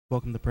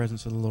Welcome to the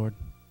presence of the Lord.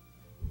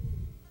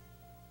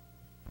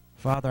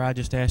 Father, I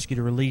just ask you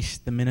to release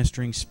the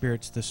ministering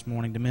spirits this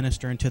morning to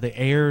minister into the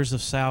heirs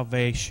of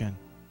salvation.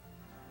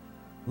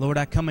 Lord,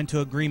 I come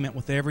into agreement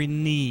with every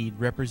need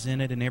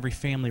represented and every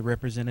family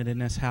represented in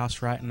this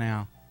house right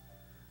now,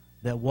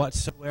 that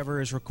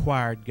whatsoever is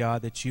required,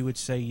 God, that you would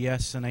say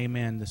yes and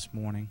amen this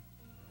morning.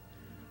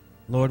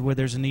 Lord, where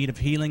there's a need of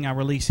healing, I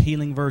release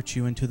healing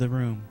virtue into the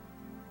room.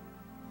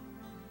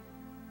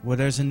 Where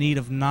there's a need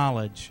of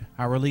knowledge,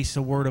 I release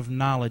a word of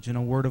knowledge and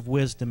a word of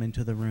wisdom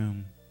into the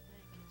room.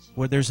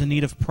 Where there's a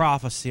need of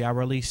prophecy, I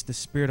release the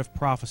spirit of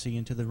prophecy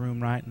into the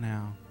room right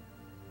now.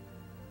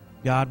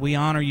 God, we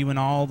honor you in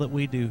all that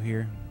we do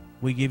here.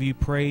 We give you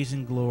praise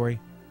and glory.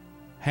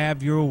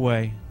 Have your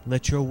way.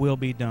 Let your will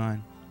be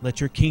done.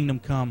 Let your kingdom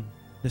come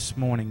this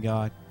morning,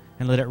 God,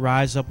 and let it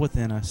rise up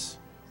within us.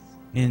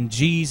 In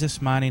Jesus'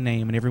 mighty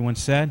name. And everyone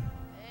said,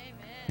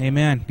 Amen.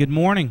 Amen. Good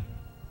morning.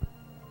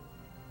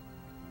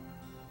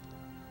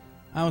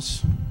 I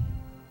was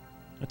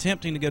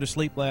attempting to go to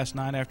sleep last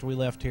night after we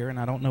left here, and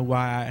I don't know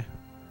why I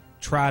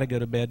try to go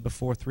to bed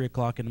before 3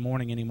 o'clock in the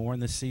morning anymore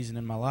in this season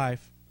in my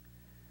life.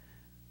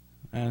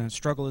 And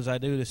struggle as I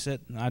do to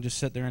sit, I just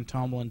sit there and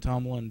tumble and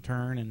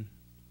turn and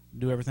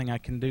do everything I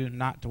can do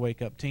not to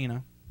wake up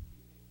Tina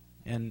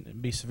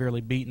and be severely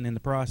beaten in the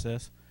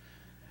process.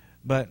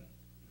 But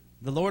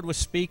the Lord was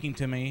speaking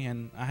to me,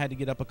 and I had to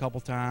get up a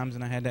couple times,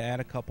 and I had to add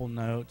a couple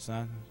notes.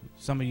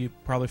 Some of you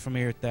probably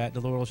familiar with that.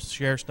 The Lord will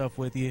share stuff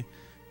with you.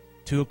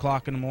 2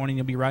 o'clock in the morning,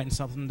 you'll be writing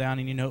something down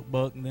in your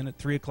notebook, and then at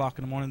 3 o'clock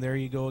in the morning, there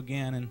you go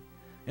again. And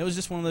it was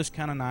just one of those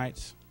kind of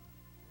nights.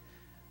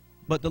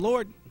 But the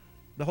Lord,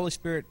 the Holy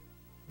Spirit,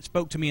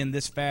 spoke to me in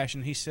this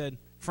fashion. He said,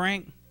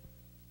 Frank,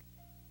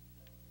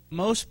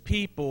 most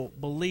people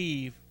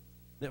believe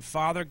that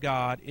Father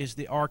God is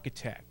the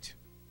architect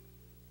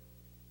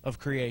of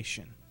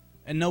creation.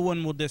 And no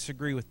one will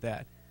disagree with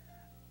that.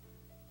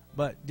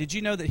 But did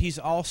you know that He's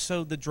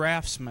also the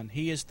draftsman?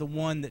 He is the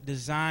one that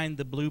designed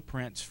the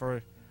blueprints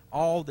for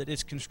all that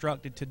is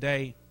constructed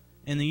today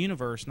in the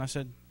universe. And I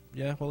said,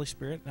 yeah, Holy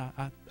Spirit,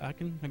 I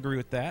can agree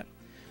with that.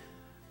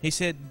 He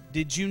said,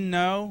 did you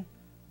know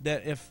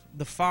that if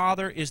the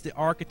Father is the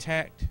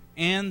architect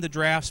and the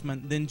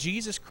draftsman, then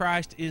Jesus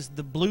Christ is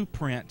the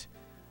blueprint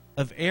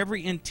of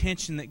every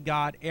intention that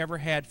God ever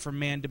had for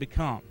man to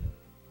become?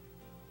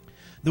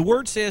 The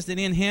Word says that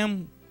in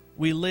Him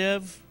we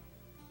live,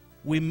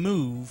 we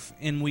move,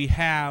 and we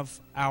have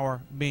our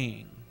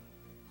being.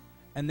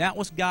 And that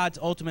was God's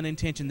ultimate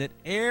intention, that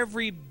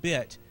every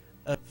bit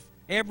of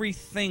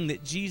everything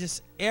that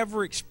Jesus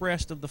ever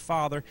expressed of the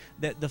Father,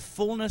 that the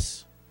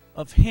fullness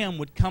of Him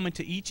would come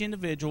into each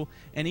individual,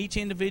 and each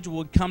individual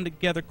would come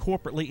together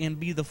corporately and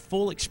be the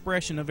full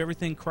expression of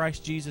everything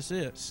Christ Jesus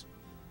is.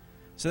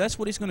 So that's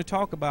what He's going to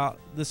talk about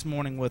this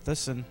morning with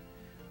us. And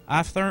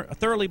I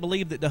thoroughly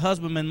believe that the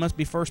husbandman must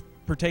be first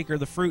partaker of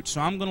the fruit,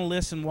 so I'm going to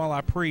listen while I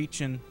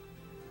preach, and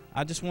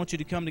I just want you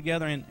to come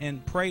together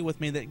and pray with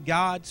me that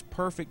God's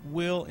perfect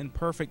will and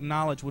perfect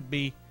knowledge would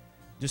be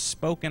just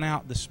spoken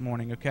out this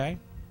morning, okay?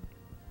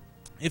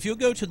 If you'll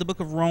go to the book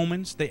of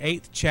Romans, the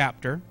 8th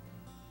chapter,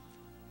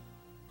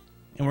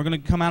 and we're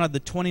going to come out of the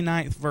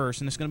 29th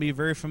verse, and it's going to be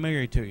very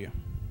familiar to you.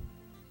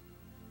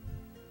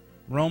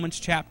 Romans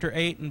chapter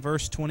 8 and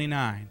verse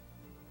 29.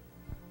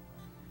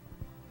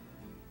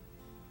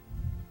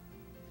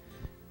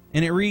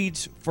 And it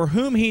reads, For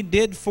whom He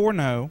did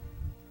foreknow,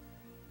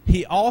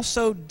 He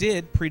also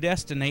did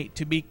predestinate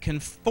to be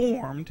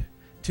conformed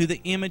to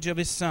the image of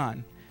His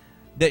Son,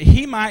 that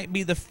He might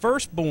be the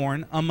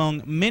firstborn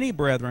among many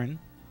brethren,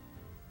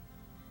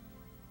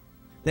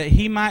 that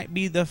He might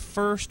be the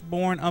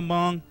firstborn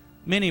among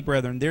many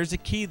brethren. There's a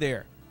key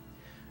there.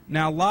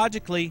 Now,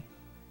 logically,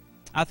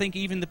 I think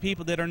even the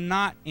people that are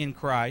not in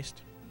Christ,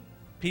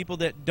 people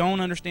that don't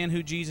understand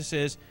who Jesus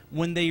is,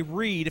 when they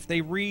read, if they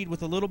read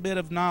with a little bit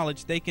of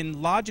knowledge, they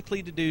can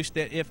logically deduce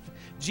that if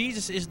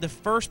Jesus is the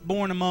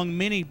firstborn among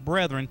many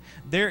brethren,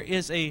 there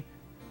is a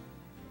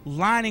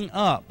lining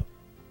up,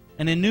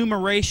 an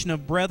enumeration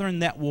of brethren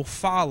that will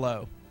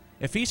follow.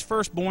 If He's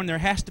firstborn, there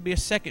has to be a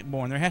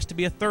secondborn, there has to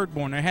be a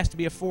thirdborn, there has to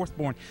be a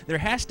fourthborn. There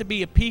has to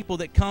be a people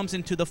that comes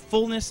into the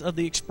fullness of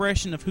the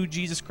expression of who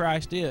Jesus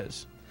Christ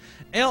is.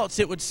 Else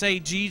it would say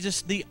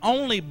Jesus the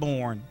only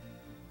born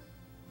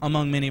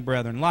among many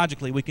brethren.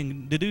 Logically, we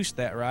can deduce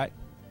that, right?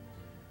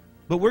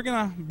 But we're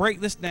going to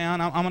break this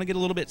down. I'm going to get a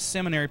little bit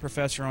seminary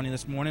professor on you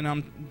this morning.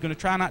 I'm going to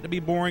try not to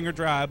be boring or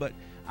dry, but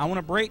I want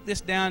to break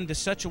this down to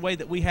such a way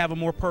that we have a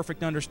more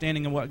perfect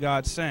understanding of what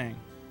God's saying.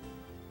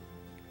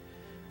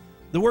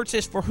 The word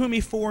says, for whom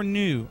He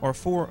foreknew, or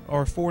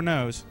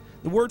foreknows.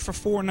 The word for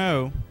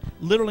foreknow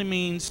literally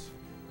means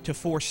to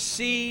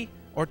foresee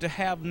or to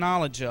have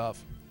knowledge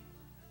of.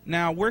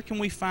 Now, where can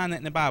we find that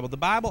in the Bible? The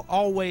Bible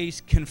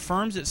always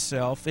confirms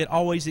itself. It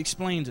always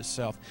explains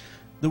itself.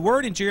 The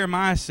word in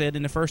Jeremiah said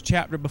in the first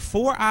chapter,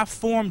 before I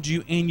formed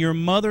you in your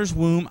mother's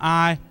womb,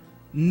 I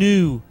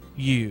knew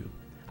you.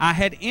 I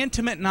had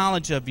intimate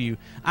knowledge of you.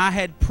 I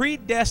had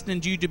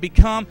predestined you to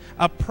become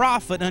a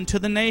prophet unto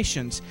the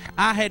nations.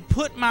 I had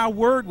put my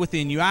word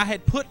within you. I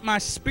had put my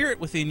spirit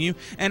within you,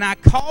 and I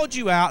called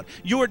you out.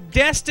 Your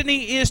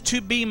destiny is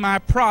to be my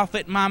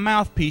prophet, my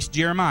mouthpiece,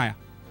 Jeremiah.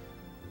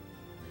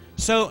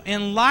 So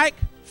in like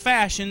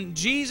fashion,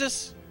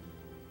 Jesus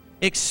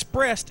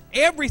expressed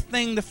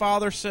everything the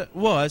Father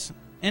was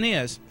and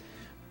is.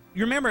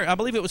 You remember, I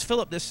believe it was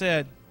Philip that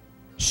said,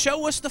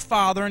 show us the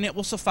Father and it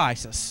will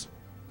suffice us.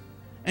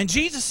 And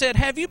Jesus said,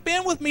 have you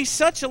been with me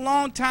such a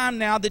long time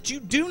now that you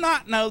do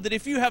not know that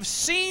if you have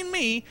seen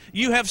me,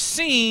 you have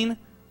seen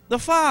the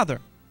Father?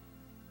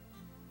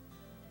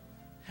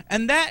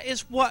 And that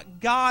is what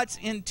God's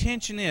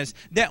intention is.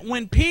 That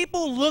when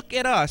people look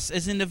at us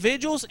as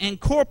individuals and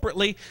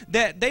corporately,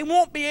 that they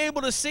won't be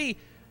able to say,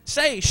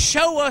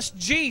 show us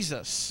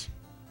Jesus.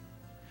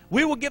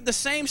 We will give the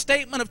same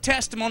statement of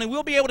testimony.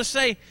 We'll be able to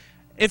say,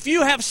 if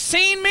you have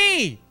seen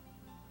me,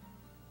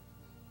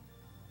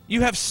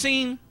 you have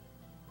seen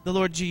the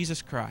Lord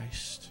Jesus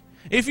Christ.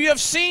 If you have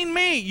seen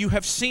me, you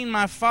have seen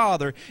my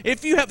Father.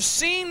 If you have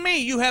seen me,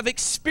 you have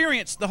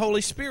experienced the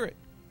Holy Spirit.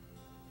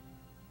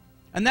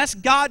 And that's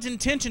God's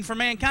intention for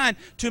mankind,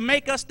 to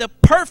make us the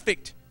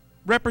perfect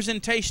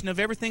representation of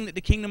everything that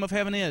the kingdom of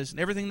heaven is and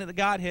everything that the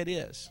Godhead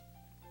is.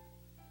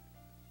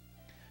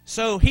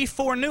 So he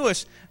foreknew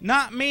us,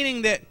 not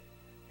meaning that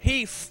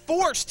he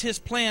forced his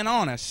plan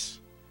on us.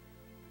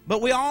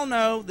 But we all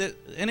know that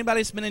anybody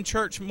that's been in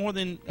church more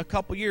than a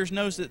couple years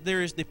knows that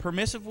there is the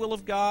permissive will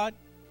of God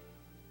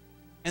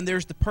and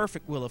there's the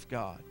perfect will of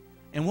God.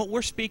 And what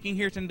we're speaking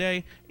here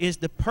today is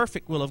the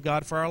perfect will of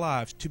God for our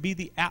lives, to be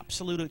the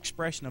absolute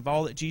expression of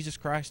all that Jesus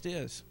Christ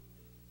is.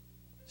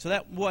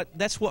 So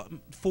that's what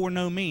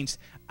foreknow means.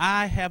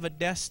 I have a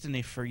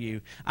destiny for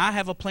you. I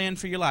have a plan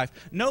for your life.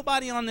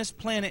 Nobody on this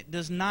planet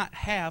does not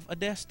have a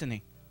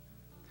destiny.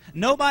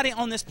 Nobody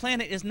on this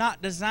planet is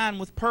not designed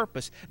with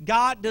purpose.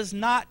 God does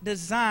not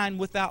design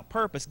without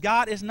purpose.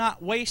 God is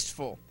not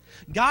wasteful.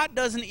 God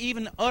doesn't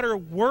even utter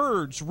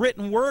words,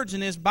 written words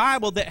in His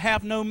Bible that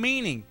have no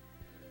meaning.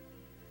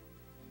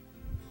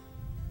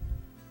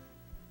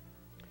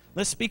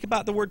 Let's speak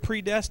about the word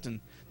predestined.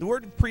 The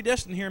word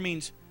predestined here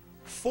means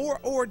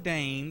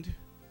foreordained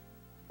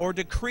or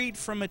decreed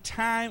from a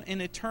time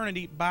and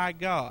eternity by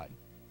God.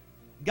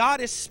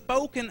 God has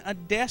spoken a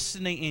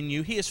destiny in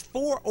you. He has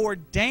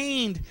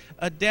foreordained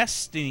a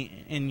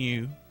destiny in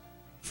you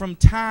from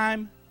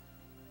time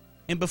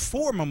and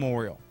before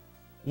memorial.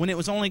 When it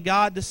was only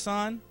God the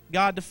Son,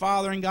 God the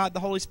Father, and God the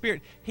Holy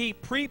Spirit. He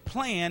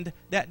pre-planned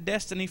that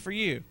destiny for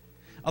you.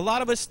 A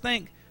lot of us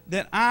think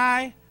that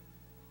I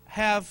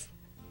have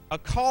a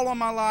call on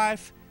my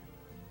life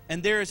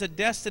and there is a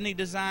destiny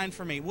designed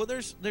for me. Well,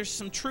 there's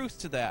some truth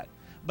to that.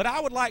 But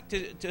I would like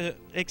to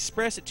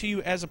express it to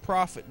you as a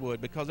prophet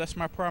would, because that's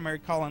my primary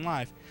call in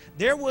life.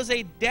 There was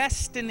a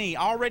destiny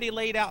already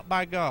laid out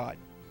by God.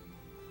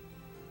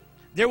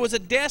 There was a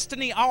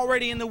destiny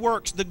already in the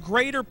works, the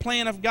greater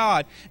plan of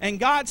God. And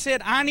God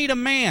said, I need a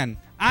man,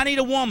 I need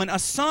a woman, a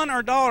son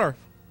or daughter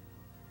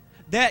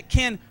that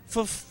can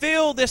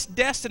fulfill this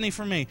destiny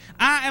for me.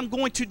 I am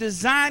going to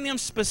design them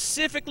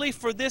specifically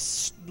for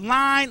this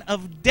line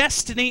of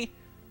destiny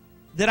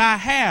that I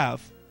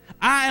have.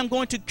 I am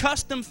going to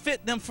custom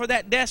fit them for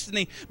that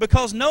destiny,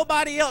 because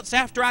nobody else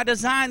after I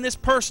design this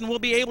person will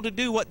be able to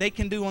do what they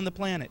can do on the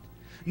planet.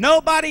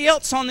 Nobody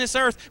else on this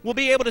earth will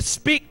be able to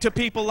speak to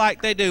people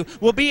like they do,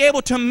 will be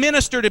able to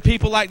minister to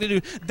people like they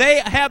do. They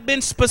have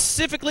been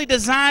specifically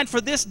designed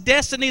for this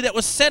destiny that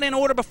was set in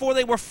order before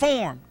they were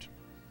formed.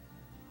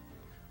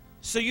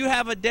 So you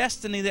have a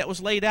destiny that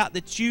was laid out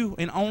that you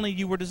and only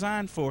you were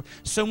designed for.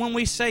 So when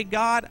we say,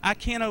 God, I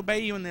can't obey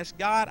you in this.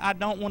 God, I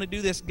don't want to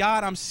do this.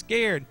 God, I'm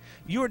scared.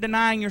 You are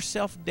denying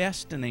yourself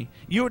destiny.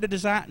 You are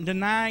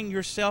denying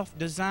yourself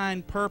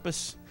design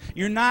purpose.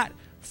 You're not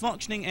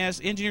functioning,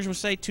 as engineers would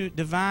say, to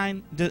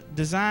design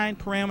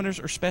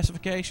parameters or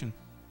specification.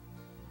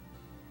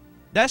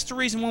 That's the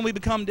reason when we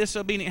become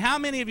disobedient. How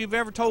many of you have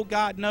ever told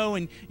God no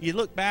and you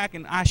look back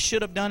and I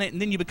should have done it, and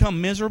then you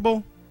become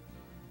miserable?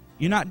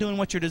 You're not doing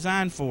what you're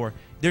designed for.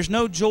 There's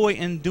no joy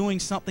in doing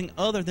something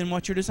other than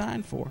what you're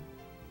designed for.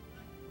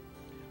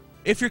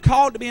 If you're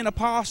called to be an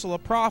apostle, a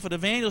prophet,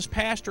 evangelist,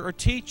 pastor, or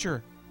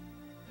teacher,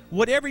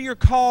 whatever you're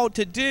called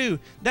to do,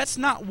 that's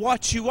not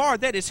what you are.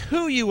 That is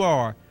who you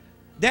are.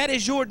 That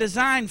is your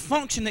design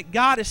function that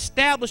God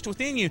established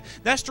within you.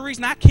 That's the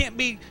reason I can't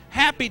be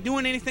happy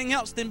doing anything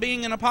else than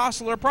being an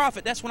apostle or a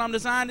prophet. That's what I'm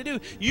designed to do.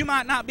 You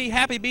might not be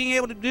happy being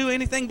able to do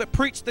anything but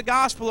preach the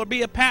gospel or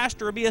be a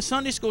pastor or be a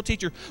Sunday school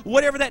teacher.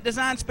 Whatever that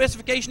design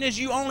specification is,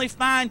 you only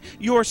find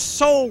your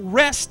soul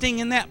resting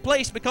in that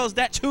place because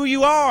that's who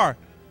you are,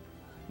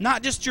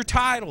 not just your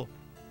title.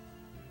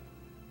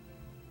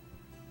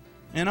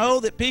 And oh,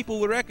 that people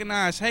would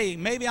recognize, hey,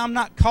 maybe I'm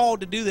not called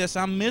to do this.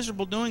 I'm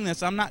miserable doing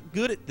this. I'm not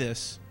good at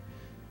this.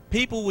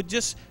 People would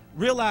just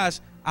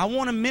realize, I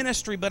want a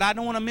ministry, but I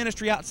don't want a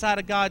ministry outside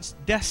of God's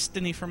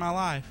destiny for my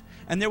life.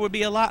 And there would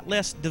be a lot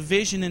less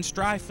division and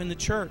strife in the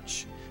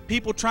church.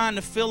 people trying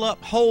to fill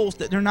up holes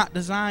that they're not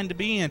designed to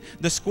be in.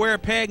 The square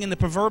peg in the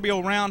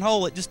proverbial round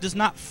hole, it just does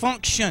not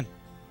function.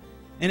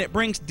 And it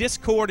brings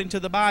discord into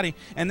the body.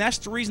 And that's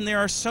the reason there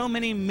are so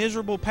many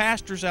miserable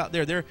pastors out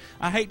there.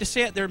 I hate to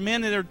say it, there are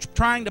men that are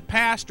trying to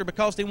pastor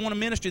because they want a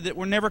ministry that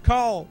were never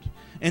called.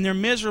 And they're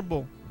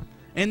miserable.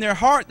 In their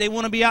heart, they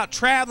want to be out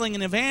traveling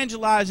and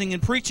evangelizing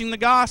and preaching the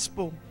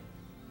gospel.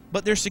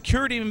 But there's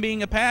security in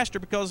being a pastor,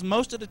 because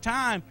most of the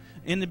time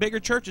in the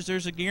bigger churches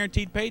there's a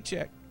guaranteed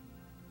paycheck.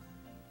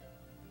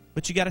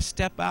 But you got to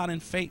step out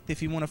in faith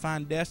if you want to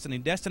find destiny.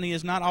 Destiny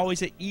is not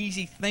always an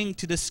easy thing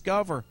to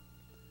discover.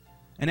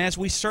 And as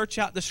we search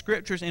out the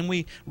Scriptures and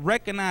we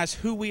recognize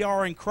who we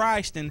are in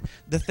Christ and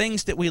the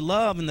things that we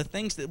love and the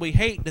things that we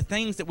hate, the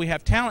things that we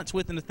have talents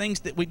with and the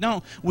things that we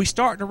don't, we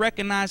start to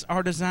recognize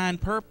our design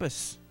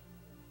purpose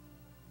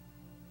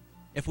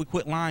if we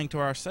quit lying to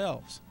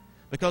ourselves.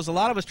 Because a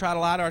lot of us try to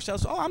lie to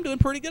ourselves. Oh, I'm doing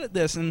pretty good at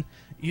this. And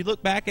you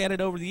look back at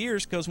it over the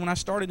years, because when I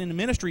started in the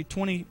ministry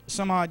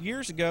 20-some-odd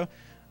years ago,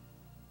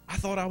 I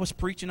thought I was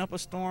preaching up a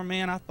storm,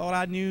 man. I thought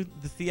I knew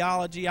the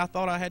theology. I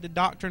thought I had the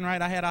doctrine right.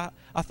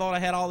 I thought I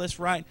had all this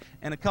right.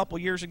 And a couple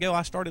years ago,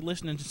 I started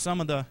listening to some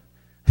of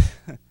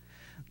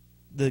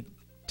the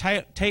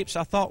tapes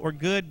I thought were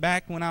good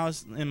back when I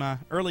was in my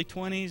early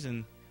 20s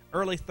and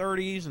early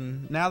 30s.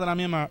 And now that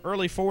I'm in my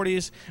early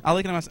 40s, I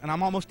look at them and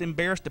I'm almost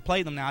embarrassed to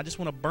play them now. I just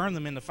want to burn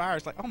them in the fire.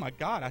 It's like, oh, my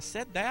God, I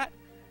said that?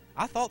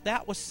 I thought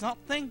that was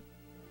something?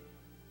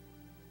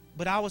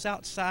 But I was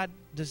outside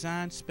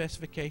design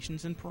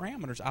specifications and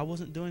parameters. I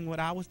wasn't doing what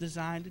I was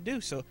designed to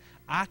do, so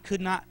I could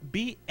not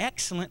be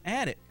excellent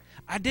at it.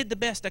 I did the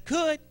best I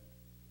could,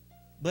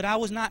 but I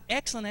was not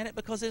excellent at it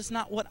because it's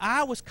not what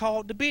I was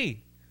called to be.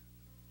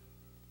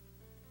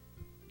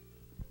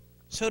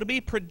 So to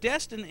be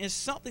predestined is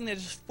something that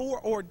is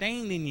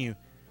foreordained in you.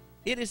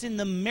 It is in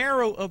the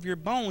marrow of your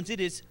bones. It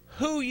is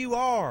who you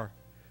are.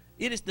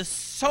 It is the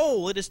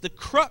soul. It is the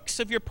crux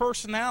of your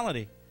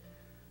personality.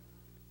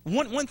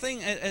 One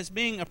thing, as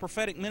being a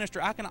prophetic minister,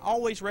 I can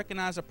always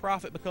recognize a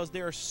prophet because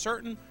there are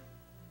certain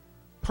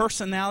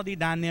personality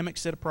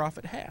dynamics that a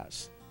prophet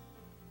has.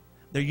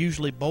 They're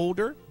usually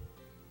bolder,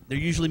 they're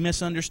usually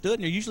misunderstood,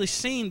 and they're usually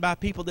seen by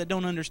people that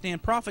don't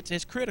understand prophets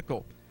as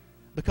critical.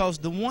 Because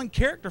the one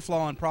character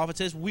flaw in prophets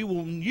is we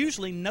will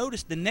usually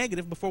notice the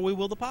negative before we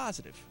will the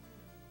positive.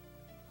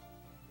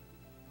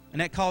 And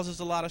that causes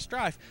a lot of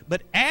strife.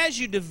 But as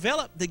you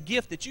develop the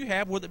gift that you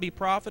have, whether it be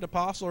prophet,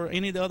 apostle, or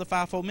any of the other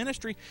fivefold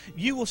ministry,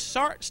 you will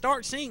start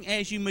seeing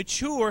as you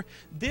mature,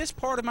 this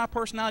part of my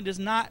personality does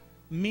not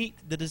meet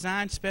the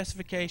design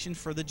specifications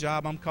for the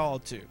job I'm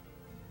called to.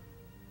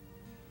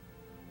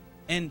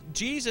 And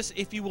Jesus,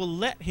 if you will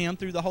let Him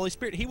through the Holy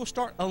Spirit, He will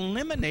start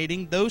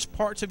eliminating those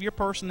parts of your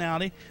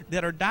personality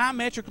that are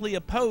diametrically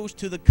opposed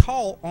to the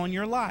call on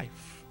your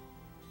life.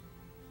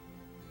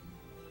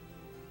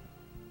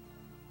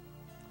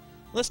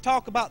 Let's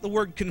talk about the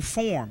word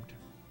conformed.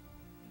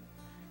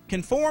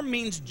 Conformed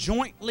means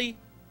jointly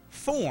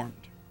formed.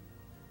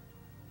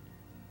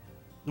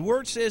 The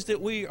word says that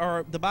we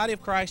are, the body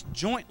of Christ,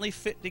 jointly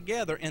fit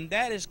together, and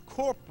that is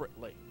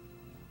corporately.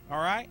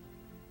 All right?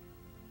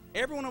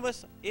 Every one of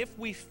us, if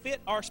we fit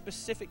our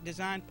specific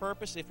design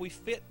purpose, if we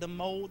fit the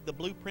mold, the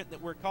blueprint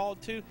that we're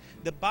called to,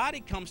 the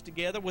body comes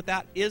together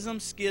without ism,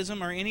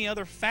 schism, or any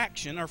other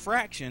faction or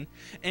fraction,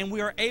 and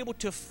we are able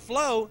to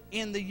flow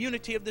in the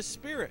unity of the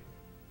Spirit.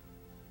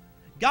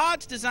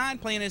 God's design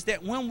plan is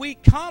that when we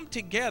come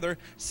together,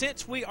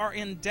 since we are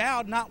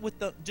endowed not with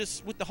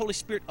just with the Holy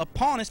Spirit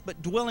upon us,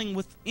 but dwelling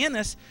within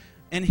us,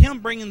 and Him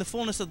bringing the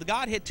fullness of the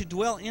Godhead to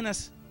dwell in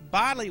us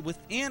bodily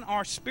within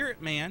our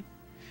spirit man,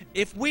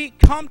 if we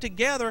come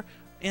together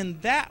in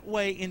that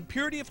way, in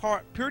purity of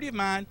heart, purity of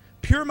mind,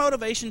 pure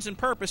motivations and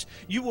purpose,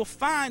 you will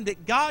find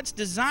that God's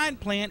design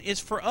plan is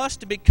for us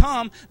to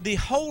become the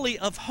Holy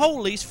of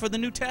Holies for the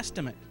New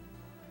Testament.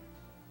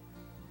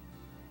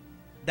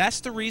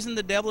 That's the reason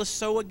the devil is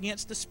so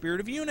against the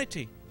spirit of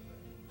unity.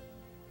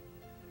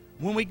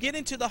 When we get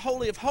into the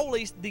Holy of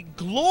Holies, the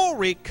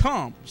glory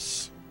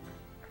comes.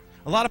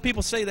 A lot of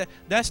people say that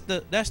that's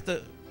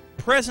the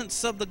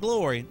presence of the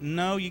glory.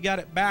 No, you got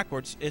it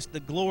backwards. It's the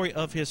glory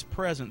of His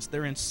presence.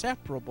 They're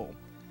inseparable.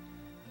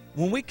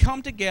 When we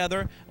come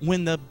together,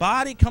 when the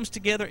body comes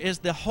together as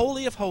the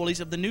Holy of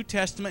Holies of the New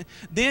Testament,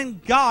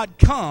 then God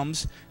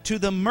comes to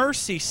the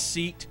mercy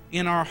seat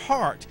in our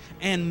heart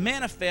and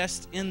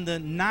manifests in the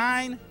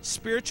 9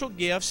 spiritual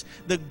gifts.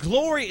 The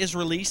glory is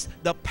released,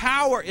 the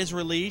power is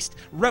released,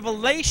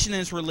 revelation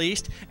is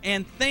released,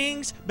 and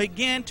things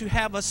begin to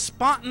have a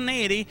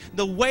spontaneity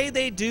the way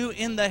they do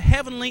in the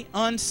heavenly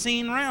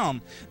unseen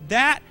realm.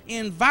 That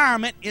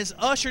environment is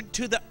ushered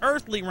to the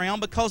earthly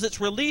realm because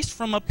it's released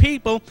from a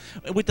people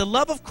with the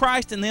love of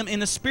Christ in them in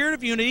the spirit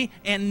of unity,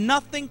 and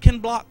nothing can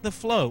block the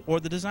flow or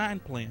the design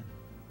plan.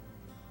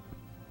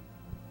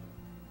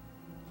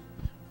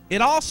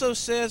 It also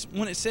says,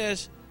 when it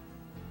says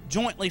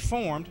jointly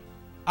formed,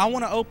 I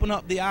want to open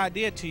up the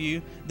idea to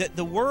you that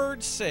the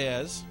Word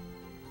says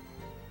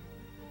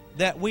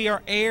that we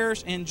are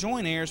heirs and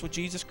joint heirs with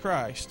Jesus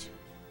Christ.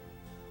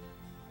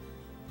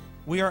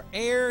 We are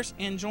heirs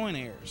and joint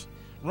heirs.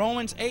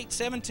 Romans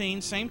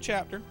 8:17, same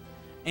chapter.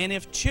 And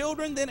if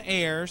children, then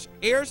heirs,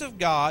 heirs of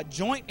God,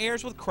 joint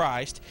heirs with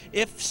Christ,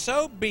 if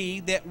so be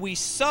that we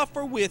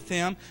suffer with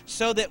him,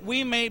 so that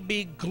we may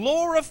be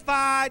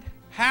glorified,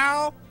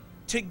 how?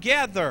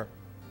 Together.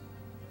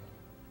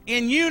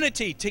 In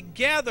unity,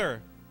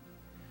 together.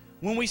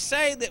 When we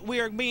say that we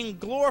are being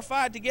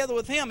glorified together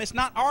with him, it's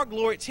not our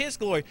glory, it's his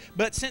glory.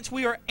 But since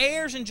we are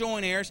heirs and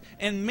joint heirs,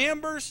 and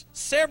members,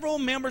 several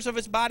members of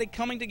his body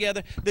coming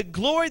together, the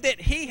glory that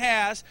he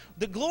has,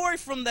 the glory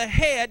from the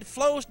head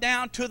flows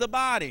down to the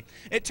body.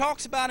 It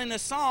talks about in the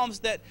Psalms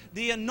that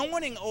the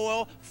anointing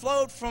oil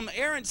flowed from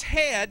Aaron's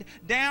head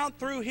down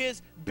through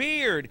his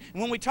beard.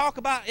 When we talk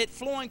about it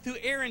flowing through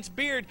Aaron's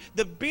beard,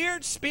 the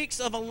beard speaks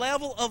of a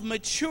level of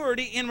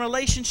maturity in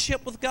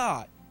relationship with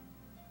God.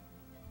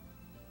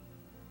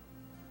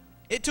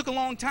 It took a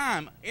long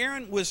time.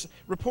 Aaron was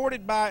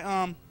reported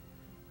by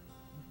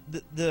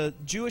the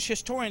Jewish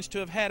historians to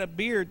have had a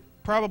beard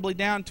probably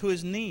down to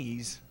his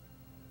knees.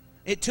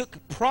 It took a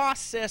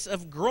process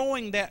of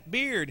growing that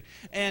beard.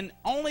 And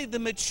only the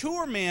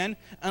mature men,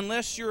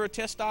 unless you're a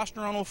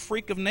testosteronal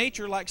freak of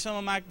nature like some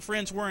of my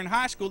friends were in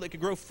high school that could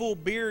grow full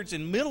beards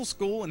in middle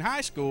school and high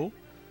school,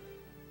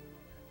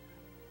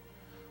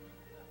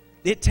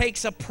 it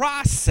takes a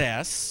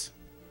process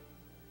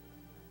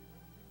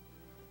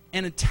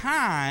and a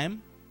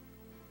time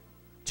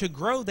to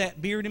grow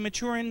that beard and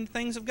mature in the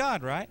things of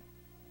God, right?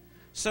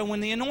 So when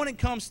the anointing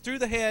comes through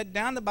the head,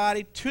 down the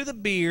body, to the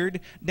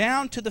beard,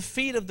 down to the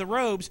feet of the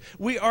robes,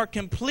 we are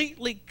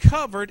completely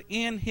covered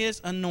in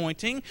his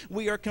anointing.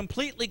 We are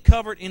completely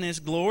covered in his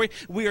glory.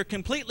 We are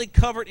completely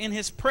covered in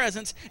his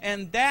presence.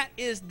 And that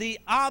is the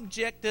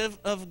objective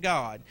of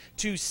God,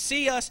 to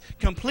see us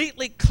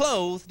completely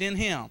clothed in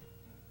him.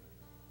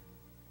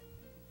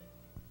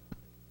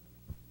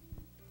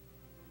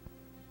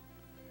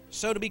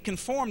 So to be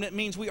conformed, it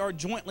means we are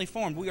jointly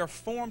formed. We are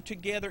formed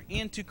together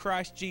into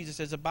Christ Jesus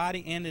as a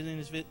body and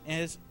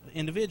as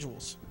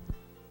individuals.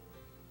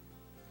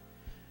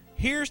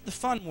 Here's the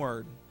fun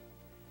word.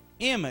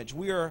 Image.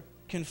 We are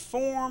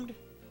conformed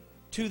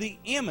to the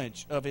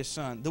image of his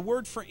Son. The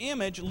word for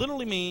image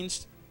literally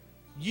means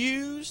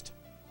used.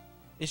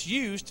 It's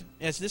used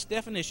as this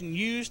definition,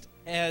 used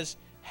as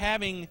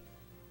having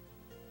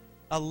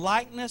a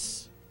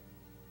likeness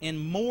and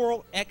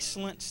moral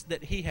excellence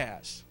that he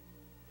has.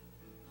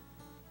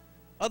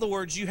 In other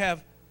words, you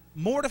have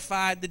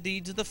mortified the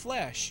deeds of the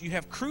flesh. You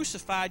have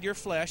crucified your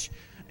flesh.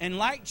 And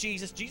like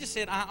Jesus, Jesus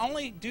said, I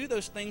only do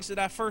those things that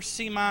I first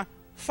see my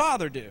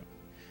Father do.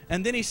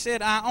 And then he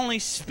said, I only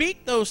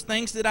speak those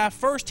things that I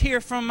first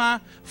hear from my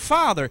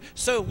Father.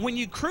 So when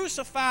you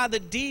crucify the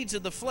deeds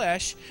of the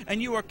flesh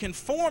and you are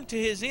conformed to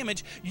his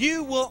image,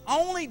 you will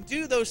only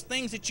do those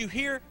things that you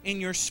hear in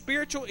your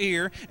spiritual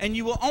ear, and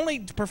you will only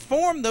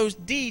perform those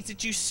deeds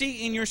that you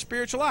see in your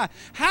spiritual eye.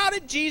 How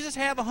did Jesus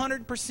have a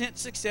 100%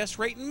 success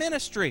rate in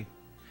ministry?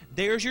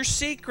 There's your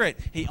secret.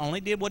 He only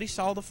did what he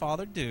saw the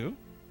Father do.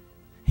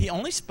 He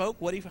only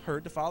spoke what he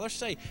heard the Father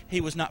say.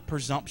 He was not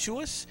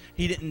presumptuous.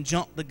 He didn't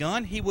jump the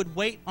gun. He would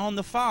wait on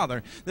the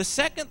Father. The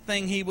second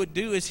thing he would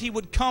do is he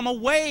would come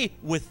away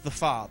with the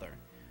Father.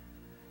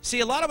 See,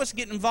 a lot of us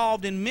get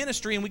involved in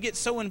ministry and we get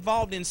so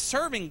involved in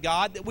serving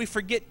God that we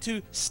forget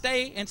to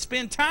stay and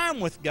spend time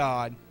with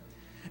God.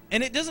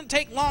 And it doesn't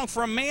take long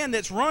for a man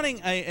that's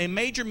running a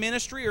major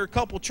ministry or a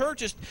couple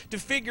churches to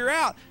figure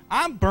out,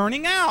 I'm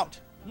burning out.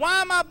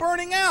 Why am I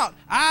burning out?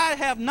 I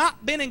have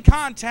not been in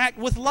contact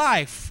with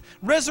life,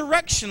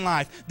 resurrection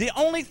life, the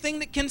only thing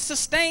that can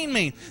sustain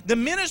me. The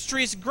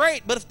ministry is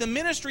great, but if the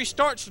ministry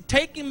starts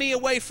taking me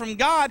away from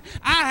God,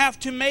 I have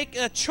to make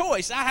a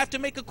choice. I have to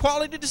make a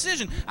quality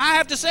decision. I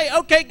have to say,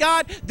 okay,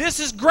 God, this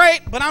is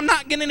great, but I'm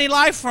not getting any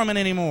life from it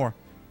anymore.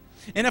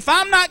 And if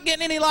I'm not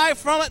getting any life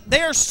from it,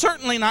 they're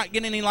certainly not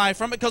getting any life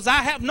from it because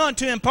I have none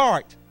to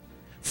impart.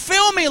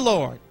 Fill me,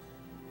 Lord.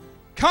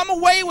 Come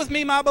away with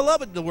me, my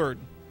beloved, the Word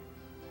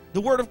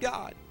of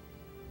God.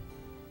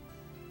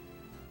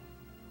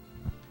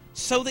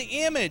 So the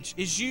image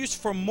is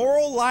used for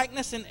moral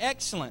likeness and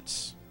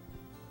excellence,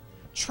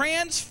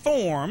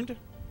 transformed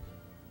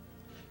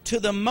to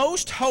the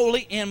most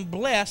holy and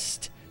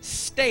blessed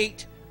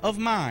state of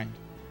mind.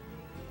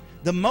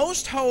 The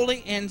most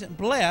holy and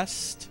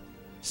blessed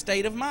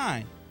state of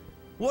mind.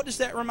 What does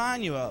that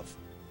remind you of?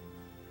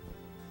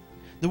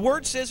 The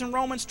Word says in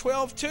Romans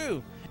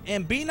 12:2,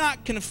 and be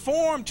not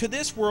conformed to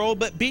this world,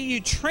 but be ye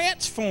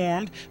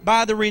transformed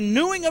by the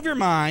renewing of your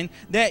mind,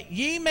 that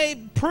ye may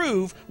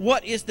prove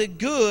what is the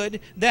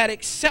good, that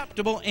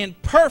acceptable, and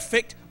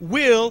perfect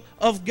will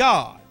of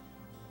God.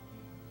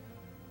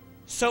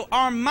 So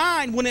our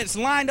mind, when it's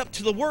lined up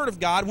to the Word of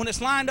God, when it's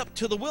lined up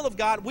to the will of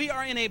God, we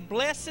are in a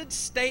blessed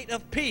state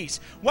of peace.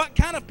 What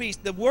kind of peace?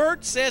 The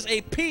Word says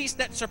a peace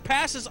that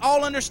surpasses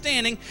all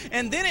understanding,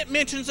 and then it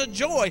mentions a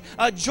joy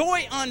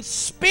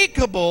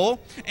unspeakable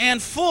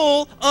and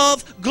full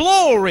of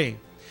glory.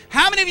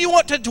 How many of you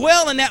want to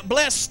dwell in that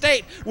blessed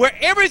state where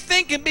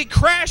everything can be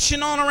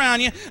crashing on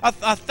around you?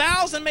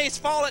 1,000 may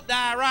fall at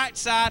thy right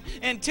side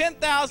and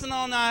 10,000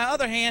 on thy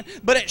other hand,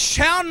 but it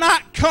shall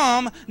not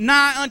come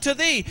nigh unto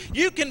thee.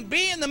 You can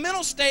be in the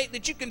mental state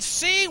that you can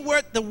see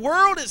where the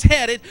world is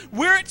headed,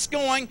 where it's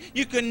going.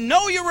 You can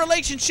know your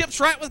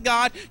relationship's right with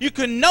God. You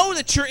can know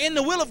that you're in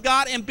the will of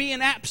God and be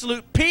in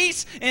absolute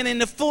peace and in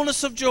the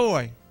fullness of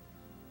joy.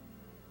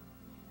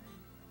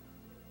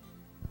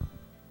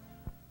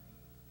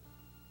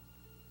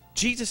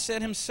 Jesus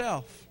said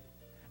himself,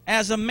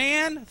 as a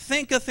man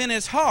thinketh in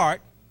his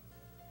heart,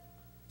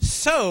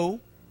 so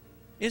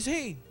is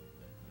he.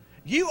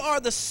 You are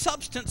the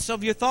substance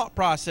of your thought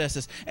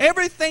processes.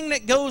 Everything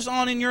that goes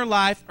on in your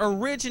life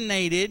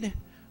originated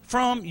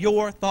from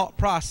your thought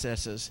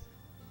processes.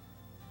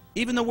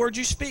 Even the words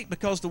you speak,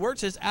 because the word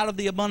says, out of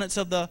the abundance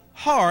of the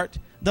heart,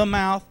 the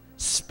mouth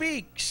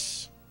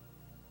speaks.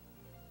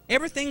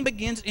 Everything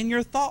begins in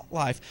your thought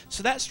life.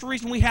 So that's the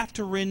reason we have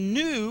to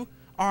renew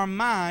our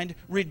mind,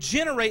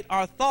 regenerate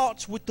our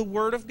thoughts with the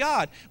Word of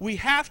God. We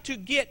have to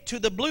get to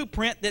the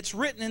blueprint that's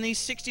written in these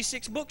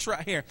 66 books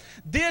right here.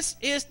 This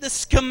is the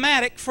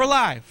schematic for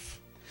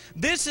life.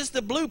 This is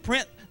the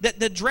blueprint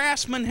that the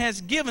draftsman has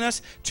given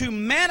us to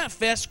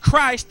manifest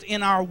Christ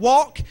in our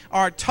walk,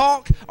 our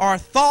talk, our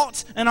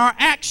thoughts, and our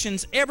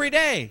actions every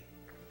day.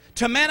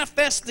 To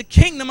manifest the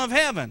kingdom of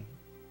heaven.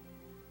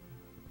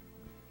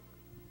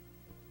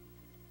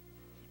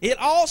 It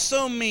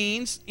also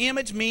means,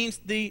 image means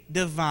the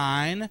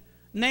divine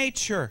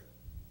nature.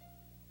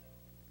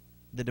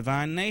 The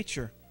divine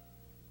nature.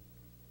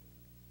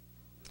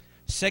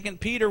 2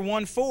 Peter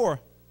 1:4,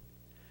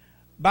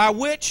 by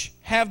which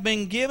have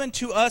been given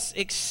to us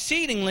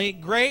exceedingly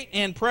great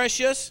and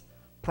precious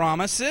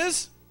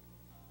promises.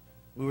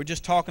 We were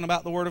just talking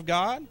about the Word of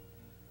God.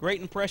 Great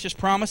and precious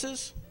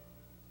promises.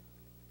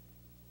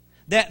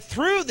 That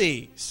through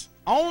these,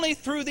 only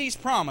through these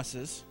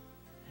promises,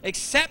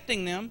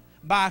 accepting them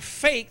by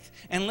faith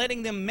and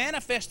letting them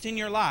manifest in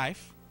your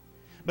life,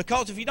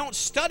 because if you don't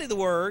study the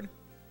Word,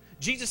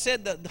 Jesus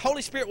said that the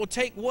Holy Spirit will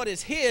take what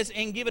is His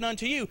and give it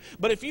unto you.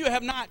 But if you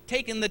have not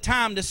taken the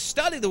time to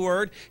study the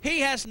Word, He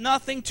has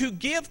nothing to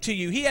give to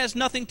you. He has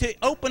nothing to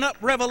open up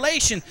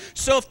revelation.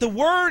 So if the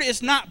Word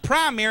is not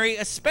primary,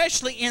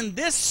 especially in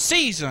this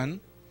season,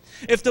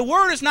 if the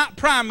Word is not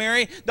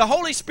primary, the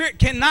Holy Spirit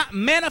cannot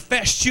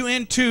manifest you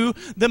into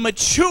the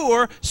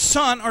mature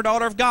son or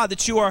daughter of God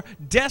that you are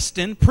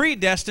destined,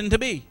 predestined to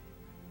be.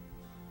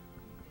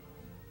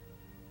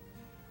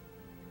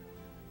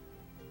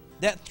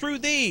 That through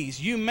these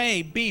you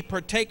may be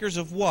partakers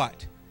of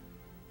what?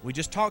 We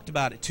just talked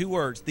about it. 2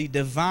 words. The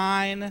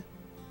divine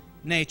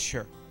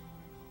nature.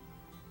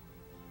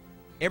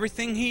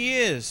 Everything He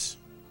is,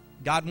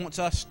 God wants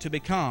us to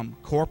become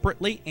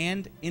corporately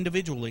and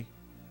individually.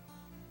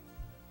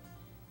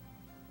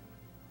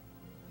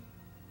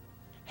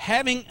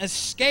 Having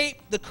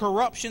escaped the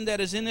corruption that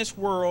is in this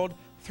world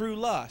through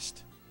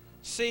lust.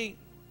 See,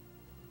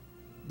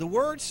 the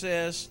Word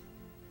says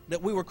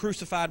that we were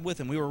crucified with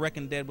Him. We were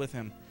reckoned dead with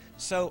Him.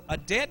 So a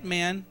dead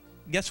man,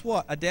 guess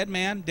what? A dead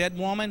man, dead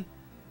woman,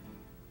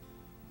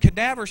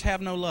 cadavers have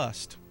no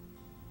lust.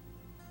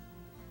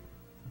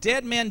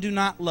 Dead men do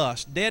not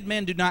lust. Dead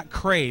men do not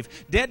crave.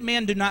 Dead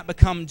men do not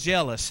become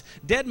jealous.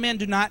 Dead men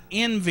do not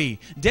envy.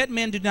 Dead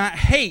men do not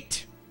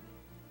hate.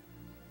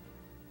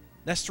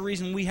 That's the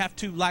reason we have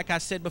to, like I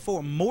said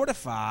before,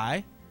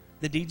 mortify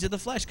the deeds of the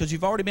flesh, because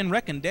you've already been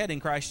reckoned dead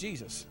in Christ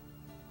Jesus.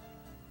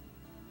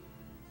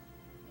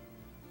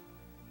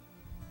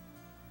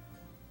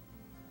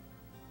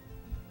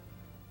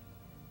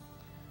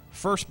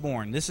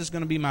 Firstborn. This is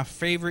going to be my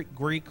favorite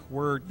Greek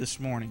word this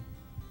morning.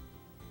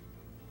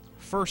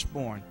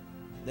 Firstborn.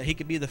 That he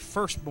could be the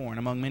firstborn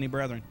among many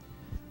brethren.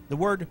 The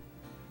word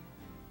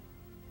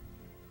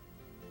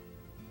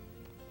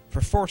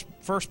for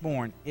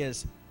firstborn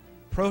is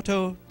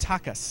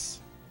prototokos.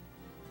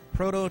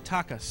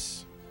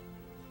 Prototokos.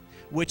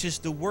 Which is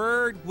the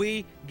word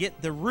we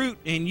get the root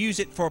and use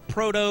it for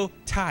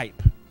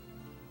prototype.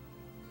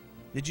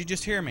 Did you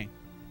just hear me?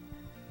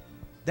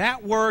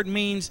 That word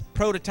means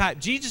prototype.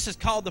 Jesus is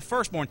called the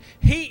firstborn.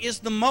 He is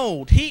the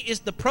mold. He is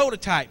the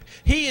prototype.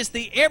 He is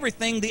the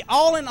everything, the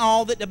all in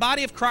all that the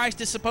body of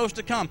Christ is supposed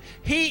to come.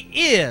 He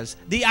is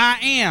the I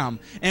am.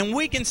 And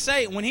we can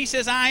say, when He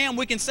says I am,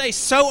 we can say,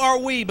 so are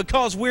we,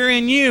 because we're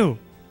in you.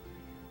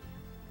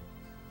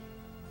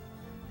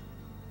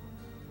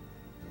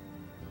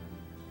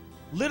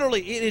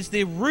 Literally, it is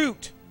the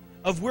root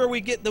of where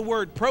we get the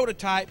word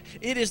prototype.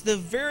 It is the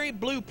very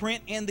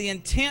blueprint and the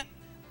intent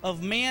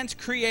of man's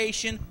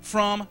creation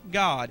from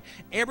God.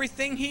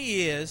 Everything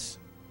He is,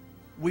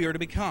 we are to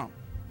become.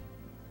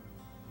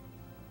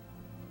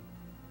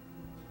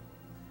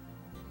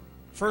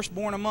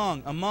 Firstborn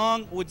among.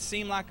 Among would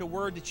seem like a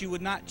word that you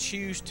would not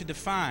choose to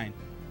define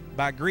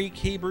by Greek,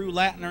 Hebrew,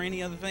 Latin, or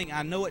any other thing.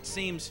 I know it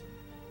seems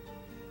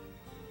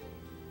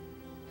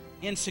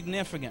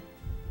insignificant.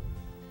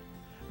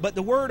 But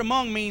the word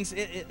among means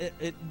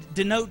it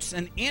denotes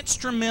an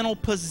instrumental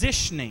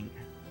positioning.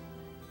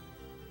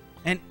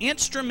 An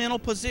instrumental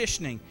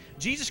positioning.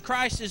 Jesus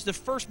Christ is the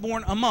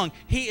firstborn among.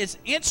 He is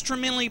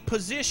instrumentally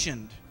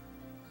positioned.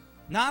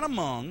 Not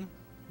among,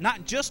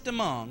 not just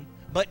among,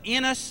 but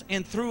in us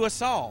and through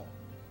us all.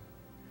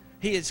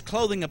 He is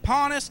clothing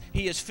upon us.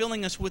 He is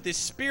filling us with His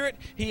Spirit.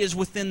 He is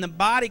within the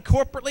body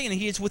corporately, and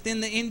He is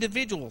within the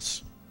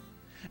individuals.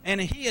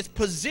 And He is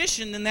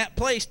positioned in that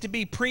place to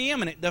be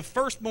preeminent, the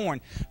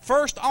firstborn.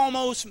 First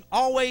almost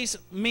always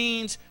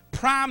means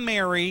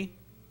primary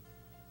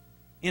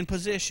in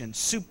position,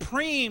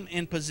 supreme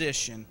in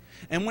position.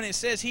 And when it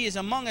says He is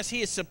among us,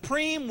 He is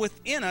supreme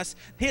within us.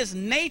 His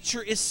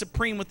nature is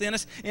supreme within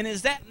us, and it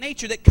is that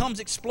nature that comes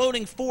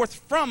exploding forth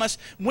from us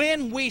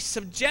when we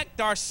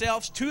subject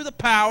ourselves to the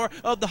power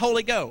of the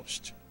Holy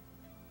Ghost.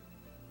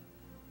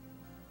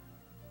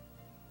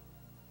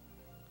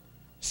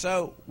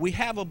 So we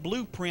have a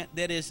blueprint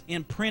that is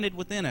imprinted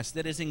within us,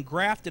 that is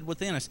engrafted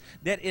within us,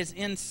 that is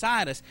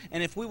inside us.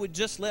 And if we would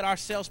just let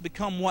ourselves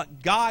become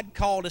what God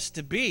called us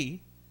to be,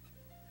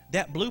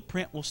 that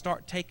blueprint will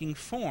start taking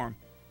form.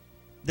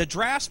 The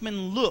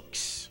draftsman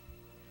looks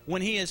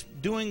when he is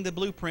doing the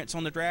blueprints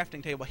on the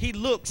drafting table. He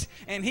looks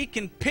and he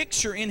can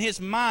picture in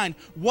his mind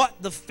what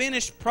the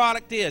finished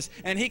product is.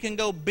 And he can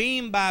go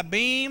beam by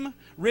beam,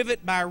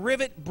 rivet by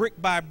rivet,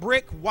 brick by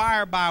brick,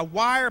 wire by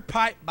wire,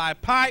 pipe by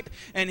pipe.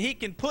 And he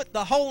can put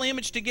the whole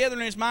image together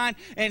in his mind,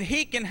 and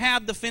he can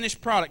have the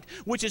finished product,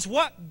 which is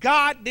what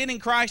God did in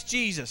Christ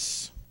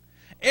Jesus.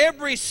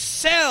 Every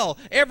cell,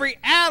 every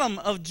atom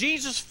of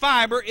Jesus'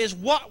 fiber is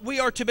what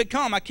we are to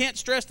become. I can't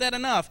stress that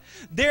enough.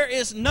 There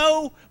is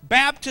no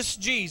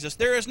Baptist Jesus.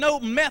 There is no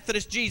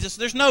Methodist Jesus.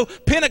 There's no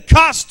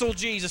Pentecostal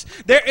Jesus.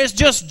 There is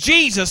just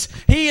Jesus.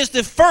 He is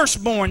the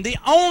firstborn, the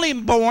only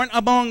born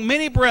among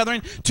many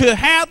brethren, to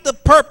have the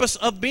purpose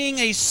of being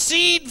a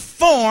seed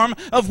form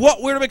of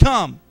what we're to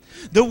become.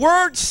 The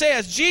Word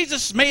says,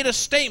 Jesus made a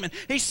statement.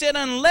 He said,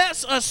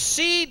 unless a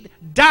seed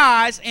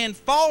dies and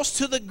falls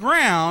to the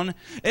ground,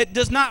 it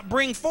does not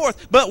bring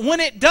forth. But when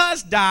it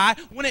does die,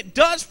 when it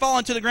does fall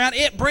into the ground,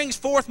 it brings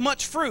forth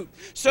much fruit.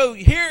 So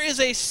here is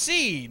a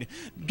seed.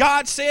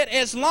 God said,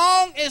 as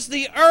long as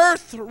the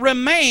earth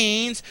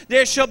remains,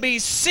 there shall be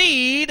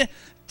seed,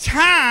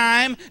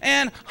 time,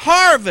 and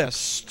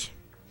harvest.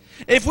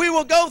 If we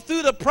will go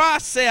through the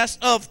process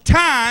of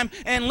time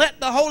and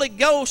let the Holy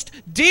Ghost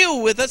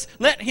deal with us,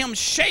 let Him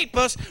shape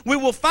us, we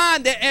will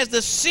find that as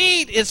the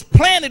seed is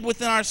planted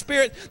within our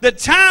spirit, the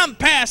time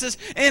passes,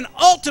 and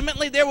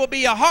ultimately there will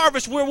be a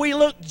harvest where we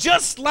look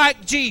just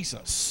like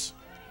Jesus.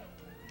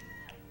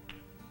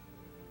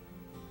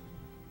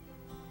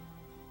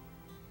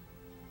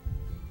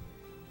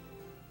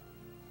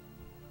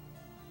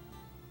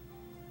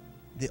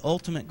 The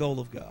ultimate goal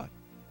of God.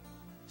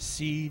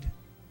 Seed,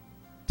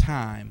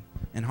 time,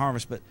 and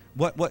harvest.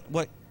 But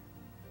what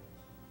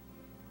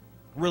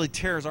really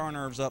tears our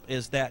nerves up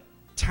is that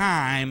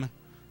time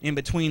in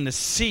between the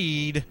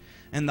seed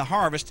and the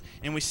harvest,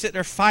 and we sit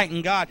there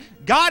fighting God.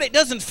 God, it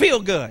doesn't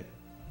feel good.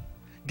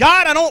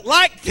 God, I don't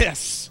like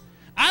this.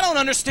 I don't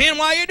understand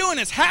why you're doing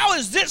this. How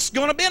is this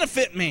going to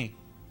benefit me?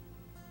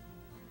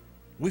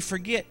 We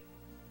forget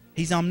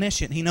He's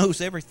omniscient. He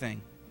knows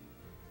everything.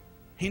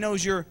 He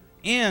knows your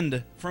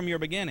end from your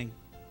beginning.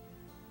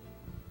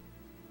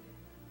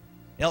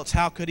 Else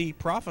how could He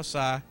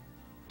prophesy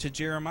to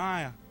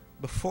Jeremiah,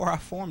 before I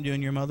formed you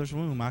in your mother's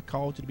womb, I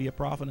called you to be a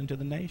prophet unto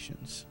the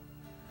nations?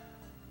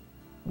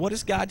 What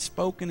has God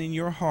spoken in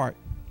your heart?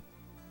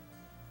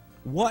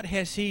 What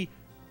has He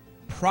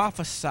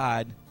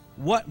prophesied?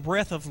 What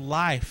breath of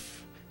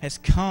life has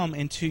come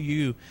into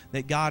you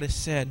that God has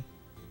said,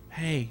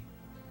 hey,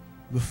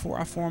 before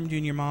I formed you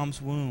in your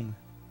mom's womb,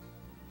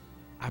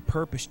 I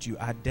purposed you,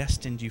 I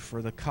destined you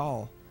for the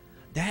call.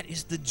 That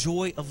is the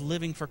joy of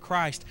living for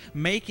Christ,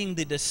 making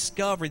the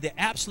discovery, the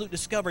absolute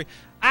discovery.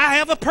 I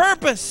have a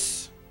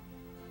purpose.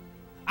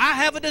 I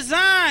have a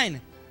design.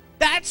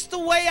 That's the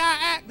way I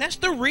act. That's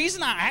the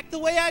reason I act the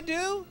way I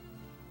do.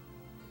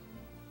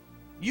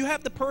 You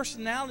have the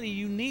personality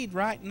you need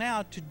right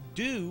now to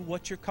do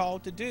what you're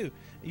called to do.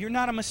 You're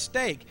not a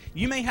mistake.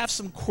 You may have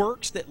some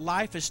quirks that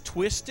life has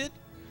twisted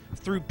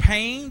through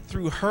pain,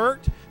 through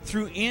hurt,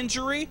 through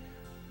injury,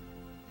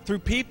 through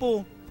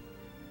people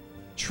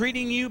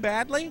treating you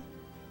badly,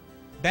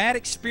 bad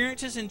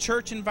experiences in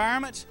church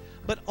environments.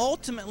 But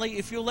ultimately,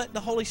 if you'll let the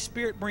Holy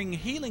Spirit bring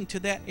healing to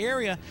that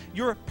area,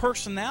 your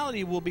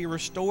personality will be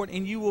restored,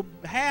 and you will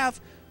have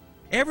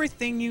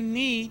everything you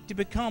need to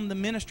become the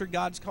minister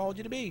God's called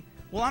you to be.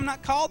 Well, I'm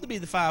not called to be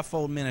the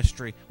fivefold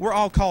ministry. We're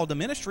all called to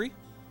ministry.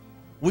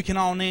 We can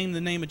all name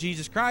the name of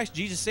Jesus Christ.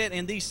 Jesus said,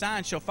 and these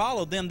signs shall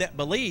follow them that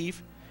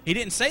believe. He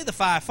didn't say the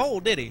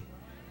fivefold, did He?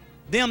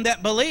 Them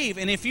that believe.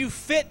 And if you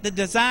fit the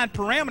designed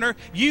parameter,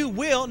 you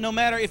will, no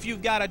matter if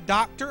you've got a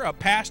doctor, a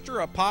pastor,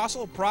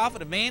 apostle,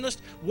 prophet, evangelist,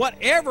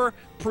 whatever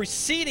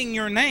preceding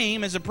your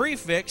name as a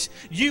prefix,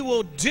 you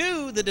will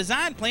do the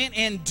design plan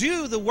and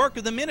do the work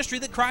of the ministry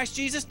that Christ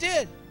Jesus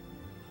did.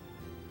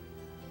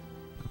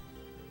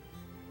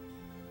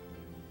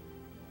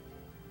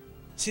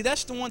 See,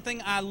 that's the one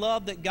thing I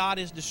love that God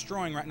is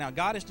destroying right now.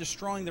 God is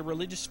destroying the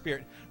religious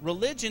spirit.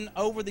 Religion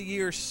over the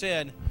years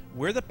said,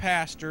 we're the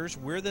pastors,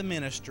 we're the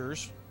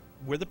ministers,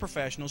 we're the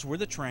professionals, we're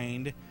the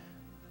trained.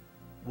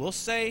 We'll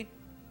say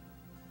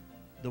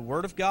the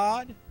Word of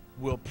God,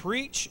 we'll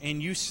preach,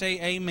 and you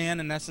say amen,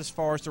 and that's as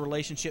far as the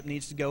relationship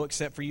needs to go,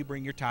 except for you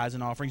bring your tithes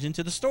and offerings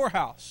into the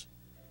storehouse.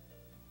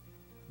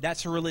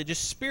 That's a religious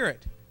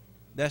spirit.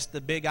 That's the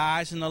big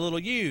I's and the little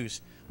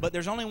U's. But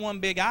there's only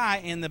one big I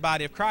in the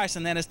body of Christ,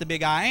 and that is the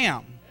big I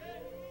am.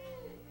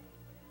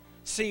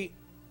 See,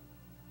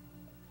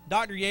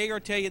 Dr. Yeager will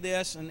tell you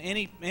this, and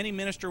any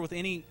minister with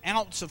any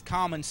ounce of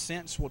common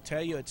sense will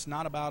tell you it's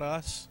not about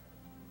us.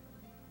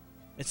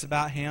 It's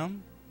about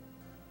Him.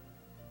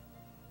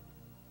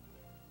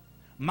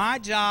 My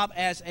job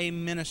as a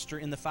minister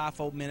in the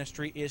fivefold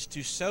ministry is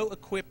to so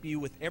equip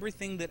you with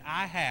everything that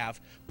I have,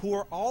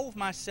 pour all of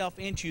myself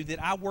into you,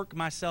 that I work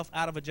myself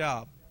out of a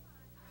job.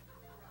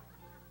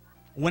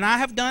 When I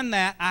have done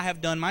that, I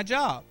have done my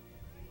job.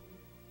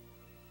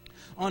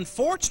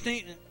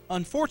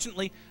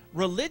 Unfortunately,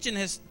 religion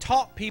has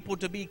taught people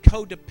to be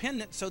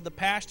codependent, so the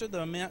pastor,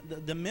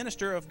 the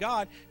minister of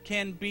God,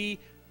 can be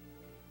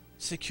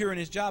secure in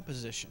his job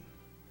position.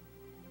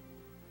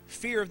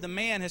 Fear of the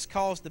man has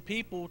caused the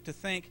people to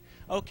think,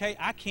 okay,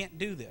 I can't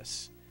do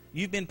this.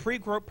 You've been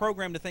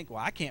pre-programmed to think, well,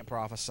 I can't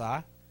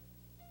prophesy.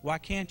 Why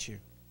can't you?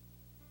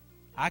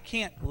 I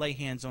can't lay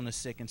hands on the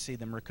sick and see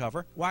them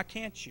recover. Why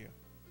can't you?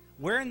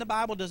 Where in the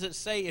Bible does it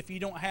say if you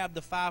don't have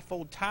the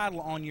fivefold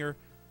title on your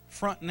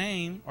front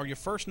name or your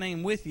first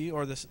name with you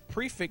or the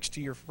prefix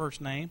to your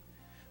first name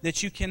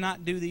that you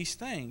cannot do these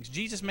things?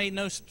 Jesus made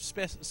no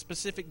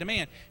specific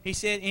demand. He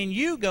said, and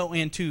you go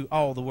into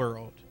all the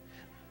world.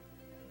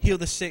 Heal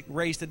the sick,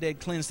 raise the dead,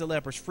 cleanse the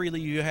lepers.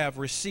 Freely you have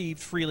received,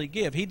 freely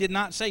give. He did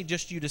not say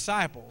just you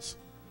disciples.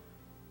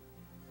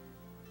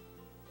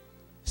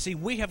 See,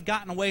 we have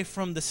gotten away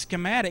from the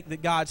schematic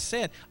that God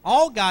said.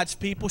 All God's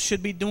people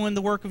should be doing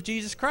the work of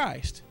Jesus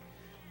Christ.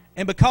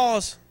 And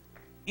because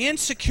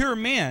insecure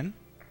men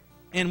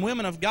and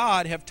women of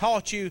God have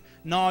taught you,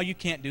 no, you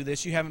can't do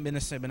this. You haven't been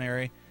to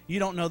seminary. You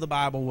don't know the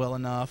Bible well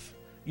enough.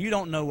 You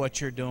don't know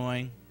what you're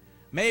doing.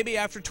 Maybe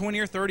after 20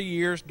 or 30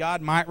 years,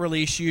 God might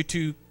release you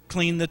to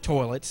clean the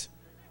toilets.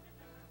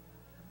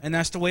 And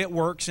that's the way it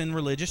works in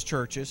religious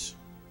churches.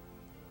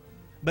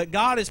 But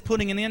God is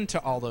putting an end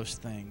to all those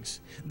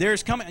things.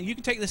 There's coming, you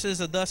can take this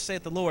as a thus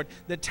saith the Lord.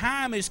 The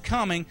time is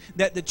coming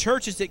that the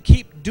churches that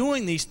keep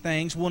doing these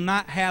things will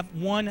not have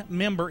one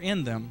member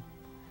in them.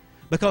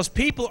 Because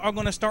people are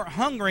going to start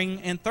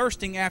hungering and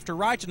thirsting after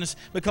righteousness,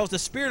 because the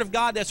Spirit of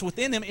God that's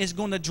within them is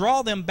going to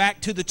draw them back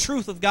to the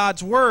truth of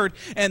God's Word,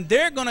 and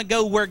they're going to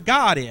go where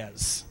God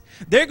is.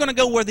 They're going to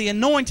go where the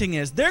anointing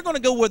is. They're going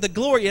to go where the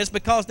glory is,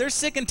 because they're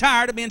sick and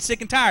tired of being sick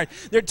and tired.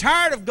 They're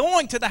tired of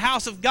going to the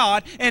house of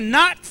God and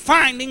not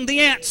finding the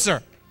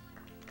answer.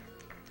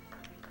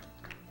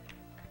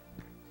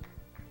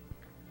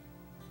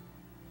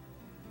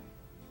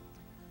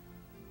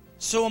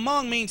 So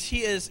among means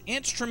He is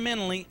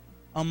instrumentally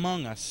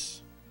among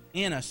us,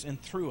 in us, and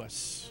through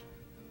us.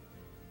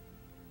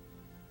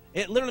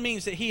 It literally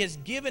means that He has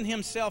given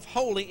Himself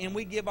wholly, and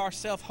we give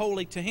ourselves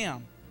wholly to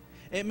Him.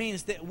 It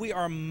means that we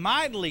are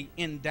mightily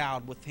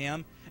endowed with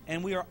Him,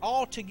 and we are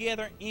all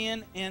together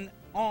in and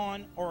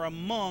on or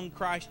among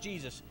Christ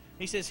Jesus.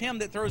 He says, him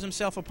that throws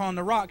himself upon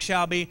the rock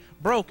shall be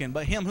broken,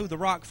 but him who the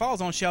rock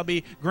falls on shall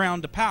be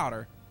ground to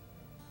powder.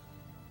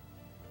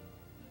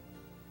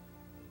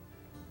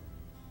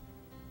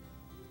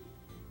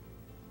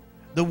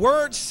 The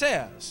Word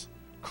says,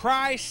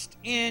 Christ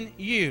in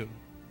you,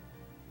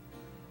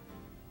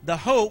 the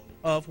hope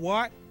of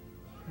what?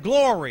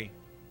 Glory.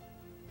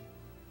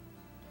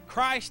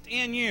 Christ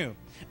in you.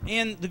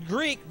 In the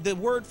Greek, the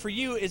word for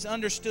you is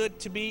understood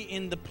to be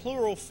in the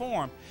plural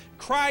form.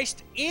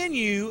 Christ in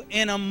you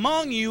and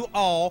among you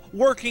all,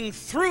 working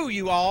through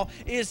you all,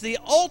 is the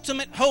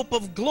ultimate hope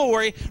of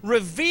glory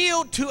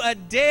revealed to a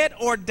dead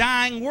or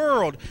dying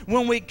world.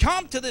 When we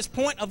come to this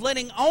point of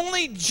letting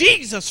only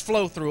Jesus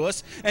flow through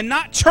us, and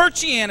not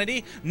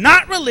churchianity,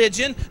 not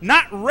religion,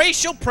 not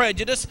racial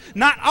prejudice,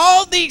 not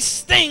all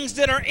these things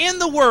that are in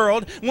the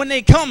world, when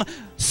they come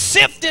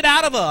sifted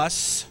out of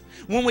us,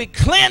 when we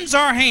cleanse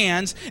our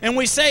hands and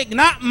we say,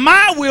 not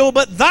my will,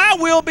 but thy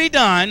will be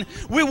done,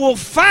 we will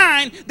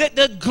find that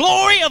the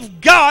glory of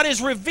God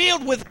is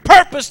revealed with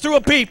purpose through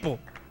a people.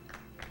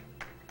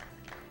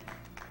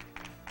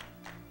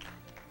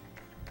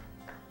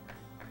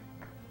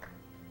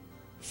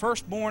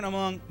 Firstborn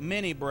among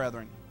many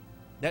brethren.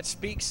 That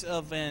speaks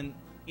of an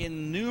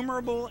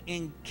innumerable,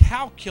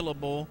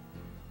 incalculable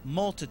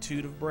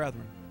multitude of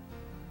brethren.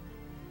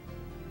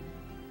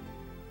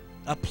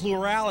 A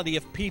plurality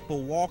of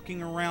people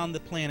walking around the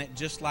planet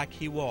just like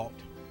He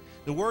walked.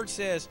 The Word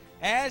says,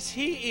 as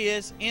He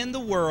is in the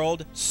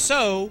world,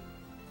 so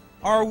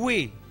are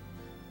we.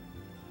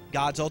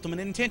 God's ultimate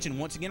intention,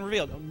 once again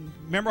revealed.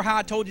 Remember how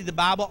I told you the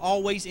Bible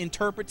always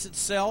interprets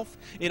itself?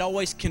 It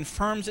always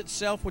confirms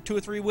itself with 2 or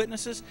 3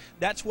 witnesses?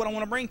 That's what I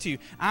want to bring to you.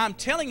 I'm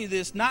telling you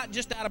this not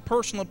just out of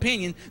personal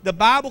opinion. The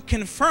Bible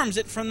confirms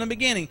it from the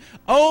beginning.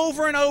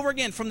 Over and over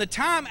again. From the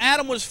time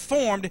Adam was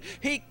formed,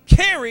 he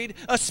carried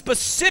a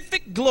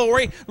specific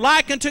glory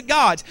like unto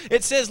God's.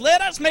 It says,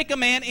 let us make a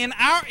man in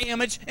our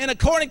image and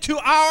according to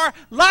our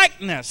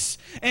likeness.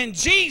 And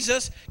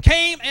Jesus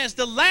came as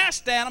the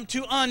last Adam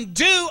to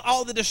undo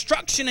all the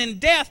destruction and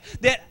death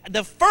that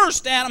the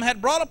first Adam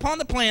had brought upon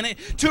the planet,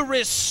 to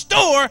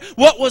restore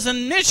what was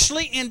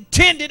initially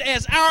intended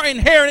as our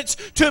inheritance,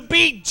 to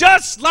be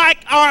just like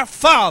our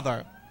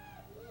Father.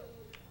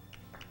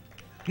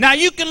 Now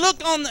you can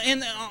look on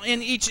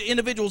in each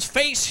individual's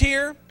face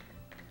here.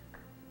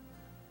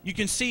 You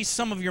can see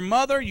some of your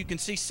mother. You can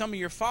see some of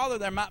your father.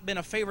 There might have been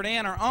a favorite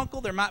aunt or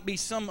uncle. There might be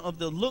some of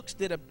the looks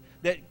that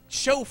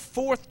show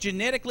forth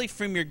genetically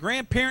from your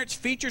grandparents'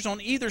 features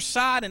on either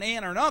side, an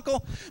aunt or an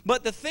uncle.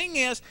 But the thing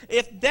is,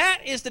 if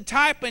that is the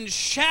type and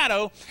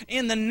shadow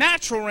in the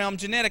natural realm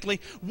genetically,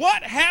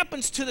 what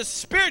happens to the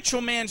spiritual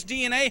man's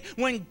DNA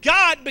when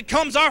God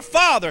becomes our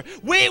Father?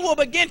 We will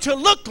begin to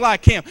look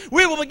like Him.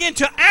 We will begin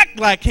to act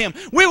like Him.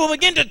 We will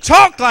begin to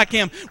talk like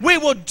Him. We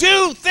will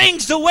do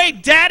things the way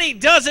Daddy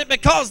does it,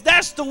 because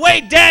that's the way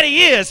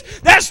Daddy is.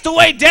 That's the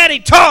way Daddy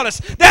taught us.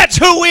 That's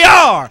who we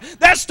are.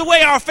 That's the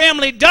way our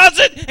family does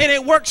it, and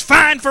it works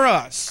fine for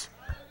us.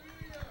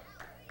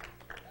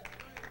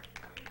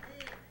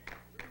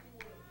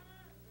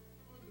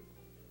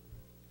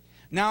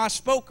 Now, I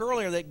spoke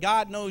earlier that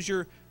God knows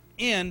your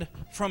end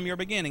from your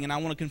beginning, and I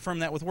want to confirm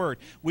that with word.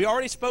 We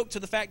already spoke to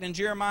the fact in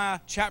Jeremiah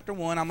chapter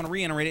 1. I'm going to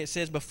reiterate it. It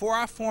says, before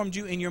I formed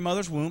you in your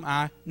mother's womb,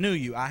 I knew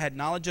you. I had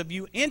knowledge of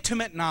you,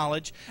 intimate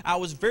knowledge. I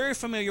was very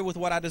familiar with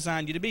what I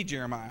designed you to be,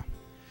 Jeremiah.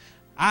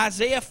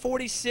 Isaiah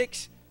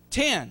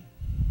 46:10.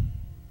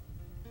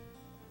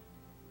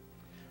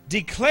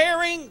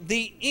 Declaring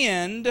the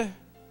end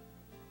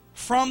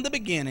from the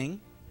beginning,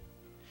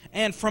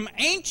 and from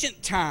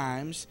ancient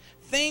times,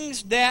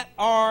 things that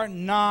are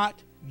not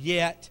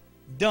yet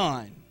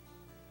done.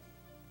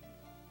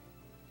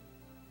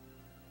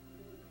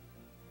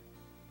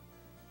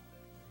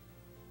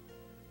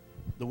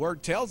 The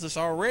Word tells us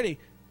already,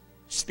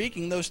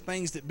 speaking those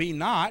things that be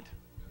not,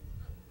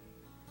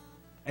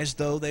 as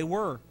though they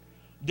were.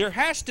 There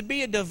has to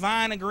be a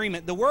divine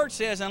agreement. The Word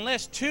says,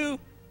 unless two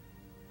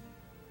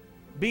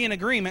be in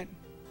agreement,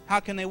 how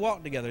can they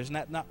walk together? Isn't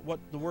that not what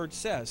the Word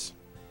says?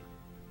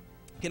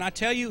 Can I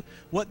tell you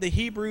what the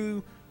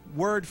Hebrew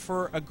word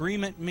for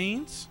agreement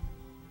means?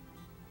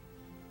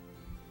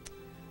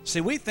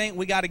 See, we think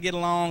we got to get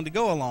along to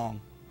go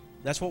along.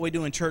 That's what we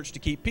do in church to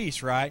keep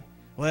peace, right?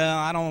 Well,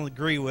 I don't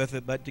agree with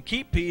it, but to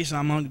keep peace,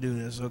 I'm going to do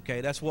this.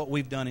 Okay, that's what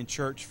we've done in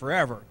church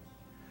forever.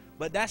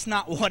 But that's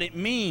not what it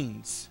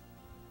means.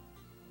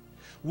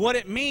 What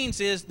it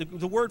means is,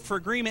 the word for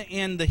agreement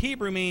in the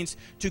Hebrew means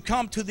to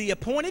come to the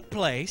appointed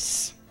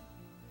place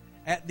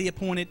at the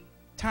appointed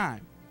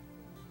time.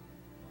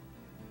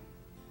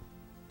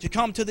 To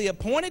come to the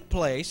appointed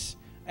place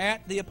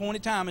at the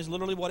appointed time is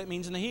literally what it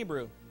means in the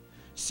Hebrew.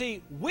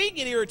 See, we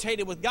get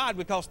irritated with God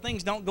because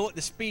things don't go at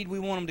the speed we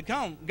want them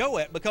to go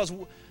at, because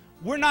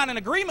we're not in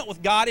agreement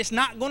with God. It's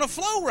not going to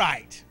flow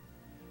right.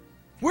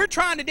 If we're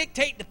trying to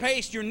dictate the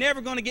pace, you're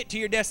never going to get to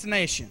your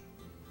destination.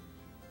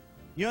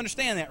 You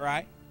understand that,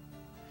 right?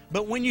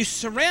 But when you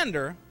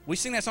surrender, we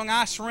sing that song,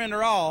 I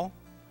surrender all.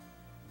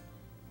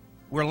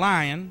 We're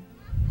lying.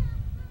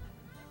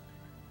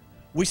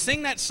 We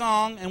sing that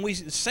song and we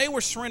say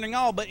we're surrendering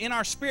all, but in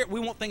our spirit we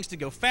want things to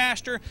go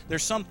faster.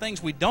 There's some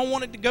things we don't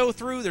want it to go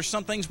through. There's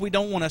some things we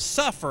don't want to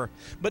suffer.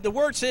 But the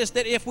Word says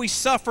that if we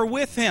suffer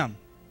with Him,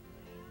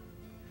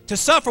 to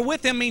suffer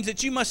with Him means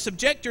that you must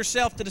subject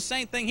yourself to the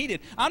same thing He did.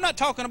 I'm not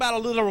talking about a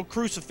literal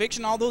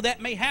crucifixion, although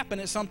that may happen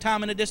at some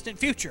time in the distant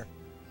future.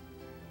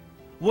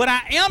 What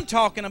I am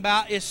talking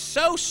about is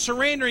so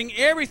surrendering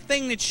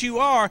everything that you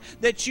are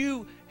that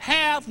you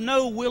have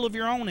no will of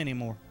your own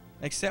anymore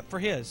except for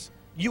His.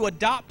 You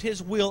adopt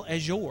His will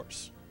as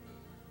yours.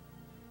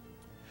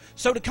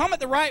 So to come at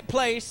the right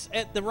place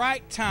at the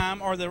right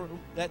time, or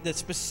at the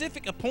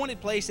specific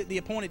appointed place at the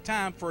appointed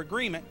time for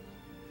agreement,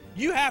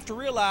 you have to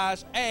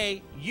realize,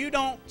 A, you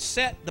don't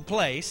set the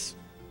place.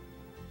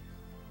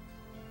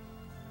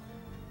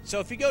 So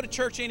if you go to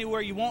church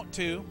anywhere you want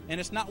to, and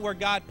it's not where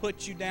God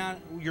put you down,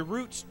 your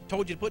roots,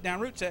 told you to put down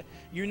roots at,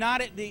 you're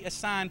not at the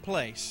assigned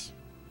place.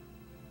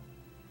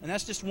 And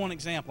that's just one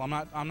example.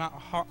 I'm not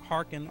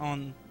harking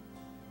on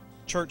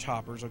church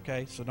hoppers,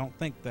 okay? So don't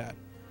think that.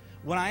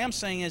 What I am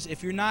saying is,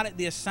 if you're not at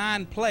the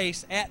assigned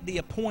place at the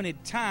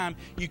appointed time,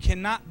 you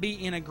cannot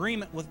be in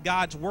agreement with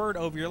God's Word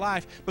over your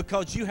life,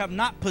 because you have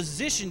not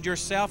positioned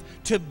yourself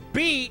to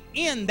be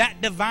in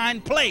that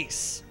divine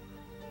place.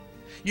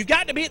 You've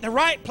got to be at the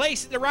right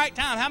place at the right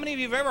time. How many of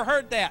you have ever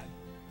heard that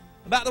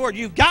about the Word?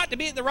 You've got to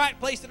be at the right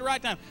place at the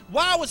right time.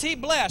 Why was he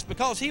blessed?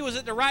 Because he was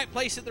at the right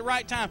place at the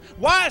right time.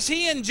 Why is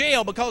he in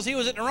jail? Because he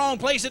was at the wrong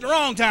place at the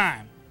wrong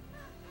time.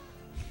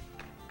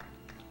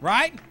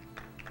 Right?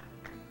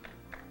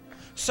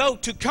 So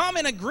to come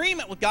in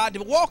agreement with God,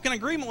 to walk in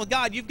agreement with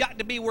God, you've got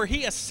to be where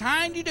He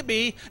assigned you to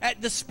be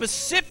at the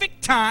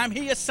specific time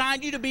He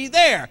assigned you to be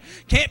there.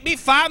 Can't be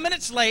 5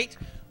 minutes late.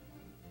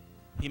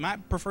 He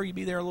might prefer you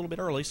be there a little bit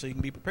early so you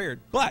can be prepared.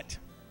 But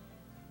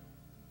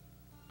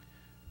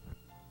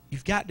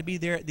you've got to be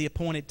there at the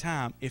appointed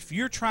time. If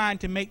you're trying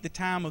to make the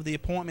time of the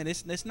appointment,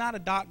 it's not a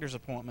doctor's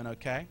appointment,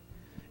 okay?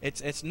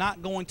 It's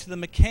not going to the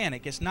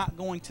mechanic. It's not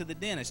going to the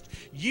dentist.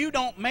 You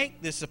don't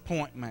make this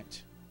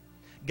appointment.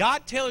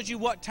 God tells you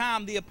what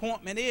time the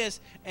appointment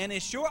is, and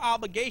it's your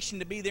obligation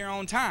to be there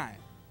on time.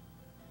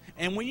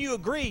 And when you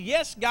agree,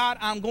 yes, God,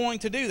 I'm going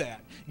to do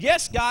that.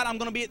 Yes, God, I'm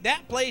going to be at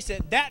that place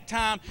at that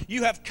time.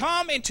 You have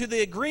come into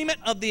the agreement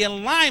of the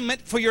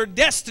alignment for your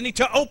destiny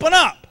to open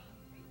up.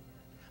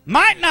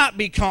 Might not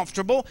be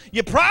comfortable.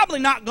 You're probably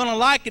not going to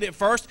like it at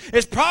first.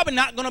 It's probably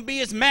not going to be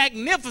as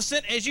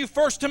magnificent as you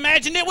first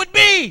imagined it would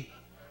be.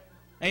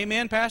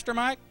 Amen, Pastor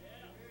Mike?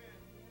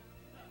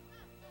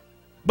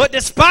 But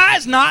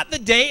despise not the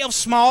day of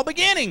small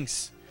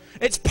beginnings.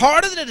 It's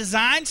part of the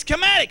design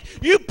schematic.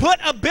 You put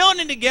a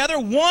building together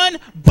one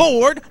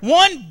board,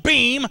 one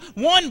beam,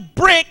 one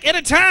brick at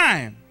a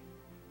time.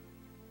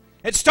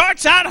 It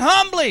starts out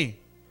humbly.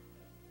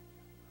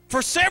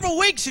 For several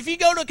weeks, if you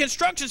go to a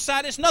construction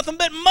site, it's nothing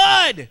but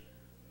mud.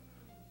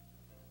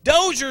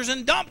 Dozers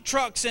and dump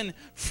trucks and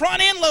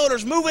front-end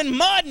loaders moving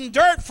mud and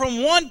dirt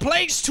from one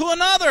place to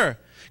another.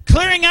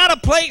 Clearing out a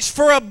place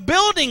for a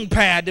building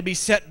pad to be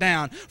set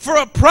down, for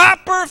a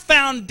proper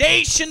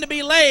foundation to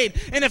be laid.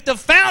 And if the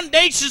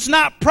foundation's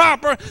not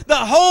proper, the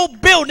whole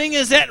building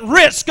is at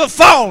risk of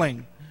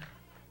falling.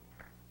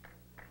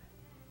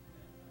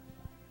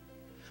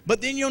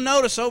 But then you'll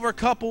notice over a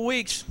couple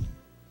weeks,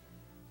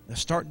 they'll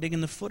start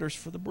digging the footers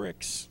for the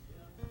bricks.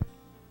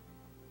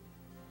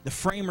 The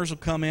framers will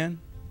come in.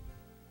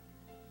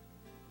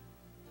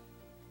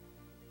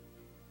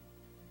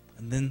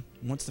 And then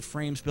once the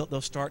frame's built,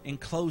 they'll start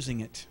enclosing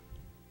it.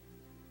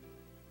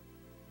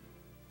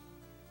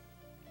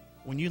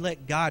 When you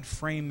let God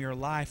frame your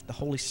life, the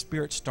Holy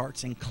Spirit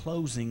starts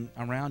enclosing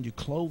around you,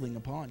 clothing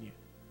upon you.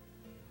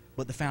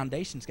 But the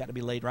foundation's got to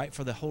be laid right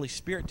for the Holy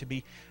Spirit to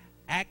be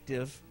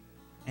active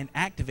and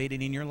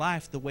activated in your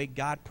life the way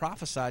God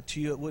prophesied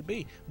to you it would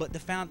be. But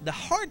the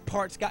hard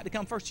part's got to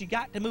come first. You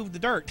got to move the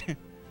dirt.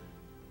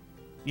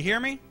 You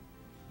hear me?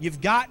 You've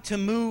got to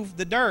move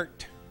the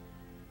dirt.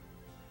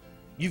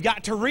 You've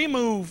got to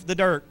remove the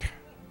dirt.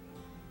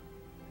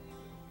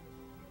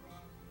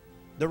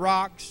 The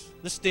rocks,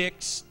 the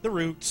sticks, the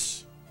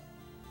roots,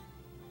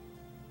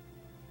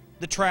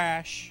 the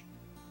trash,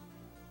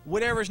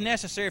 whatever is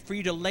necessary for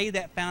you to lay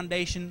that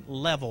foundation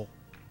level.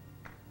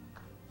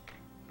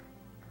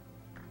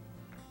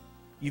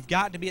 You've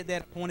got to be at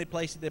that appointed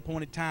place at the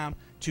appointed time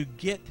to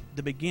get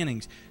the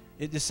beginnings.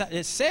 It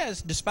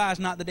says, despise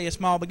not the day of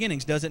small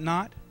beginnings, does it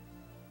not?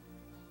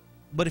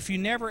 But if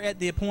you're never at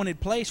the appointed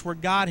place where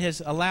God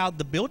has allowed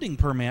the building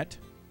permit,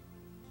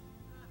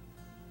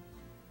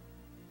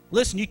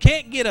 listen, you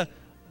can't get a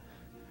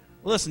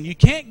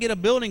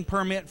building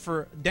permit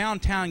for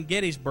downtown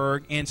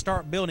Gettysburg and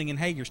start building in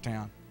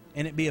Hagerstown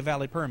and it be a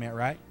valid permit,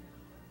 right?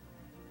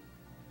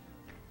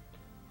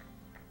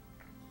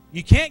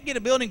 You can't get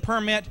a building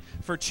permit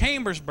for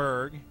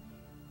Chambersburg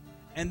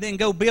and then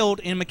go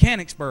build in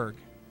Mechanicsburg.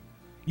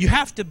 You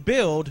have to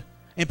build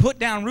and put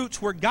down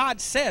roots where God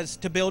says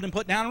to build and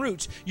put down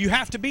roots. You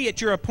have to be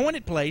at your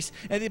appointed place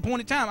at the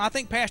appointed time. I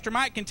think Pastor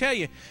Mike can tell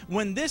you,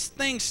 when this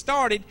thing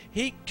started,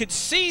 he could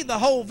see the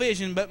whole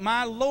vision, but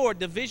my Lord,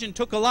 the vision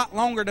took a lot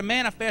longer to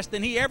manifest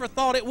than he ever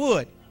thought it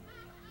would.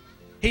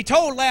 He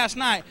told last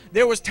night,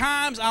 there was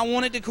times I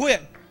wanted to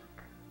quit.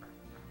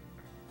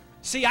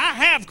 See, I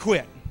have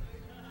quit.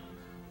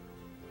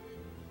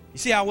 You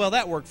see how well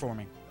that worked for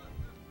me?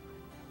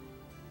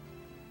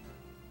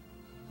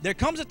 There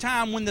comes a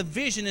time when the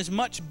vision is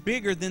much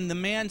bigger than the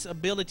man's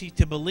ability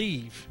to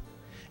believe.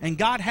 And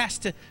God has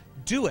to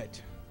do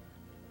it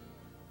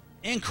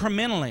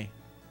incrementally.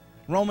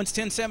 Romans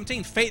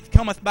 10:17, faith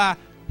cometh by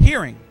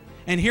hearing,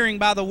 and hearing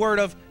by the word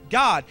of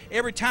God.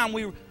 Every time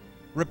we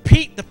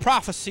repeat the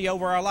prophecy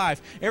over our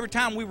life, every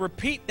time we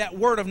repeat that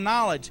word of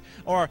knowledge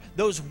or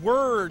those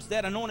words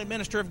that anointed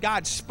minister of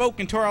God spoke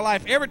into our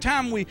life, every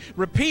time we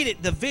repeat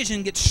it, the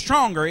vision gets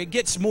stronger, it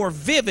gets more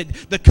vivid,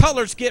 the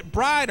colors get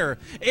brighter,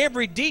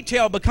 every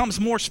detail becomes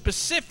more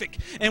specific,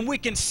 and we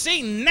can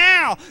see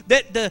now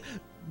that the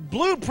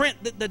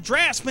blueprint that the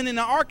draftsman and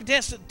the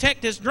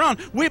architect has drawn,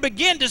 we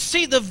begin to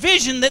see the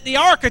vision that the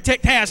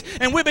architect has,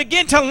 and we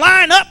begin to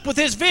line up with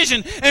his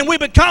vision, and we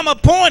come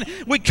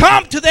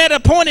to that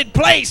appointed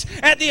place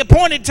at the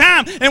appointed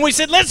time, and we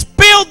said, let's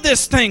build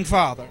this thing,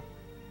 Father.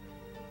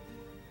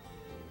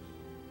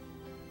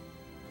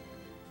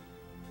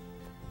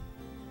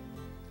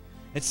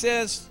 It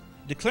says,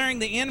 declaring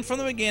the end from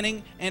the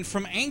beginning, and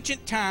from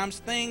ancient times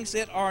things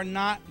that are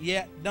not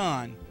yet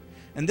done.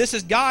 And this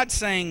is God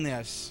saying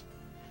this.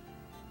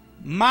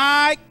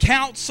 My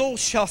counsel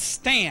shall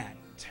stand,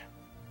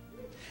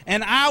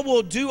 and I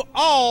will do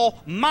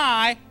all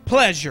my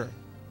pleasure.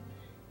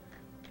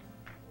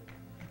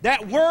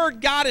 that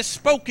word God has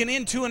spoken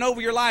into and over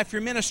your life,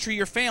 your ministry,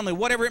 your family,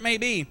 whatever it may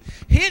be,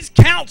 His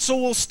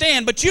counsel will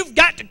stand, but you've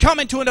got to come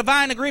into a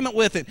divine agreement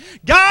with it.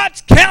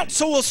 God's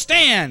counsel will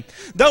stand.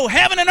 Though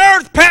heaven and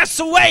earth pass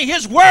away,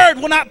 His word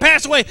will not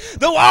pass away.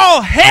 Though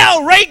all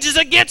hell rages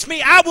against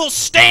me, I will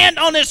stand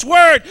on this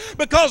word,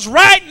 because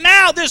right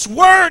now this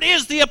word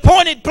is the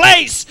appointed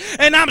place,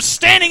 and I'm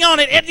standing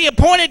on it at the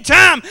appointed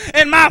time,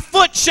 and my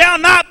foot shall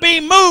not be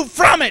moved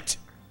from it.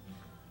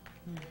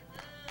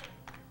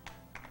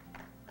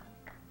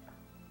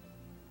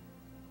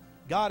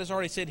 God has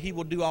already said He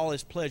will do all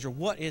His pleasure.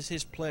 What is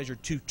His pleasure?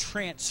 To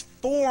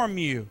transform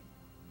you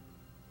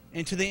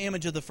into the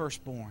image of the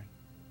firstborn.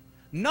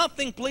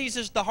 Nothing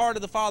pleases the heart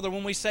of the Father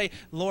when we say,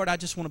 Lord, I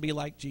just want to be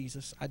like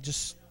Jesus.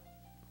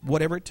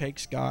 Whatever it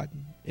takes, God.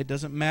 It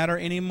doesn't matter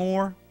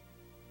anymore.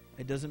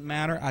 It doesn't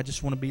matter. I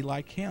just want to be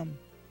like Him.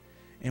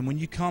 And when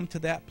you come to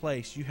that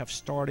place, you have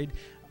started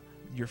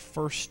your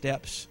first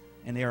steps,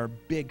 and they are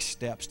big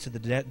steps to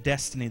the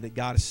destiny that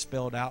God has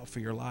spelled out for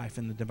your life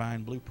in the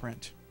divine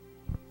blueprint.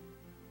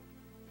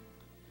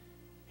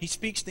 He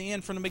speaks the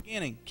end from the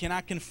beginning. Can I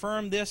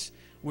confirm this?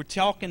 We're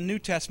talking New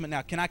Testament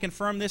now. Can I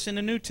confirm this in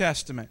the New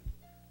Testament?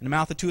 In the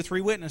mouth of 2 or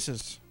 3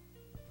 witnesses.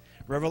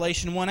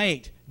 Revelation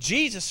 1:8.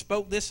 Jesus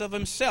spoke this of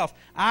Himself.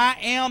 I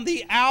am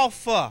the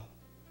Alpha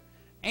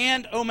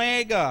and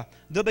Omega,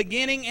 the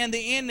beginning and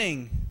the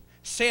ending,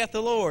 saith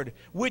the Lord,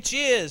 which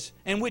is,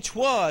 and which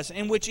was,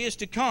 and which is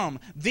to come,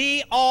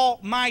 the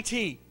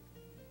Almighty.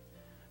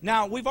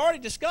 Now, we've already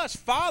discussed,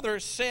 Father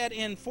said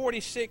in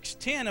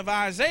 46:10 of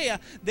Isaiah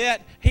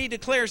that He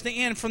declares the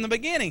end from the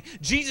beginning.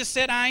 Jesus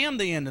said, I am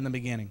the end and the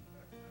beginning.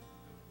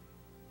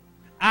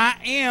 I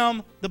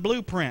am the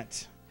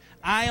blueprint.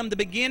 I am the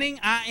beginning.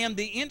 I am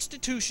the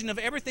institution of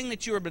everything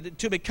that you are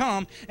to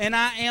become, and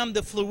I am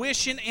the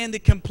fruition and the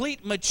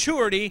complete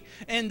maturity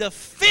and the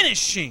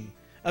finishing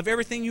of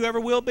everything you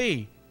ever will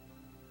be.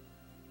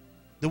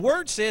 The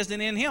Word says that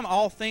in Him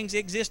all things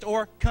exist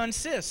or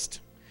consist.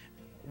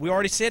 We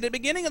already said at the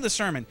beginning of the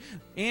sermon,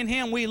 in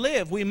Him we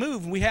live, we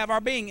move, we have our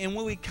being. And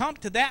when we come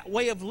to that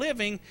way of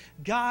living,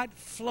 God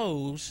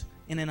flows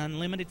in an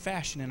unlimited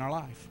fashion in our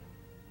life.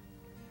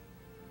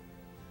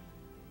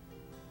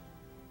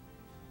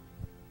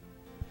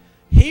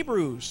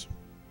 Hebrews,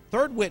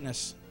 third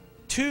witness,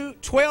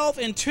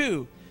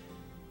 12:2.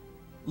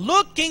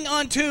 Looking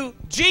unto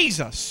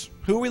Jesus.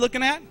 Who are we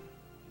looking at?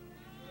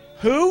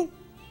 Who?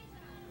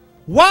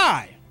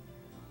 Why?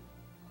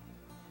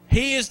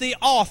 He is the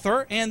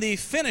author and the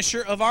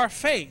finisher of our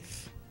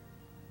faith.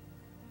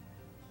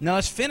 Now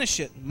let's finish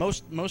it.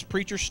 Most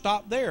preachers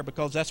stop there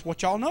because that's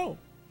what y'all know.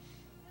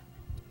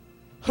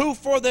 Who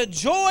for the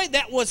joy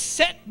that was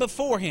set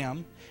before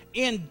Him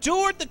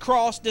endured the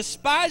cross,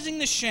 despising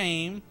the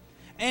shame,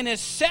 and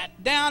is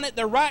set down at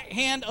the right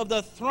hand of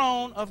the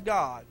throne of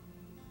God.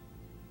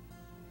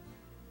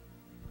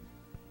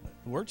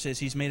 The Word says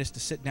He's made us to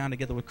sit down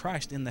together with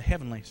Christ in the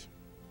heavenlies.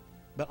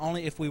 But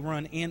only if we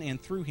run in and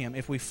through Him,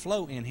 if we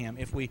flow in Him,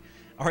 if we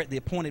are at the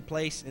appointed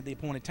place at the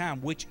appointed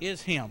time, which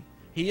is Him.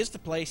 He is the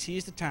place, He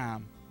is the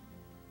time.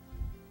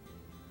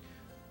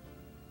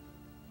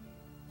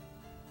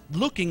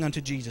 Looking unto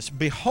Jesus,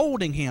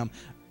 beholding Him,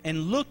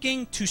 and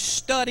looking to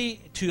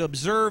study, to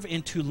observe,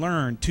 and to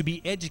learn, to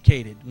be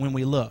educated when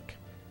we look.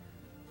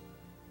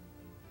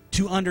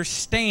 To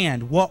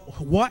understand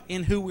what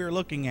and who we're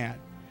looking at.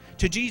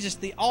 To Jesus,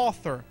 the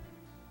author.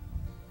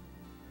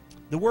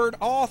 The word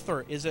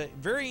author is a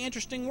very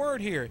interesting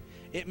word here.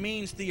 It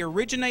means the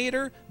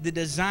originator, the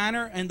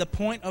designer, and the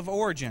point of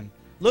origin.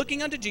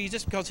 Looking unto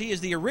Jesus because He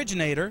is the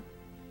originator,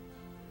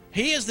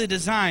 He is the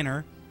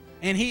designer,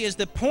 and He is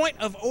the point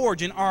of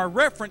origin, our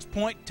reference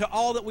point to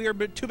all that we are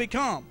to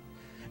become.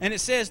 And it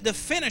says the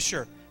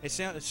finisher. It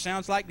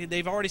sounds like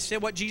they've already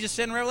said what Jesus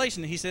said in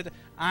Revelation. He said,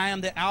 I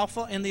am the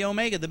Alpha and the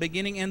Omega, the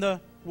beginning and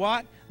the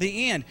what?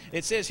 The end.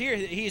 It says here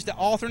that He's the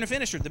author and the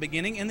finisher, the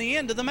beginning and the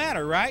end of the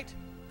matter, right?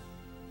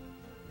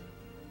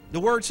 The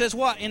Word says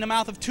what? In the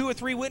mouth of 2 or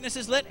 3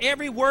 witnesses, let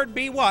every word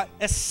be what?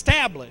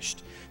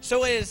 Established.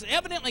 So it is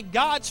evidently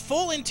God's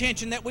full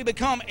intention that we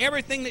become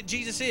everything that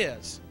Jesus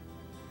is.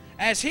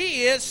 As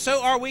He is,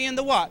 so are we in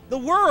the what? The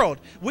world.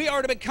 We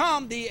are to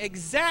become the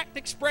exact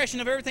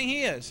expression of everything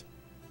He is.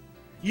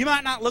 You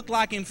might not look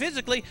like Him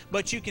physically,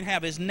 but you can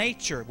have His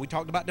nature. We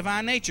talked about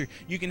divine nature.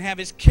 You can have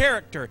His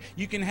character.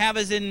 You can have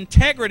His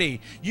integrity.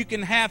 You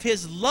can have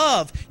His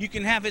love. You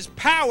can have His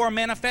power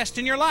manifest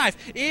in your life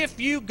if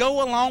you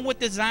go along with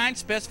design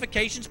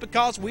specifications,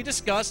 because we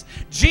discussed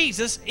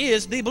Jesus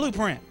is the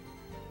blueprint.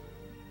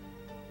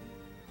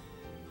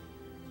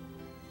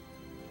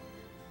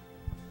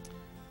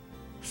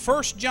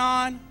 First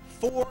John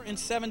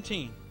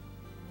 4:17.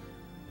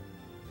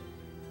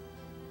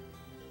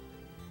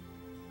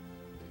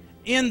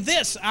 In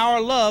this our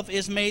love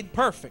is made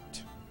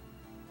perfect,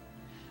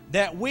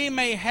 that we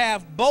may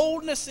have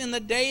boldness in the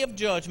day of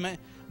judgment,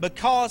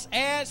 because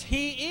as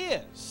He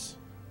is,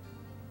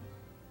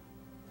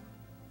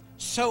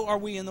 so are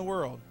we in the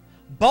world.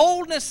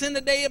 Boldness in the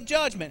day of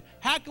judgment.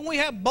 How can we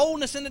have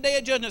boldness in the day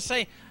of judgment?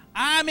 Say,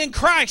 I'm in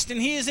Christ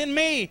and He is in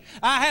me.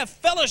 I have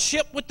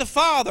fellowship with the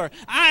Father.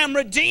 I am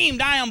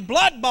redeemed. I am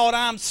blood-bought.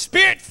 I am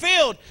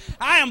spirit-filled.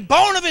 I am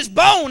bone of His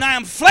bone. I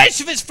am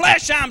flesh of His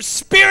flesh. I am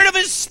spirit of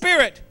His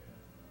spirit.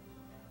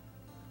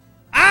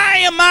 I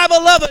am my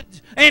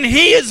beloved and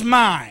He is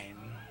mine.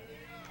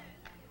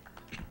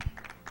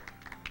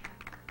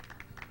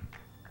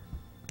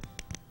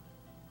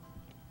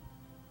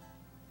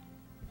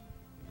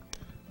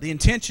 The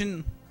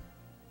intention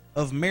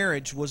of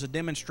marriage was a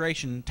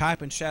demonstration,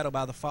 type and shadow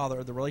by the Father,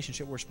 of the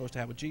relationship we're supposed to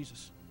have with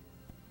Jesus.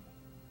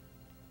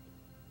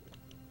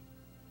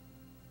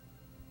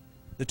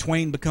 The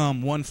twain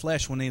become one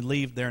flesh when they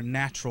leave their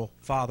natural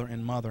father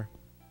and mother.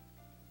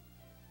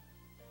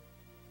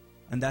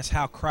 And that's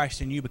how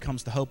Christ in you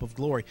becomes the hope of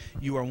glory.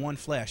 You are one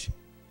flesh.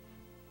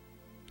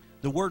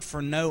 The word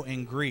for know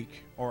in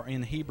Greek or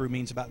in Hebrew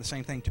means about the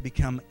same thing, to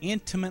become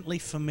intimately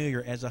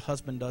familiar as a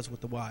husband does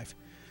with the wife.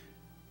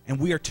 And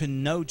we are to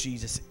know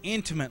Jesus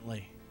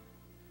intimately.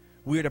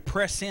 We are to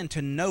press in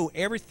to know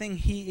everything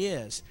He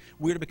is.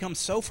 We are to become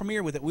so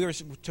familiar with it. We are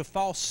to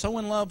fall so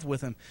in love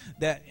with Him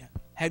that,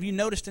 have you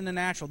noticed in the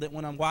natural that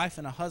when a wife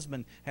and a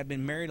husband have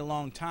been married a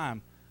long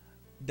time,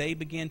 they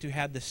begin to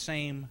have the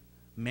same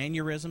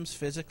mannerisms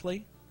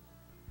physically?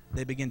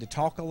 They begin to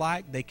talk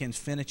alike. They can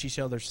finish each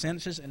other's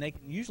sentences, and they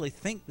can usually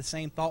think the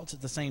same thoughts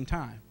at the same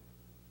time,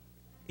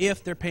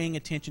 if they're paying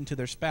attention to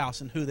their spouse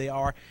and who they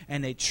are,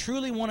 and they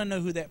truly want to know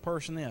who that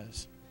person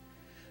is.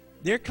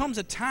 There comes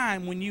a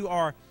time when you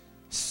are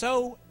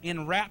so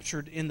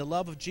enraptured in the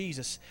love of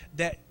Jesus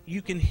that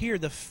you can hear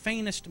the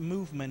faintest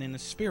movement in the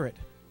Spirit,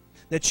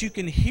 that you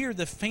can hear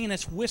the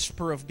faintest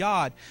whisper of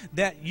God,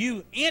 that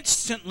you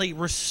instantly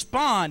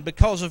respond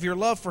because of your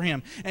love for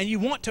Him, and you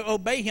want to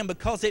obey Him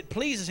because it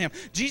pleases Him.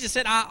 Jesus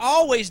said, I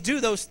always do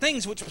those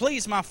things which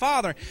please my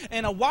Father.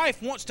 And a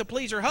wife wants to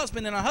please her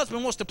husband, and a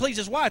husband wants to please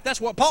his wife.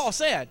 That's what Paul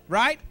said,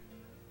 right?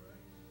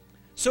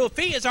 So if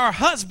He is our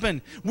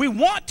husband, we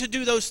want to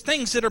do those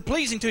things that are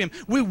pleasing to Him.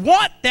 We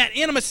want that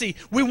intimacy.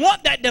 We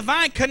want that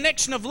divine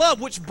connection of love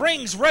which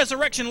brings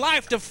resurrection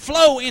life to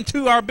flow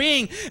into our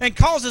being and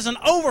causes an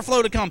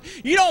overflow to come.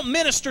 You don't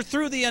minister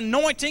through the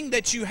anointing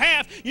that you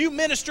have. You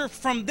minister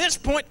from this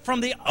point, from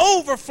the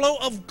overflow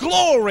of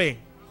glory.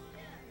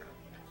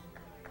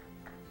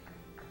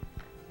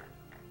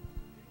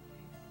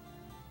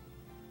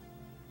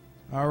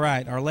 All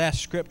right, our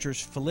last scripture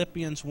is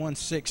Philippians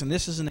 1:6, and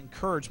this is an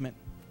encouragement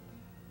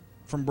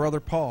from Brother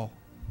Paul.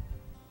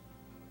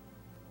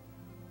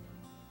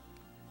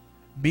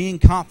 Being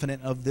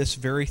confident of this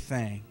very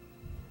thing,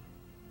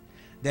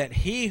 that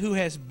He who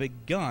has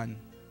begun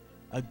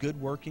a good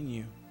work in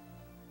you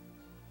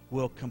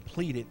will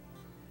complete it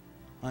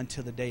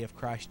until the day of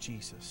Christ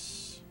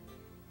Jesus.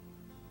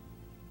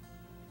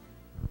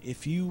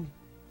 If you,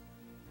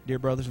 dear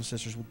brothers and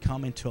sisters, would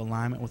come into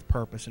alignment with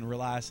purpose and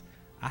realize,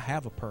 I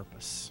have a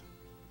purpose.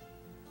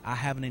 I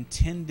have an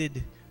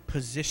intended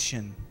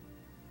position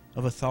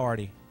of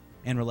authority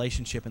and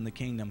relationship in the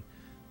kingdom.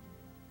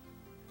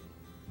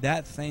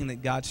 That thing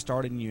that God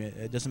started in you,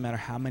 it doesn't matter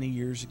how many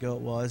years ago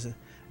it was, it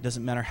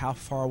doesn't matter how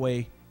far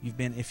away you've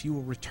been, if you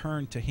will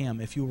return to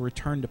Him, if you will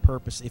return to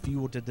purpose, if you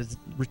will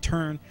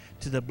return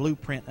to the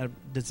blueprint of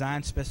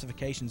design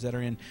specifications that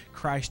are in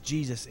Christ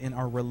Jesus and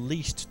are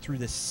released through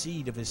the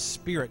seed of His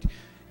Spirit.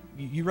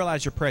 You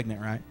realize you're pregnant,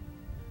 right?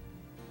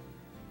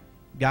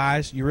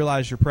 Guys, you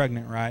realize you're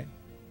pregnant, right?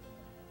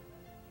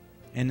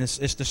 And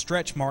it's the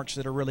stretch marks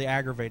that are really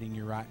aggravating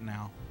you right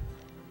now.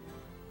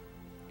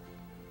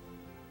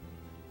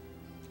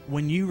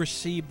 When you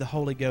received the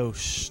Holy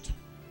Ghost,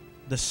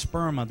 the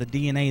sperma, the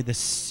DNA, the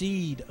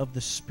seed of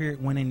the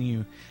Spirit went in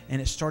you, and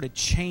it started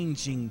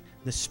changing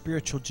the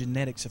spiritual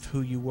genetics of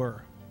who you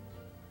were.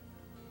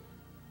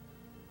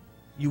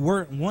 You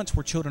once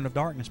were children of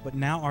darkness, but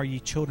now are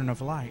ye children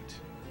of light.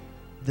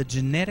 The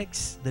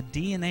genetics, the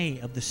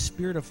DNA of the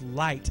Spirit of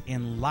light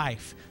and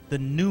life, the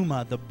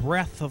pneuma, the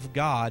breath of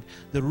God,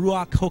 the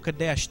Ruach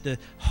HaKodesh, the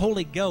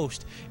Holy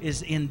Ghost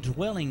is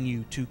indwelling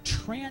you to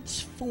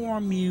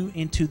transform you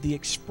into the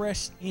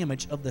express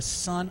image of the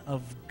Son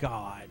of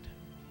God.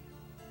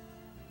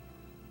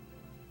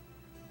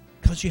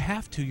 Because you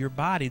have to,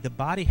 the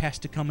body has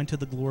to come into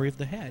the glory of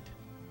the head.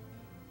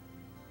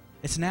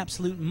 It's an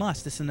absolute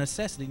must. It's a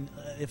necessity.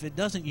 If it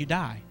doesn't, you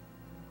die.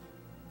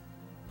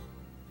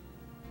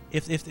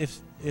 If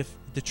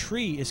the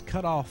tree is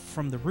cut off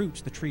from the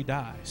roots, the tree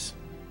dies.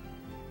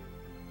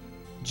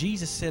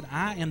 Jesus said,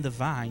 I am the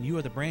vine, you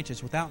are the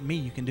branches. Without me,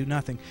 you can do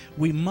nothing.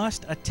 We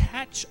must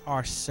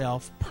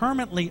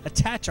permanently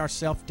attach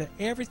ourselves to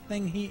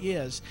everything He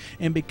is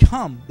and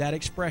become that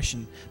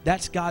expression.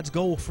 That's God's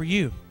goal for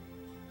you.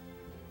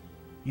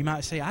 You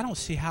might say, I don't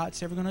see how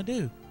it's ever going to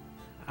do.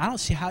 I don't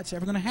see how it's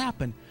ever going to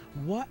happen.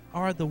 What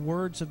are the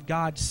words of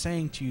God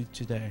saying to you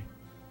today?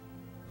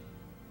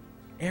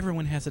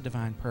 Everyone has a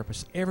divine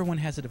purpose. Everyone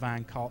has a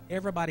divine call.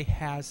 Everybody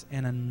has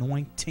an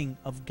anointing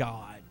of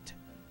God.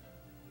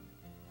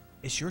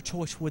 It's your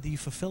choice whether you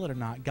fulfill it or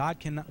not.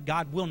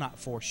 God will not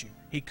force you.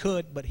 He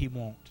could, but He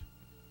won't.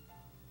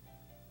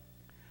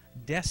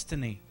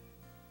 Destiny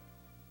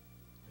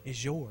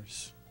is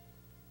yours.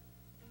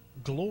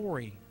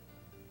 Glory.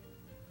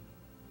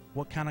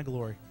 What kind of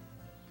glory?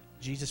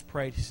 Jesus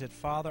prayed. He said,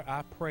 Father,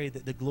 I pray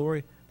that the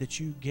glory that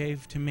you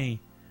gave to me,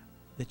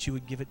 that you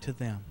would give it to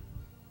them.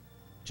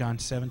 John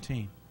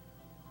 17.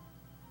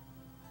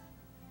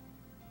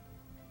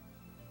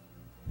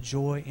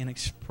 Joy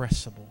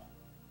inexpressible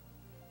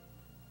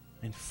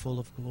and full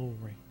of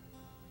glory.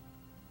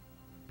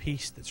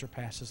 Peace that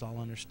surpasses all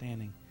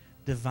understanding.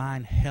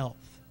 Divine health.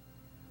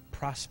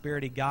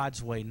 Prosperity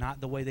God's way,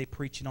 not the way they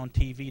preach it on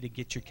TV to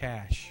get your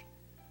cash.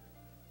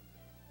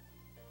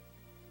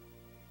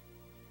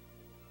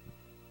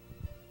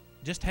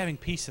 Just having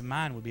peace of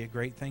mind would be a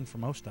great thing for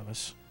most of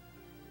us,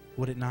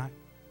 would it not?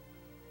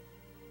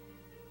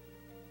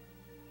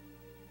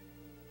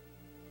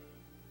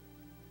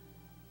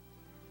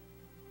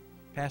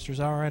 Pastor, is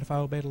it all right if I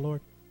obey the Lord?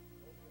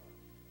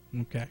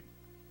 Okay.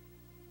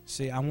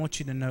 See, I want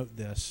you to note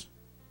this.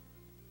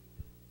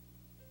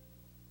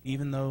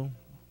 Even though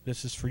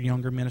this is for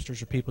younger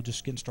ministers or people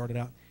just getting started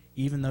out,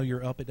 even though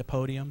you're up at the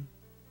podium,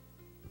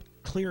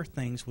 clear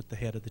things with the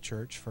head of the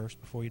church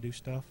first before you do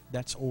stuff.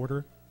 That's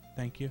order.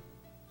 Thank you.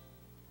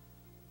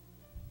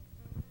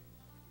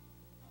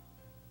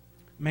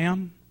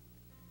 Ma'am,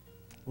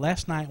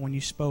 last night when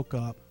you spoke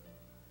up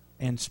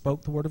and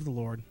spoke the word of the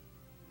Lord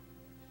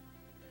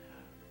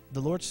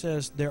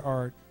says there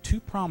are 2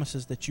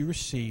 promises that you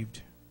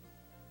received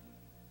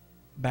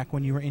back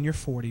when you were in your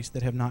 40s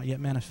that have not yet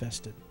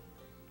manifested.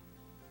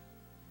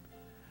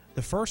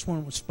 The first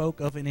one spoke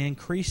of an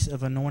increase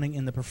of anointing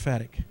in the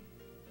prophetic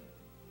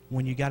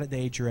when you got at the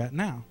age you're at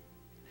now.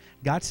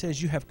 God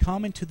says you have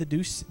come into the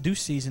due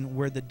season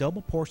where the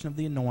double portion of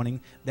the anointing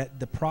that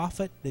the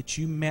prophet that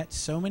you met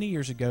so many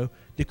years ago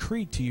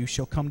decreed to you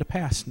shall come to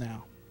pass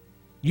now.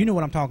 You know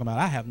what I'm talking about.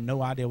 I have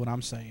no idea what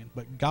I'm saying,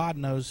 but God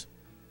knows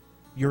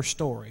your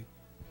story.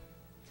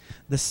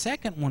 The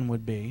second one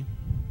would be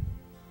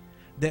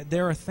that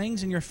there are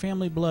things in your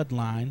family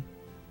bloodline,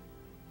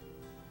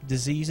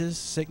 diseases,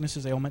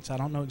 sicknesses, ailments, I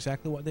don't know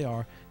exactly what they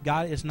are,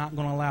 God is not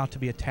going to allow to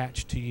be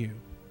attached to you.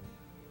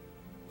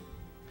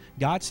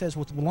 God says,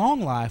 with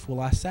long life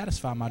will I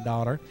satisfy my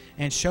daughter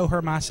and show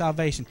her my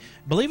salvation.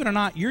 Believe it or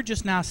not, you're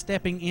just now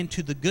stepping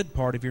into the good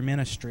part of your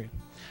ministry.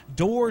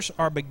 Doors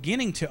are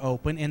beginning to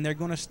open, and they're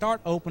going to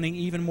start opening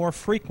even more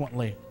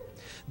frequently.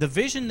 The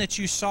vision that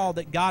you saw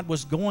that God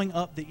was going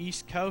up the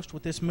East Coast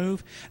with this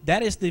move,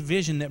 that is the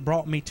vision that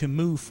brought me to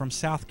move from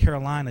South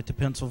Carolina to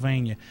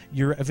Pennsylvania.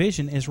 Your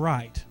vision is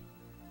right.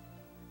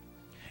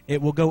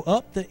 It will go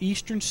up the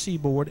eastern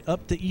seaboard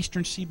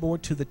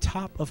to the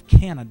top of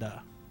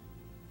Canada.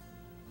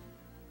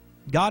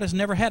 God has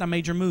never had a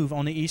major move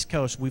on the East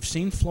Coast. We've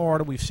seen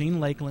Florida, we've seen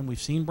Lakeland,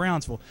 we've seen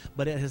Brownsville,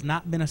 but it has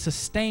not been a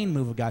sustained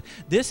move of God.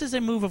 This is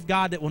a move of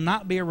God that will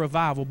not be a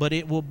revival, but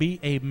it will be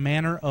a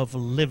manner of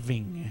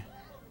living.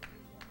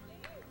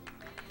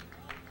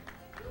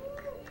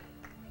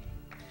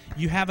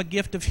 You have a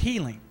gift of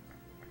healing.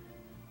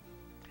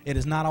 It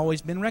has not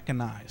always been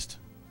recognized.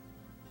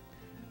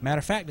 Matter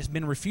of fact, it's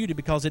been refuted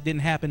because it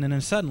didn't happen in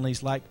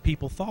suddenlies like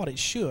people thought it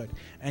should,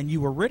 and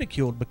you were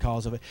ridiculed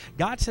because of it.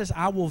 God says,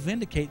 I will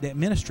vindicate that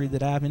ministry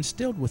that I have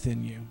instilled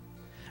within you.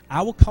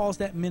 I will cause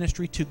that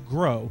ministry to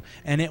grow,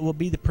 and it will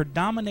be the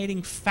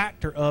predominating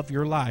factor of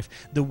your life.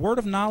 The word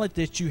of knowledge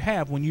that you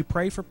have when you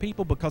pray for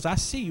people, because I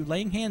see you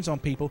laying hands on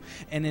people,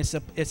 and it's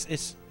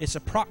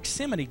a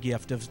proximity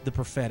gift of the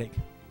prophetic.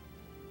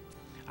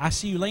 I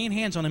see you laying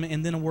hands on them,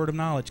 and then a word of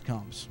knowledge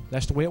comes.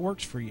 That's the way it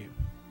works for you.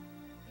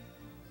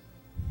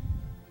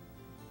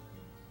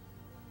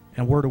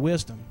 And a word of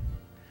wisdom.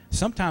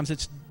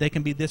 Sometimes they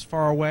can be this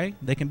far away.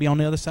 They can be on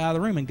the other side of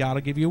the room, and God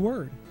will give you a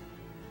word.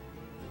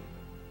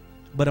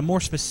 But a more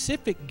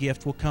specific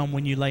gift will come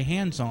when you lay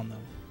hands on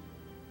them.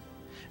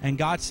 And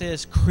God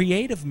says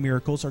creative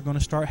miracles are going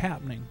to start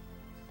happening.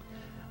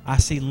 I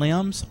see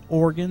limbs,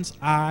 organs,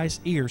 eyes,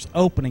 ears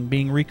opening,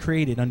 being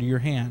recreated under your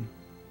hand.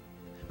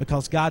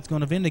 Because God's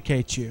going to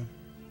vindicate you.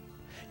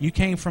 You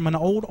came from an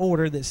old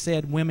order that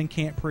said women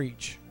can't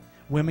preach.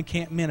 Women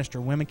can't minister.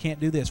 Women can't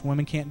do this.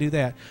 Women can't do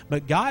that.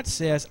 But God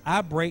says,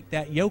 I break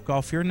that yoke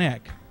off your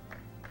neck.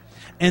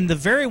 And the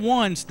very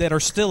ones that are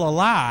still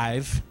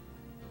alive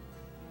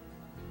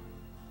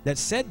that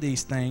said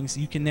these things,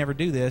 you can never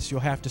do this.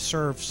 You'll have to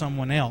serve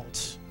someone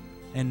else.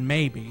 And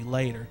maybe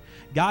later.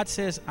 God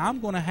says,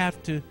 I'm going to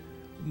have to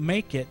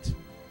make it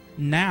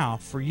now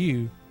for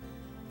you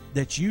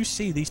that you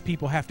see these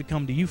people have to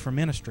come to you for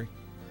ministry.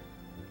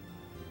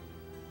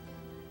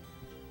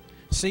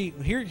 See,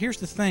 here's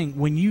the thing.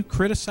 When you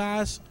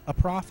criticize a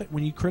prophet,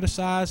 when you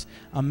criticize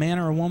a man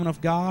or a woman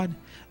of God,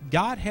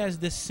 God has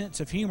this sense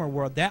of humor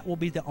where that will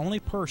be the only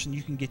person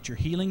you can get your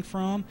healing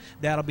from.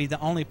 That'll be the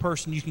only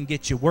person you can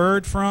get your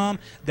word from.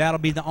 That'll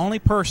be the only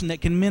person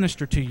that can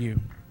minister to you.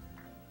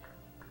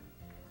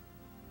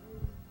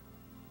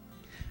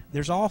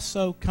 There's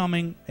also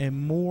coming a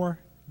more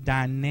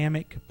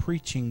dynamic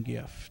preaching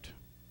gift.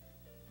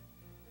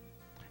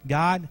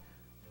 God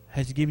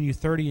has given you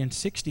 30 and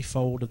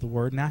 60-fold of the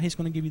word. Now He's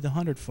going to give you the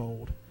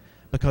 100-fold.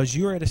 Because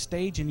you're at a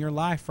stage in your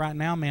life right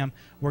now, ma'am,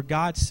 where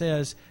God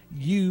says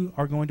you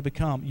are going to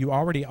become, you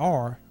already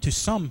are, to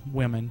some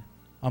women,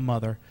 a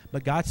mother.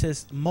 But God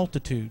says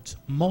multitudes,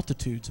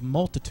 multitudes,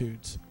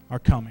 multitudes are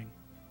coming.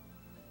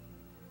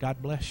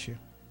 God bless you.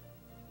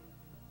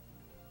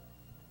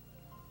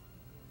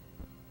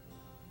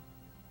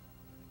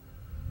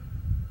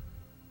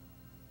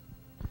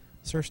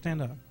 Sir,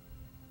 stand up.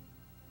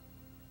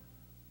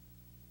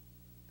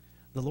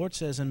 The Lord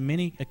says on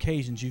many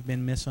occasions you've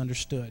been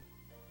misunderstood.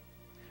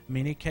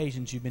 Many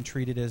occasions you've been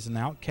treated as an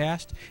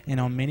outcast, and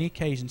on many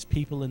occasions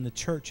people in the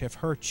church have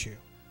hurt you.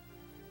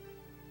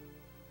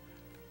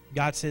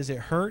 God says it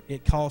hurt,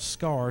 it caused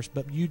scars,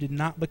 but you did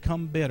not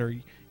become bitter.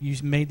 You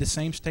made the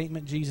same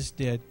statement Jesus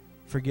did.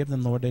 Forgive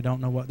them, Lord, they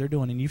don't know what they're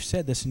doing. And you've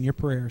said this in your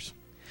prayers.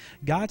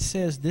 God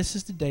says this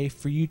is the day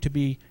for you to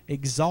be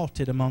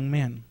exalted among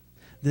men.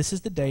 This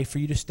is the day for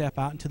you to step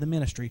out into the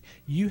ministry.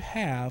 You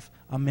have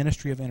a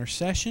ministry of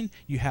intercession.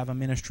 You have a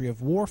ministry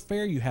of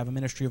warfare. You have a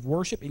ministry of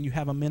worship. And you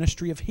have a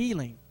ministry of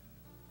healing.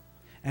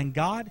 And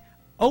God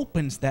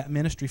opens that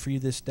ministry for you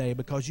this day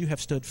because you have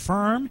stood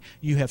firm.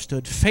 You have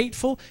stood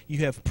faithful.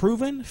 You have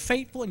proven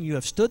faithful. And you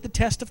have stood the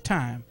test of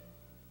time.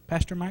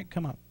 Pastor Mike,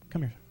 come up.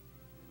 Come here.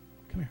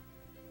 Come here.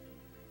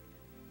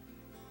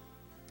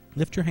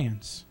 Lift your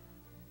hands.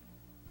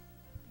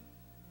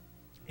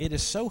 It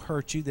has so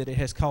hurt you that it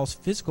has caused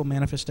physical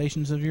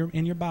manifestations of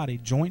in your body,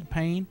 joint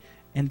pain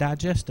and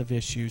digestive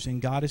issues, and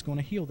God is going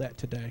to heal that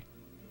today.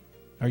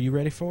 Are you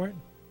ready for it?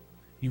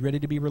 You ready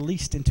to be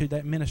released into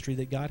that ministry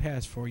that God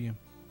has for you?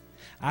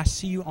 I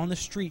see you on the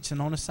streets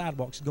and on the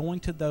sidewalks going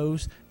to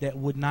those that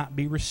would not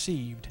be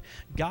received.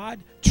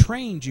 God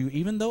trained you,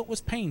 even though it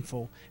was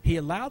painful. He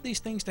allowed these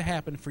things to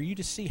happen for you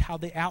to see how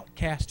the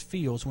outcast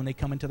feels when they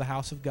come into the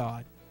house of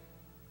God.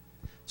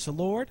 So,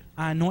 Lord,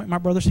 I anoint my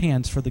brother's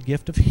hands for the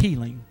gift of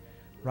healing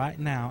right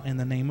now in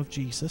the name of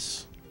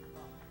Jesus.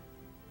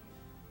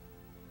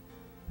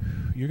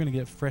 You're going to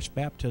get fresh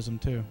baptism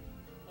too.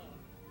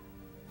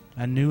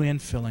 A new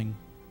infilling.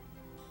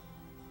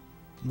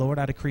 Lord,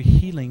 I decree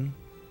healing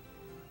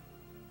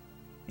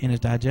in his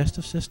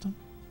digestive system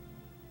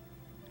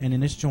and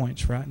in his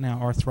joints right now.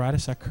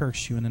 Arthritis, I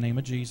curse you in the name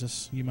of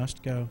Jesus. You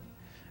must go.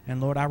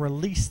 And Lord, I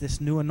release this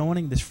new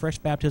anointing, this fresh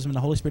baptism in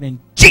the Holy Spirit in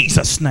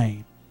Jesus'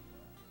 name.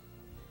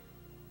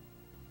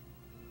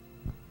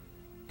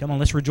 Come on,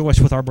 let's rejoice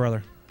with our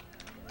brother.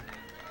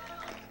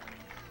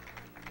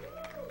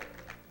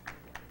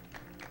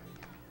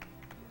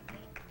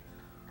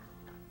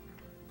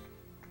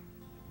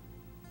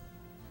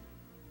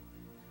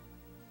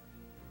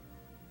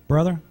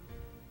 Brother?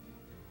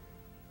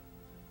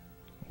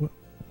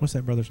 What's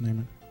that brother's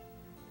name?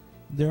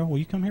 Daryl, will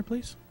you come here,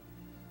 please?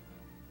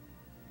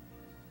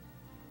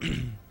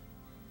 This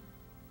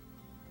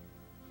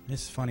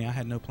is funny. I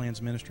had no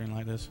plans ministering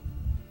like this.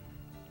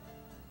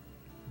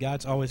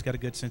 God's always got a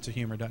good sense of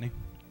humor, doesn't he?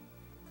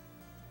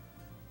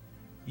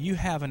 You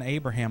have an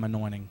Abraham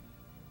anointing.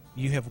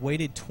 You have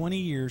waited 20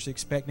 years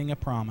expecting a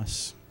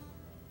promise.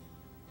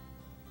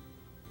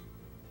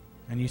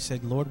 And you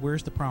said, Lord,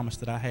 where's the promise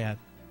that I had?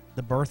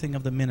 The birthing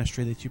of the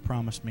ministry that you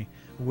promised me.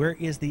 Where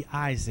is the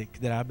Isaac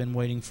that I've been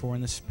waiting for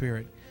in the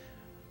Spirit?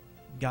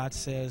 God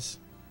says,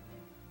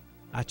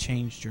 I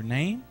changed your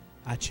name.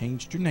 I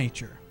changed your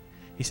nature.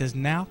 He says,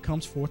 now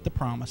comes forth the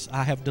promise.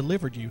 I have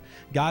delivered you.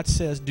 God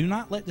says, do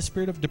not let the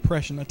spirit of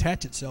depression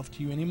attach itself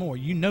to you anymore.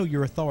 You know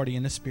your authority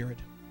in the Spirit.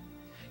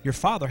 Your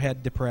father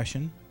had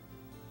depression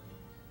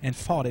and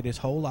fought it his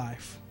whole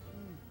life.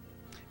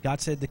 God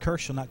said, the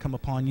curse shall not come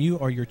upon you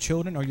or your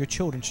children or your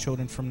children's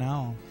children from now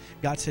on.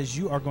 God says,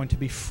 you are going to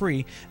be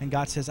free. And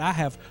God says, I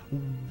have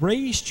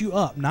raised you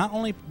up, not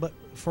only but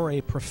for a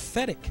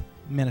prophetic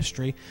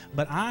ministry,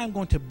 but I'm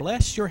going to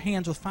bless your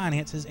hands with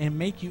finances and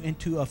make you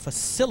into a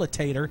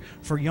facilitator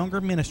for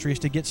younger ministries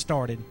to get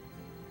started.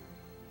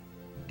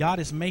 God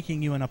is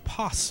making you an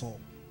apostle.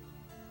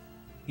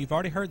 You've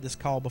already heard this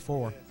call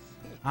before.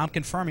 I'm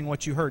confirming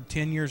what you heard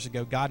 10 years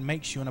ago. God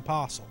makes you an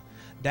apostle.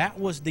 That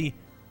was the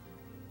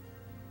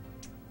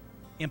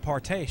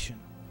impartation.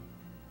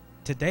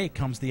 Today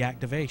comes the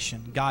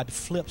activation. God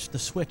flips the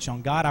switch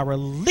on. God, I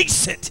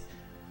release it.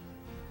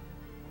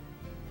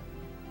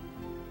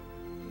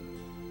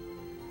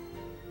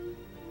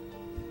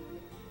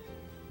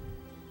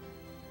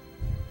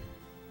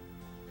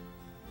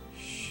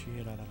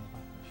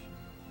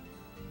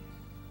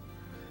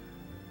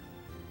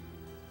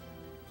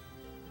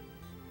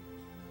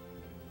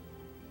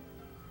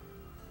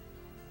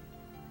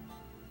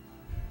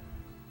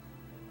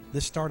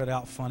 This started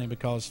out funny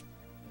because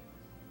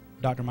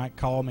Dr. Mike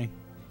called me.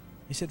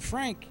 He said,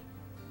 Frank,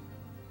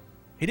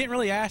 he didn't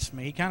really ask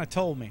me. He kind of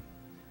told me.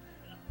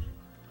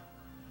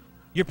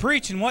 You're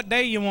preaching what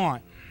day you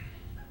want?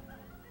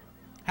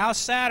 How's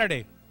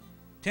Saturday?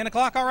 10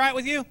 o'clock all right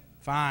with you?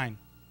 Fine.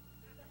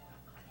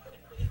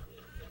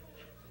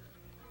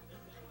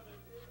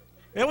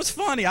 It was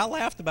funny. I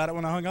laughed about it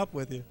when I hung up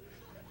with you.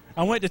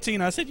 I went to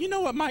Tina. I said, you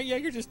know what Mike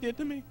Yeager just did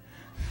to me?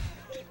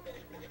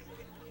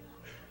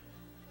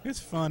 It's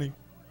funny.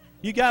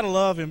 You got to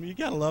love him. You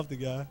got to love the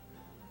guy.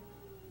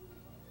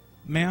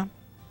 Ma'am,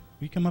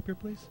 will you come up here,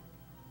 please?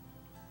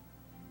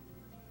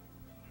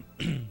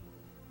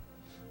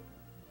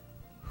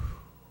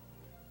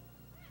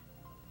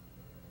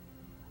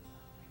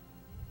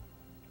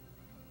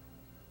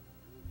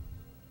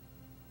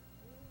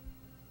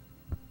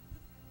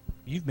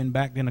 You've been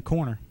backed in a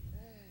corner.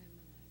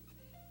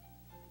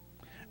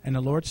 And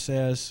the Lord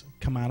says,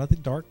 come out of the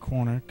dark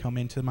corner, come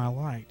into my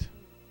light.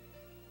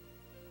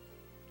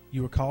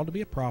 You were called to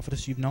be a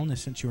prophetess. You've known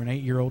this since you were an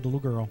 8-year-old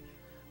little girl.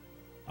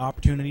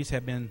 Opportunities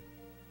have been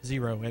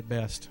 0 at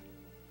best,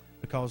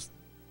 because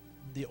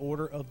the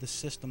order of the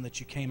system that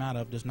you came out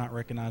of does not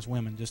recognize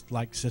women, just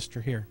like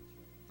sister here.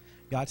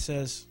 God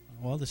says,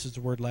 well, this is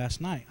the word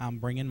last night, I'm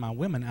bringing my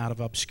women out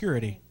of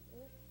obscurity.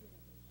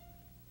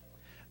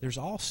 There's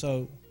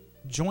also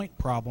joint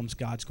problems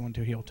God's going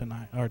to heal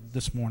tonight, or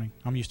this morning.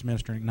 I'm used to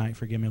ministering at night.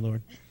 Forgive me,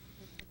 Lord.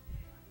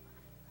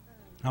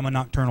 I'm a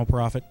nocturnal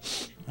prophet.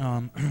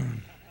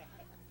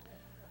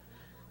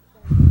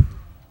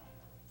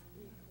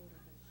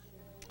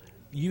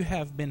 You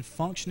have been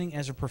functioning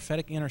as a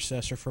prophetic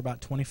intercessor for about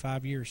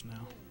 25 years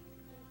now.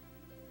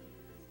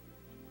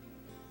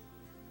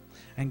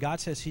 And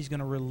God says He's going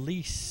to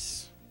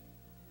release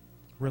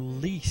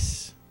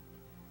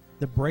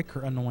the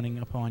breaker anointing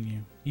upon you.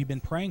 You've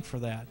been praying for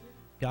that.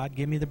 God,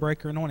 give me the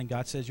breaker anointing.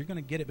 God says you're going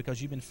to get it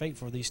because you've been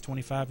faithful for these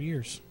 25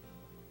 years.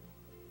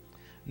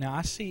 Now,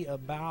 I see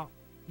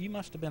you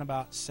must have been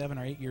about 7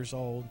 or 8 years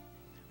old.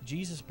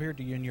 Jesus appeared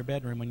to you in your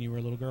bedroom when you were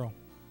a little girl.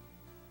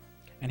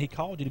 And He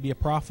called you to be a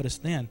prophetess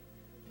then.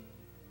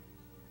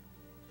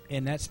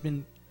 And that's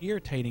been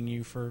irritating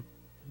you for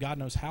God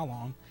knows how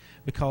long,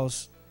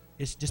 because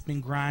it's just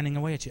been grinding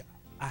away at you.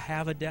 I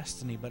have a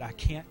destiny, but I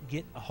can't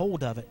get a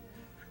hold of it.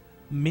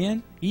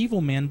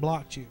 Evil men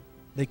blocked you.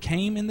 They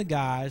came in the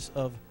guise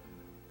of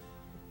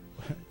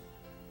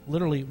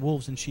literally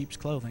wolves in sheep's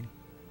clothing.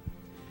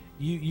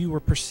 You were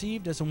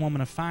perceived as a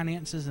woman of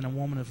finances and a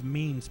woman of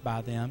means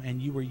by them,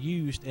 and you were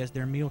used as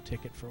their meal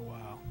ticket for a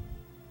while.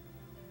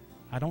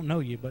 I don't know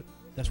you, but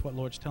that's what the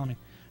Lord's telling me.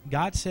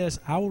 God says,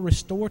 I will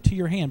restore to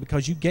your hand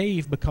because you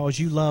gave because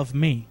you love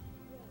me.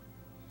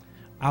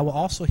 I will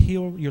also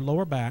heal your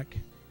lower back,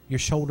 your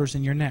shoulders,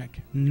 and your neck.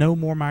 No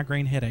more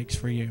migraine headaches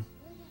for you.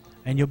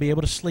 And you'll be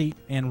able to sleep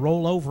and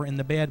roll over in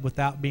the bed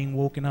without being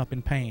woken up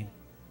in pain.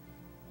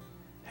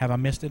 Have I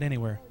missed it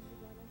anywhere?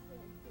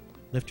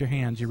 Lift your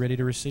hands. You ready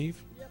to receive?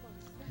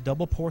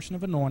 Double portion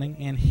of anointing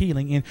and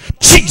healing in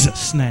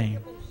Jesus' name.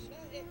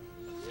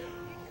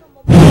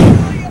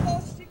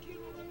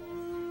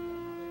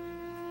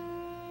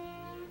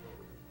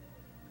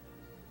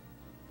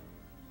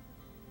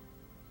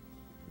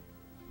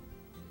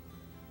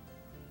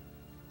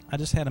 I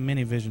just had a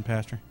mini vision,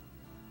 Pastor.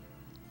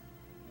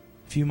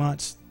 A few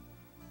months,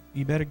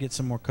 you better get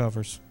some more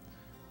covers.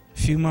 A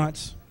few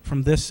months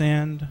from this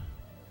end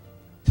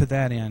to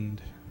that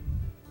end,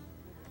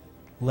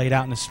 laid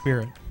out in the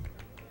Spirit,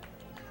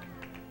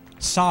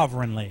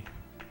 sovereignly.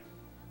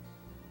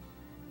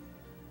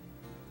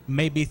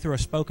 Maybe through a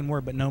spoken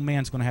word, but no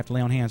man's going to have to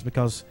lay on hands,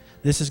 because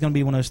this is going to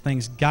be one of those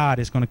things God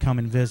is going to come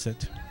and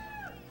visit.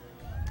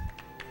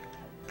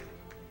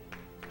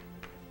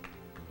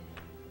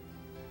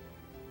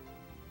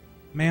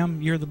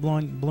 Ma'am, you're the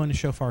blowing the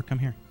shofar. Come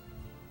here.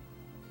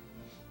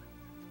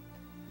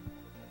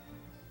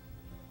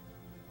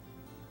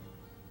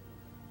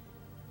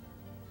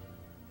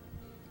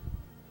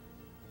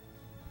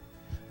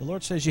 The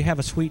Lord says you have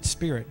a sweet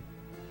spirit,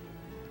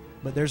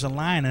 but there's a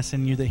lioness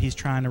in you that He's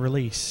trying to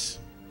release.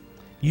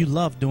 You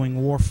love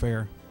doing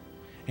warfare,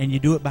 and you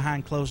do it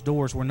behind closed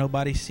doors where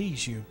nobody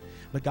sees you.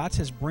 But God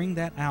says, bring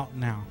that out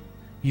now.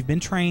 You've been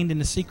trained in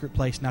the secret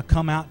place. Now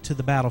come out to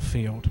the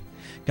battlefield.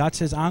 God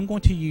says, I'm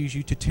going to use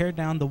you to tear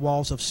down the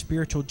walls of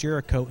spiritual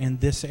Jericho in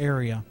this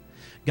area.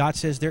 God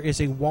says there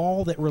is a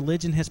wall that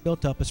religion has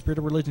built up, a spirit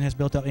of religion has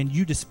built up, and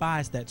you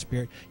despise that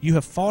spirit. You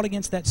have fought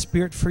against that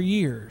spirit for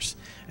years,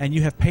 and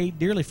you have paid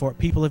dearly for it.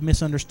 People have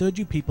misunderstood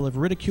you. People have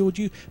ridiculed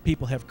you.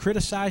 People have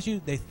criticized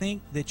you. They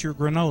think that you're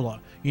granola.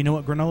 You know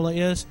what granola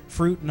is?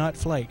 Fruit, nut,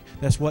 flake.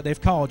 That's what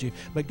they've called you.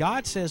 But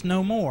God says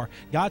no more.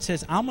 God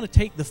says, I'm going to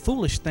take the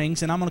foolish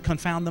things, and I'm going to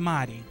confound the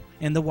mighty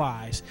and the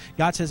wise.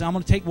 God says, I'm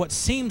going to take what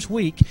seems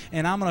weak,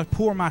 and I'm going to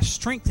pour my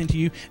strength into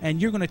you,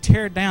 and you're going to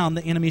tear down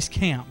the enemy's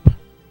camp.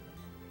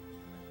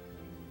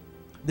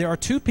 There are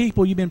 2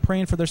 people you've been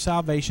praying for their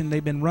salvation.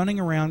 They've been running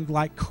around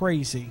like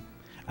crazy.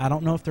 I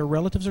don't know if they're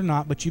relatives or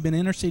not, but you've been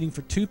interceding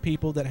for 2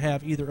 people that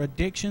have either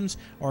addictions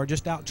or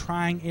just out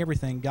trying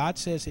everything. God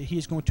says that He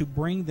is going to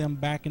bring them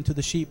back into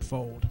the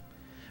sheepfold.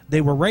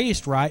 They were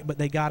raised right, but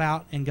they got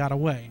out and got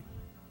away.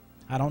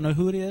 I don't know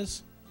who it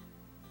is,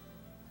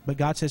 but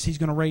God says He's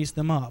going to raise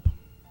them up.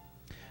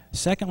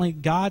 Secondly,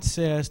 God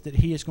says that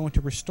He is going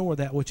to restore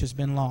that which has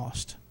been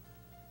lost.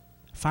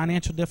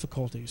 Financial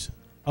difficulties,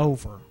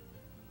 over.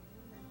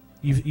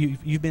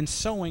 You've been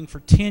sowing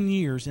for 10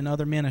 years in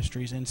other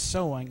ministries, and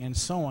sowing and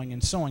sowing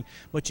and sowing,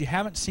 but you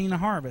haven't seen a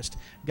harvest.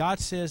 God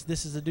says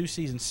this is a due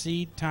season,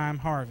 seed time,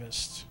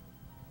 harvest.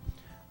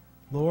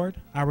 Lord,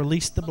 I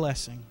release the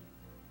blessing.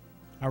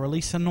 I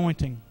release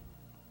anointing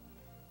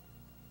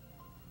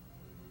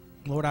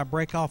Lord, I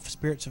break off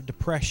spirits of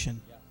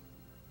depression.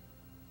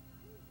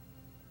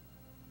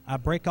 I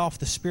break off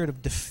the spirit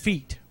of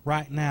defeat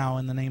right now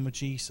in the name of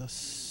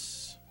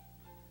Jesus.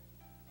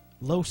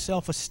 Low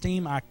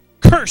self-esteem, I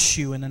curse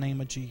you in the name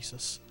of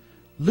Jesus.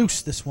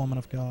 Loose this woman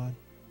of God.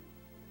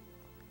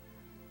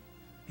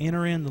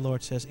 Enter in, the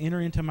Lord says, enter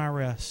into my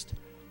rest.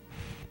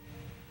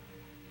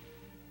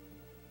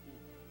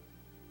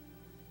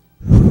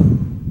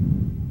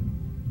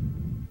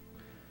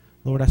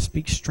 Lord, I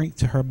speak strength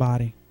to her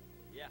body,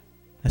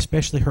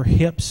 especially her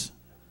hips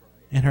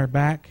and her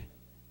back.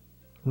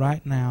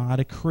 Right now, I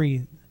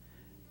decree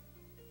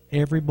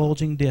every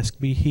bulging disc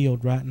be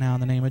healed right now in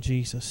the name of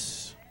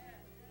Jesus.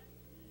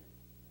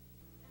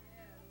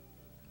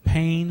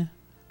 Pain,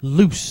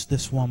 loose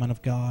this woman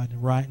of God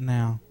right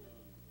now.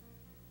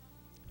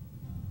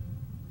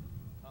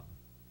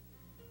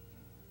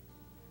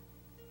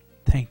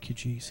 Thank you,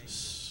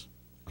 Jesus.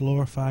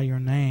 Glorify your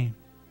name.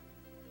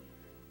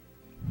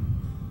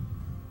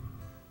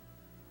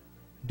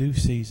 Due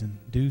season,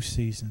 due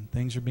season.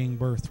 Things are being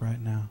birthed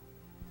right now.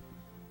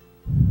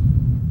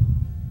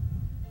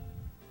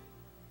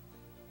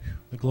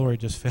 The glory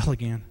just fell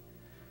again.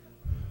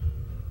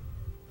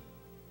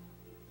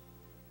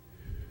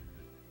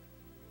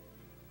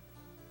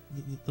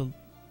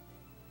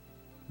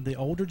 The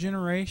older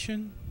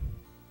generation,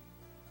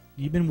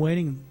 you've been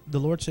waiting. The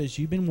Lord says,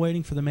 you've been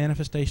waiting for the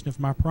manifestation of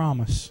my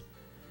promise.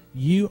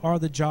 You are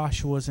the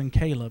Joshuas and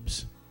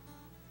Calebs.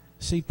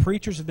 See,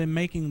 preachers have been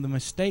making the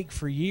mistake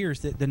for years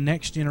that the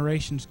next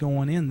generation's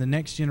going in, the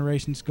next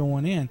generation's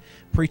going in,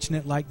 preaching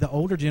it like the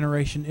older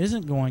generation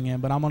isn't going in.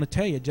 But I'm going to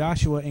tell you,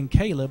 Joshua and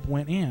Caleb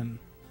went in.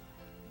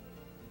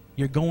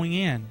 You're going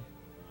in.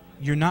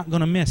 You're not going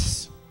to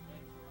miss.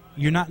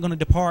 You're not going to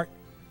depart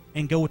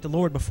and go with the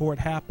Lord before it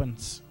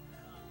happens.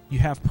 You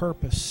have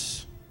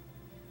purpose.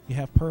 You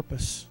have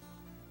purpose.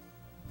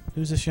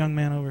 Who's this young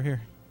man over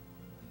here?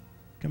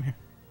 Come here.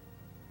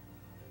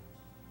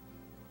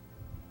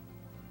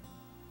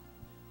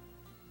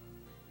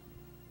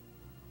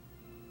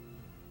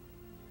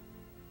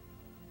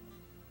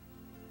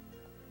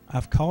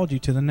 I've called you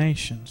to the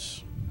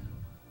nations.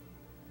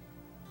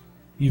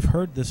 You've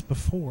heard this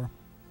before.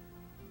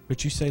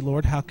 But you say,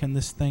 Lord, how can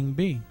this thing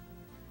be?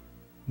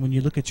 When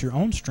you look at your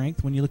own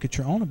strength, when you look at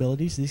your own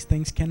abilities, these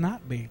things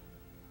cannot be.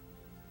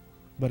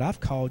 But I've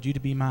called you to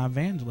be my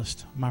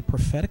evangelist, my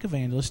prophetic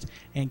evangelist,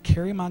 and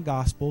carry my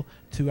gospel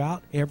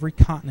throughout every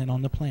continent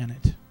on the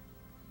planet.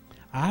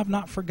 I have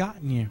not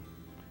forgotten you.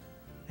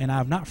 And I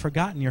have not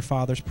forgotten your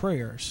father's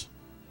prayers.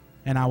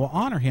 And I will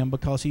honor him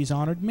because he's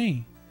honored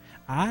me.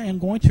 I am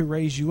going to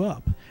raise you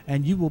up,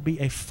 and you will be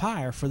a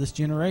fire for this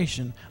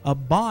generation, a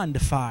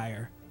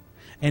bonfire.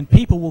 And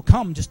people will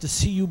come just to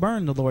see you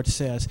burn, the Lord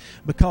says,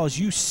 because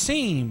you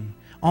seem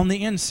on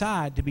the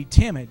inside to be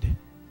timid.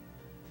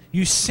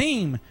 You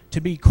seem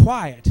to be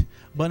quiet,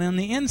 but on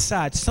the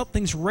inside,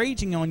 something's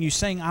raging on you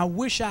saying, I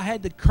wish I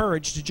had the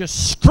courage to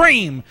just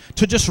scream,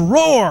 to just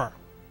roar.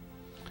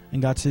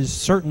 And God says,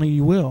 certainly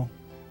you will,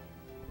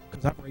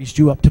 because I've raised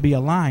you up to be a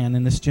lion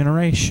in this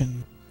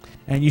generation.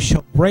 And you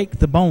shall break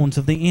the bones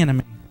of the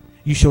enemy.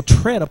 You shall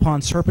tread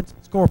upon serpents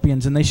and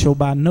scorpions, and they shall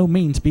by no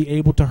means be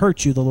able to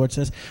hurt you, the Lord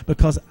says,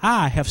 because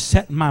I have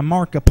set my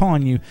mark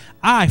upon you.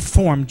 I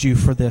formed you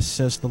for this,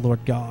 says the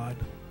Lord God.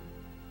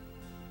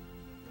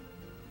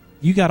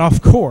 You got off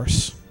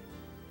course,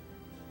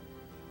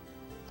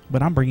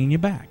 but I'm bringing you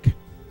back.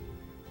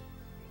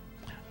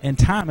 And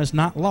time is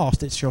not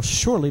lost. It shall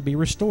surely be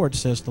restored,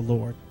 says the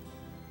Lord.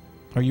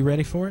 Are you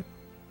ready for it?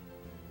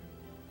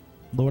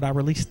 Lord, I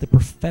release the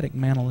prophetic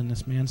mantle in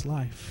this man's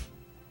life.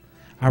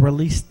 I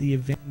release the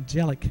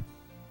evangelic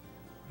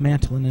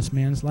mantle in this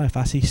man's life.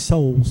 I see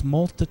souls,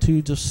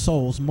 multitudes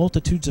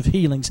of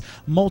healings,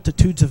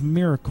 multitudes of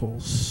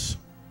miracles.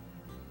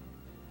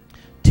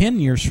 10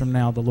 years from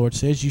now, the Lord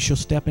says, you shall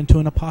step into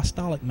an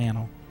apostolic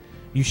mantle.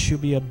 You shall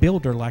be a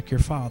builder like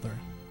your father.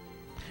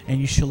 And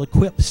you shall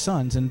equip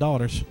sons and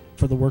daughters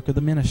for the work of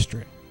the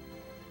ministry.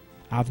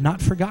 I've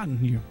not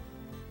forgotten you.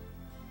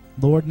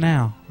 Lord,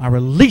 now I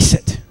release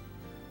it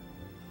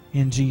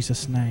in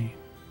Jesus' name.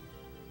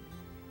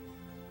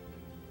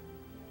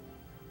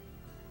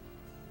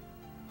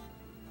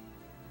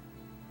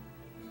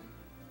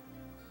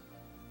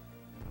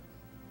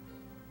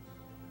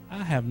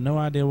 I have no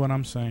idea what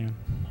I'm saying.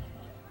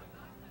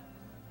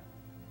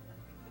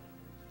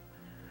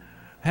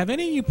 Have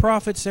any of you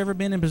prophets ever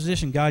been in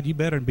position, God, you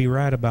better be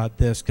right about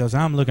this because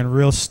I'm looking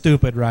real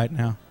stupid right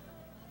now?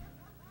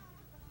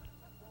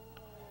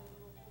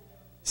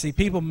 See,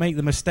 people make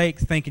the mistake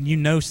thinking you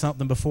know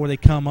something before they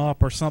come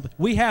up or something.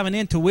 We have an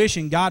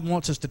intuition. God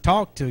wants us to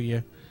talk to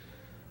you.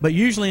 But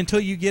usually until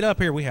you get up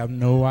here, we have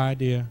no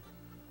idea.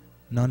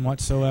 None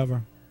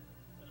whatsoever.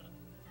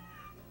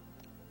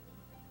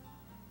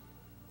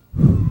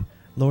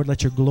 Lord,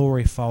 let your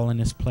glory fall in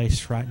this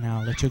place right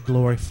now. Let your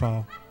glory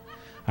fall.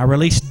 I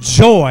release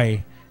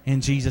joy in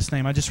Jesus'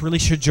 name. I just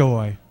release your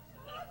joy.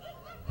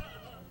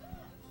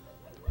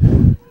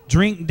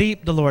 Drink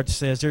deep, the Lord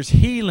says. There's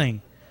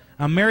healing.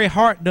 A merry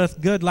heart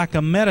doth good like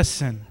a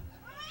medicine.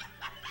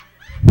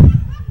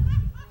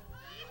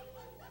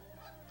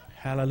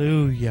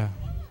 Hallelujah.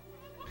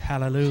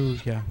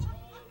 Hallelujah.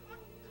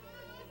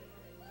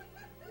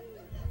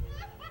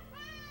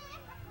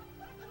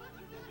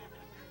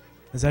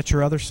 Is that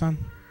your other son?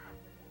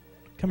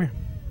 Come here.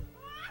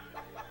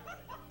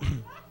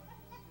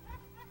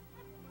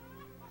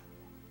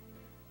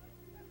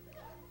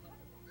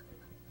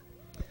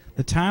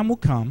 The time will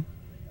come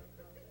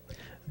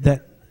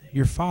that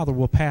your father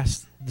will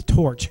pass the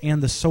torch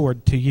and the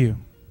sword to you.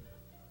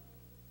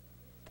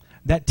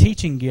 That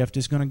teaching gift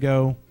is going to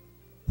go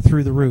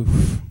through the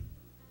roof.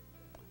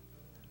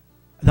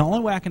 The only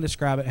way I can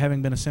describe it,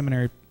 having been a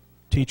seminary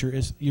teacher,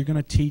 is you're going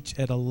to teach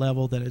at a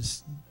level that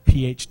is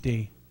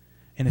PhD,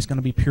 and it's going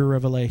to be pure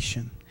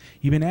revelation.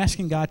 You've been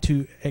asking God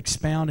to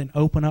expound and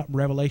open up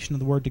revelation of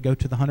the Word to go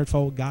to the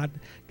hundredfold. God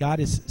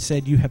has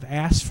said, you have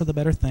asked for the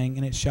better thing,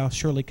 and it shall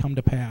surely come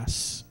to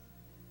pass.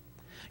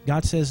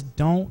 God says,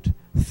 don't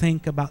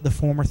think about the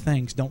former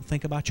things. Don't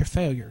think about your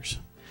failures.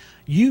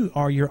 You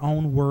are your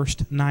own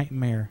worst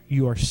nightmare.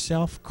 You are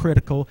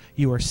self-critical.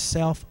 You are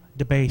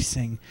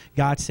self-debasing.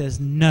 God says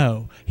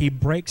no. He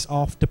breaks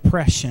off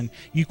depression.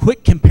 You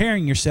quit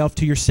comparing yourself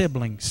to your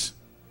siblings.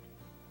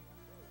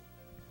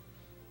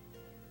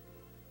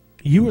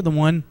 You are the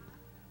one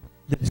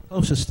that is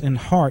closest in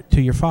heart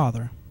to your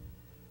father.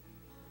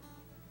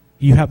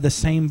 You have the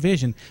same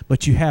vision,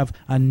 but you have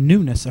a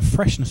newness, a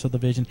freshness of the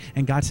vision,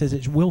 and God says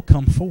it will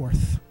come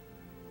forth.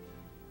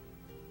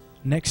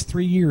 Next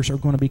 3 years are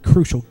going to be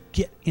crucial.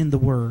 Get in the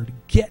Word.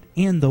 Get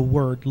in the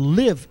Word.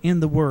 Live in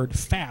the Word.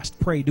 Fast,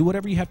 pray, do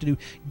whatever you have to do.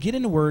 Get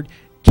in the Word.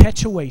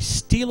 Catch away,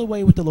 steal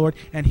away with the Lord,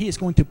 and He is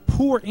going to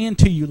pour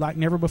into you like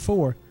never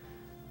before.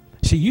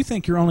 See, you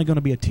think you're only going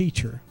to be a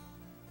teacher.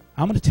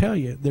 I'm going to tell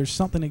you, there's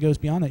something that goes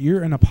beyond that.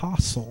 You're an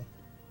apostle.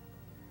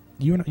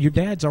 Your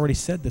dad's already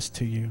said this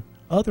to you.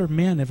 Other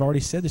men have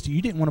already said this to you.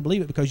 You didn't want to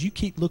believe it because you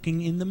keep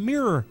looking in the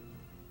mirror.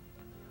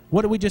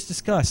 What did we just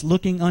discuss?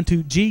 Looking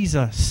unto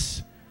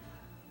Jesus.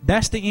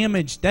 That's the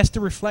image. That's the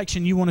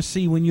reflection you want to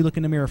see when you look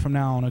in the mirror from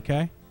now on,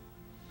 okay?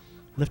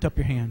 Lift up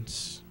your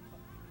hands.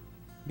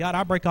 God,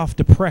 I break off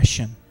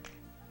depression.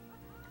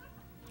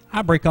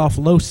 I break off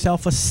low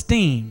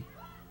self-esteem.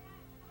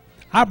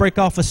 I break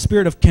off a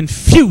spirit of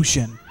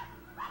confusion.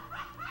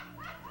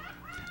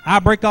 I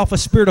break off a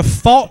spirit of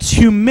false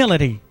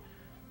humility.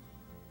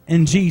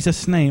 In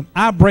Jesus' name,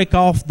 I break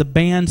off the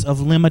bands of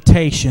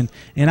limitation,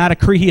 and I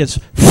decree he is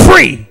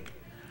free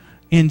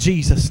in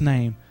Jesus'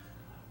 name.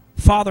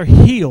 Father,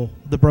 heal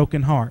the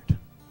broken heart.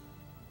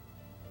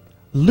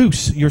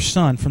 Loose your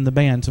son from the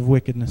bands of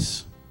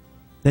wickedness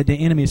that the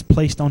enemy has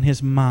placed on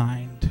his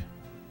mind.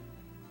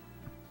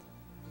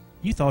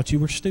 You thought you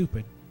were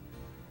stupid.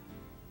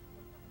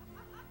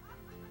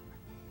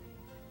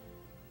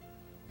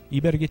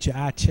 You better get your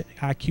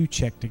IQ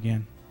checked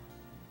again.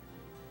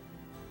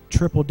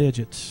 Triple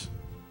digits.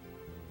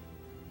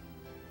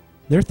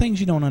 There are things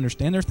you don't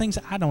understand. There are things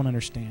I don't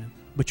understand.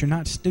 But you're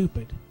not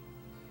stupid.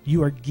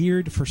 You are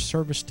geared for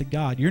service to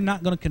God. You're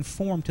not going to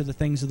conform to the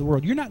things of the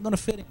world. You're not going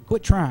to fit in.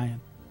 Quit trying.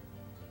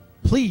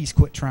 Please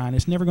quit trying.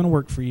 It's never going to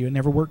work for you. It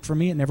never worked for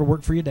me. It never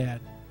worked for your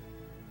dad.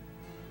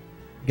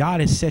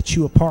 God has set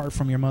you apart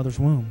from your mother's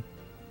womb.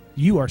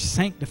 You are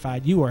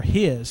sanctified. You are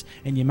His.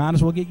 And you might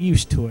as well get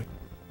used to it.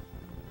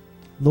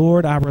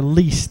 Lord, I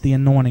release the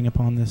anointing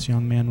upon this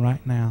young man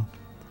right now.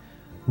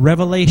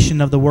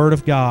 Revelation of the Word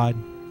of God.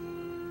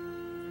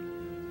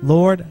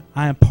 Lord,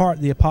 I impart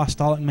the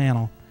apostolic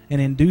mantle,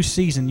 and in due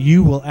season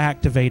you will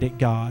activate it,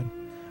 God.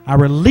 I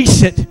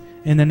release it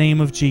in the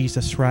name of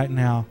Jesus right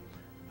now.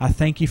 I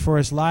thank you for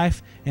his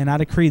life, and I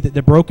decree that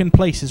the broken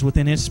places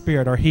within his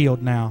spirit are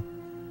healed now.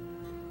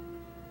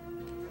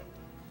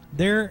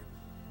 I'm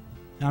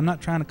not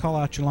trying to call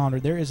out your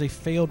laundry. There is a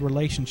failed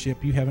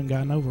relationship you haven't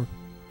gotten over.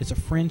 It's a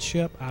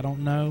friendship, I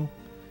don't know.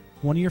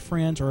 One of your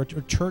friends or a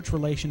church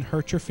relation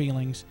hurt your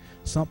feelings,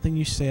 something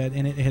you said,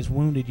 and it has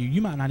wounded you.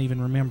 You might not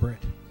even remember it.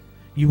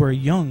 You were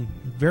young,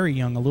 very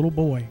young, a little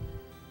boy,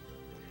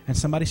 and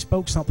somebody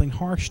spoke something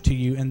harsh to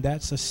you, and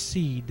that's a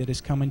seed that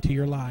is coming to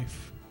your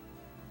life.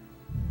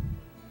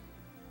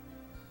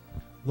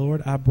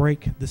 Lord, I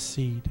break the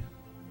seed.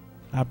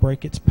 I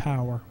break its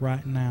power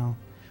right now.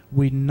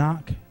 We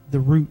knock the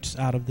roots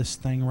out of this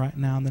thing right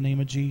now in the name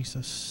of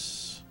Jesus.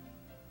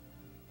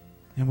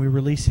 And we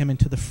release him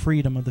into the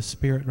freedom of the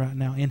Spirit right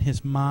now, in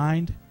his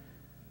mind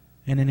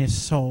and in his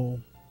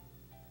soul.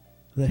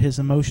 That his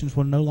emotions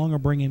will no longer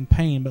bring him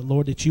pain, but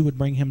Lord, that you would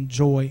bring him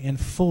joy and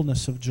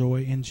fullness of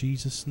joy in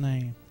Jesus'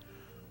 name.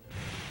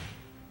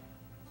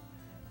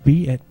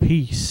 Be at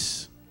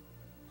peace.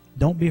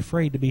 Don't be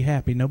afraid to be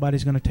happy.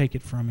 Nobody's going to take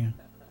it from you.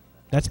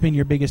 That's been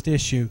your biggest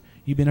issue.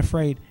 You've been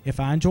afraid, if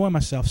I enjoy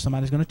myself,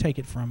 somebody's going to take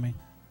it from me.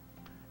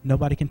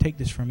 Nobody can take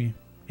this from you.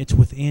 It's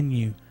within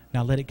you.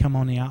 Now let it come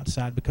on the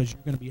outside, because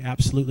you're going to be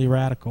absolutely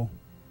radical.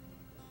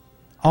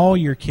 All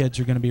your kids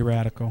are going to be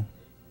radical.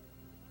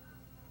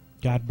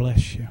 God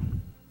bless you.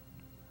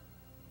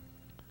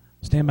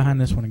 Stand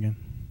behind this one again.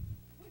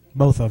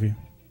 Both of you.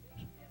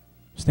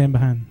 Stand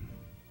behind.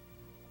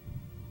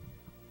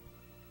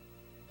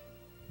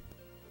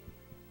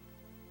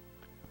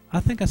 I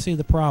think I see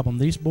the problem.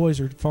 These boys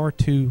are far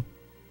too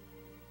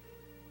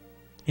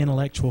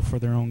intellectual for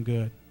their own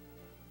good.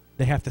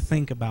 They have to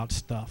think about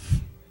stuff.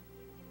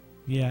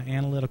 Yeah,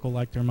 analytical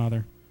like their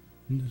mother.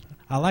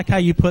 I like how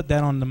you put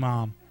that on the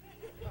mom.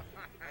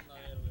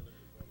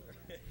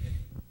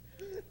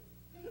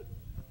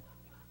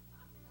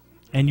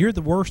 And you're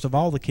the worst of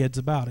all the kids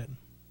about it.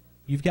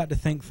 You've got to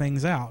think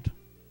things out.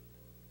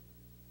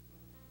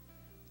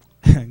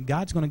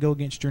 God's going to go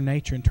against your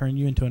nature and turn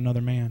you into another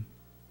man.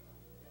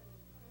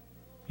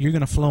 You're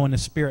going to flow in the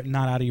Spirit,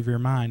 not out of your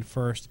mind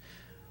first.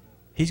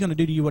 He's going to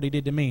do to you what He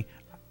did to me.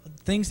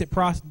 Things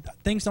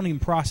don't even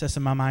process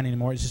in my mind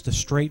anymore. It's just a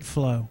straight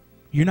flow.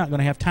 You're not going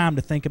to have time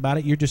to think about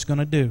it. You're just going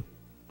to do.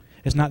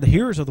 It's not the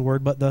hearers of the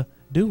word, but the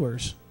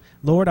doers.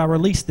 Lord, I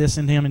release this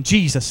in him in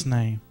Jesus'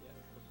 name.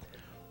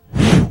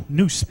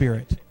 New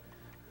spirit,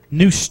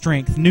 new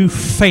strength, new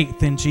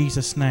faith in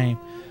Jesus' name,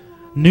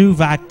 new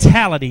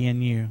vitality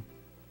in you,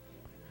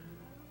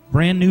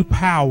 brand new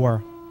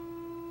power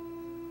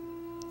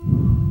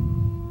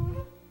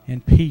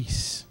and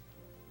peace.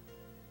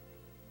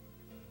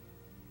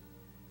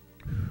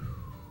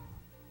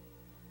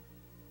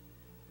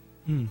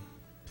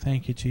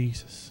 Thank you,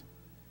 Jesus.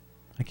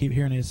 I keep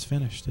hearing it's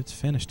finished. It's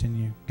finished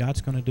in you. God's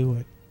going to do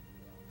it.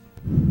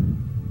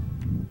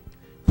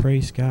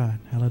 Praise God.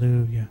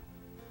 Hallelujah.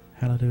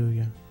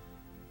 Hallelujah.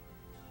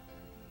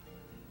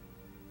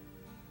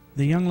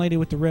 The young lady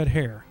with the red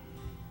hair.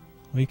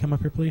 Will you come up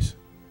here, please?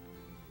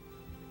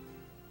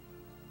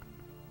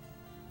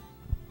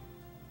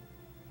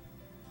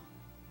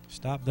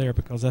 Stop there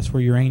because that's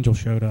where your angel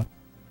showed up.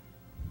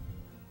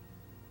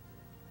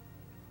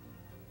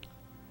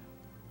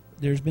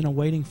 There's been a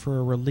waiting for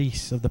a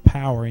release of the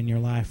power in your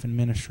life and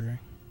ministry.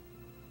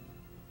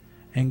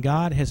 And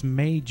God has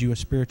made you a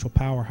spiritual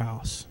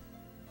powerhouse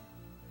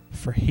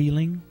for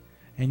healing.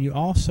 And you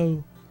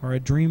also are a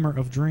dreamer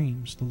of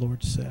dreams, the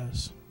Lord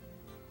says.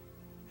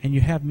 And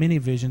you have many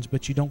visions,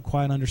 but you don't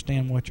quite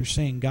understand what you're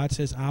seeing. God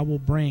says, I will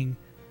bring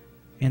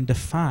and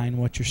define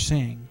what you're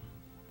seeing.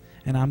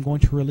 And I'm going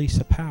to release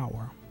a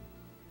power.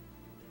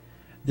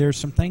 There's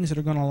some things that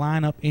are going to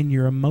line up in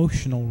your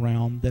emotional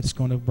realm that's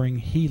going to bring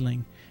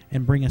healing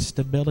and bring a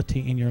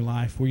stability in your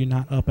life where you're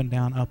not up and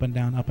down, up and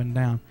down, up and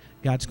down.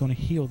 God's going to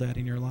heal that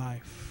in your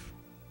life.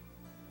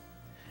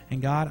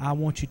 And God, I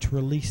want you to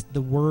release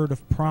the word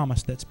of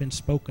promise that's been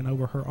spoken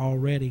over her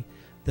already.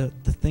 The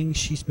things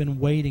she's been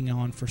waiting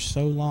on for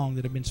so long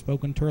that have been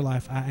spoken to her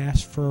life. I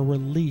ask for a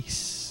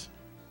release.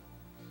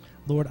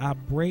 Lord, I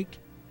break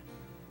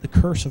the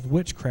curse of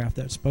witchcraft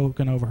that's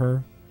spoken over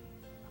her.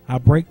 I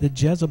break the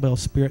Jezebel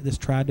spirit that's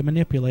tried to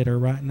manipulate her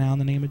right now in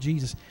the name of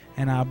Jesus.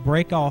 And I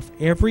break off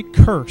every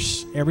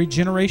curse, every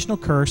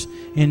generational curse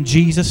in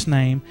Jesus'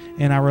 name.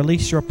 And I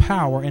release your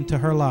power into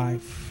her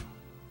life.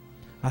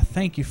 I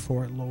thank you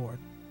for it, Lord.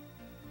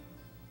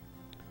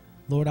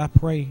 Lord, I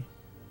pray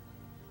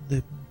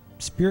the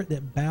spirit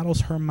that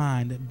battles her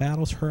mind, that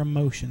battles her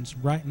emotions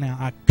right now,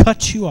 I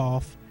cut you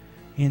off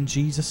in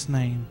Jesus'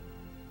 name.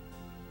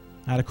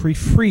 I decree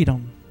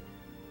freedom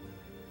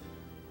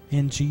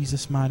in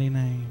Jesus' mighty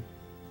name.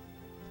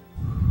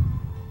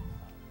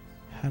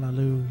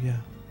 Hallelujah.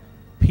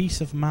 Peace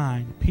of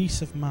mind,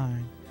 peace of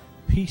mind,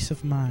 peace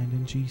of mind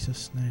in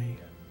Jesus' name.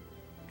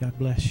 God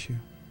bless you.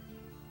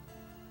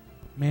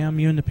 Ma'am,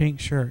 you in the pink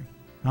shirt.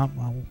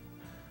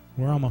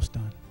 We're almost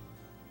done.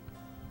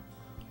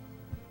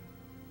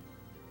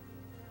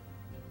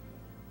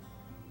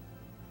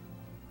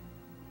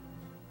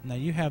 Now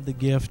you have the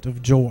gift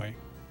of joy.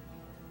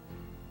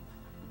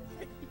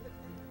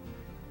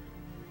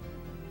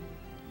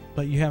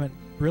 But you haven't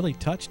really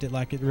touched it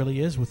like it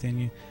really is within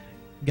you.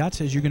 God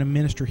says you're going to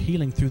minister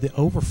healing through the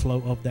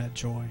overflow of that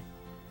joy.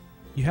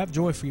 You have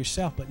joy for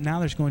yourself, but now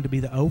there's going to be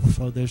the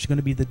overflow. There's going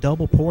to be the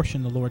double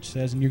portion, the Lord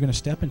says, and you're going to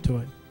step into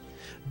it.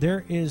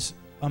 There is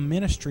a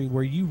ministry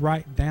where you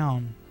write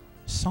down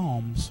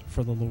psalms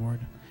for the Lord.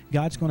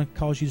 God's going to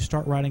cause you to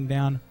start writing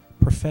down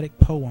prophetic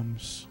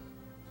poems.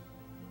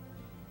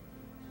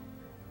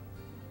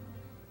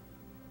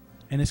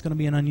 And it's going to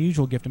be an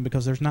unusual gifting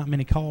because there's not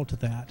many called to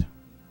that.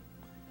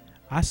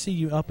 I see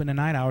you up in the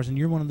night hours, and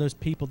you're one of those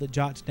people that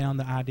jots down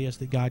the ideas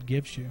that God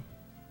gives you.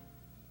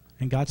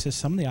 And God says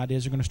some of the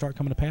ideas are going to start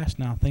coming to pass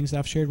now. Things that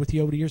I've shared with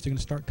you over the years, they're going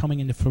to start coming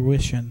into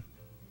fruition.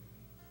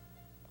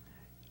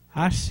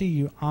 I see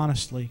you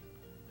honestly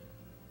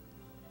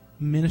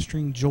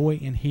ministering joy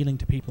and healing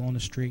to people on the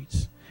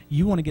streets.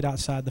 You want to get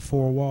outside the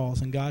four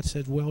walls, and God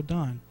said, well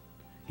done.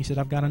 He said,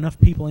 I've got enough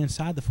people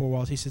inside the four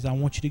walls. He says, I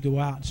want you to go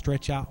out and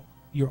stretch out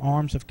your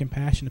arms of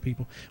compassion to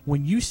people.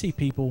 When you see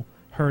people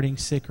hurting,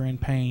 sick, or in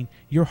pain,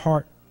 your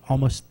heart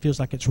almost feels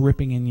like it's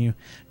ripping in you.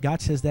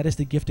 God says that is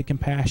the gift of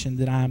compassion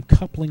that I am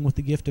coupling with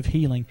the gift of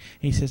healing.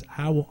 And He says,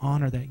 I will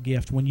honor that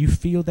gift. When you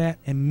feel that,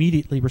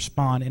 immediately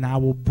respond, and I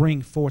will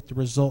bring forth the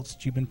results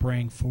that you've been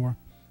praying for.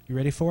 You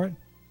ready for it?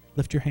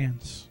 Lift your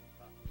hands.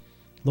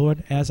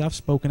 Lord, as I've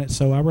spoken it,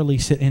 so I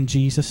release it in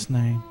Jesus'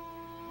 name.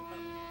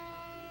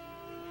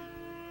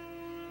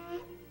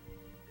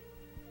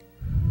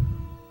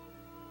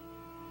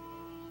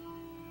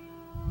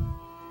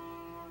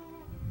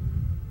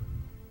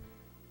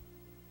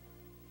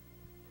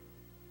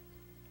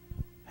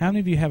 How many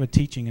of you have a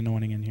teaching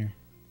anointing in here?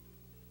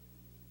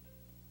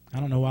 I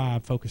don't know why I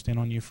focused in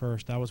on you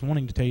first. I was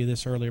wanting to tell you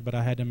this earlier, but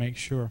I had to make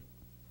sure.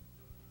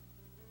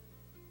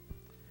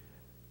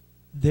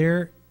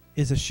 There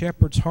is a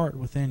shepherd's heart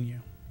within you.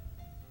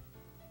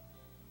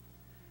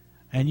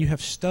 And you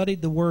have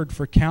studied the Word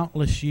for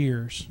countless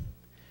years.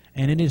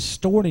 And it is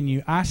stored in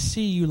you. I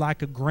see you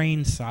like a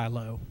grain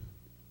silo.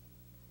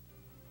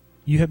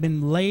 You have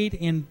been laid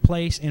in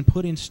place and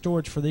put in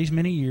storage for these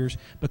many years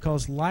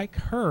because, like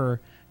her,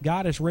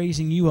 God is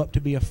raising you up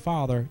to be a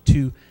father,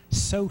 to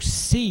sow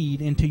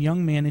seed into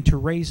young men and to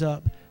raise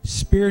up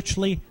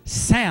spiritually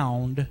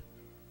sound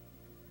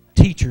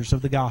teachers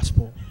of the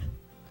gospel.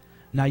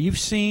 Now, you've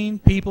seen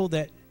people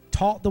that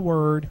taught the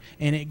Word,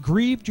 and it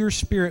grieved your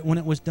spirit when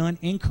it was done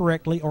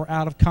incorrectly or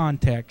out of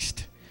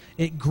context.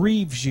 It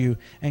grieves you.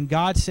 And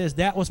God says,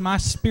 that was my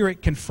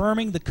Spirit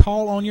confirming the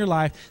call on your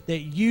life, that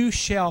you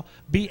shall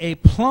be a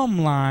plumb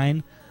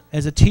line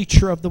as a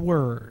teacher of the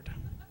Word.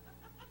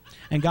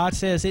 And God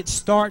says, it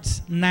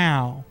starts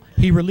now.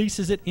 He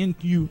releases it in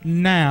you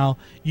now.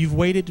 You've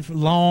waited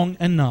long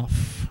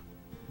enough.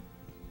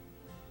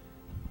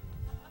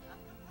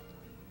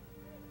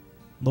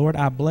 Lord,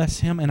 I bless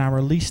him and I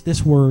release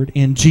this word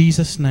in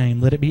Jesus'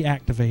 name. Let it be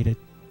activated.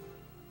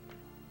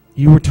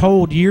 You were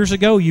told years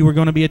ago you were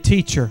going to be a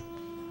teacher.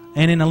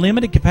 And in a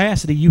limited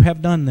capacity, you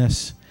have done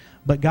this.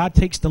 But God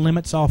takes the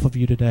limits off of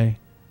you today.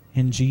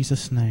 In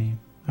Jesus' name,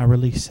 I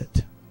release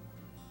it.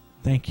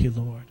 Thank you,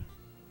 Lord.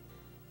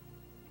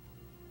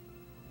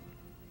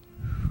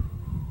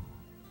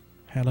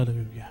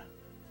 Hallelujah.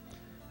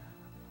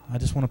 I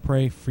just want to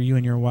pray for you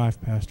and your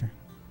wife, Pastor.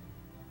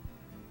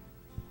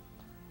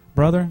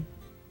 Brother,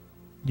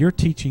 your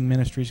teaching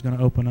ministry is going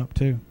to open up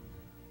too.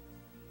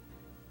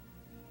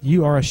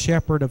 You are a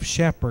shepherd of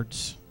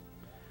shepherds.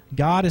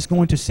 God is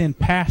going to send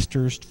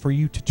pastors for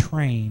you to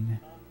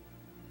train.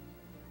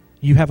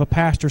 You have a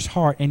pastor's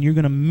heart, and you're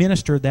going to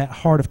minister that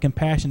heart of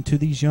compassion to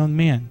these young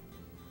men.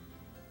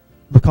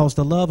 Because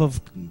the love of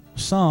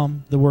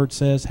some, the word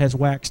says, has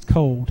waxed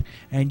cold.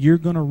 And you're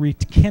going to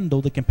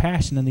rekindle the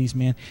compassion in these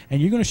men. And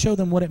you're going to show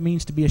them what it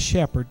means to be a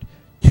shepherd,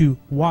 to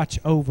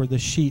watch over the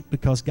sheep.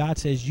 Because God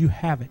says, you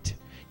have it.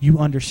 You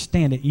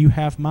understand it. You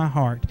have my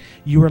heart.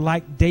 You are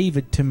like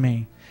David to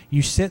me.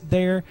 You sit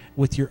there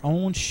with your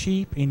own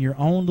sheep in your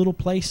own little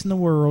place in the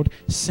world,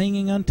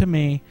 singing unto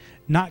me,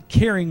 not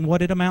caring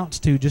what it amounts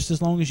to, just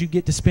as long as you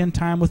get to spend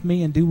time with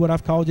me and do what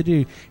I've called you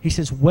to do. He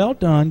says, well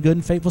done, good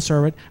and faithful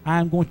servant.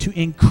 I'm going to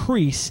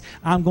increase.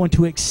 I'm going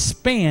to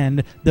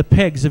expand the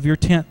pegs of your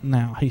tent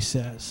now, he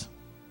says.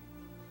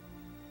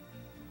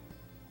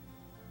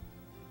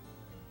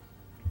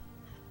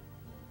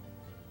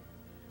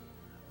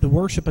 The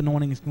worship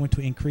anointing is going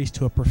to increase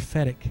to a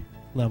prophetic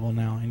level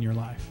now in your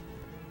life.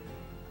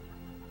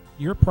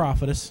 You're a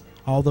prophetess,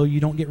 although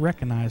you don't get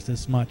recognized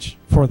as much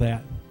for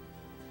that.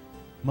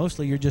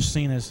 Mostly you're just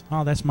seen as,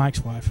 oh, that's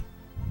Mike's wife.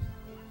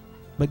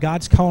 But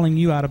God's calling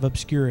you out of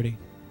obscurity.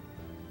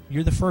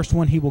 You're the first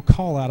one he will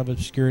call out of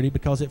obscurity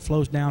because it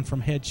flows down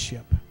from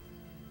headship.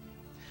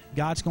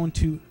 God's going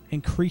to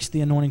increase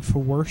the anointing for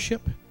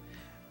worship.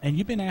 And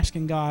you've been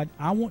asking God,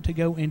 I want to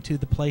go into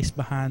the place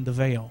behind the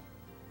veil.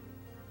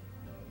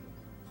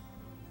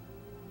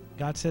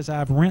 God says,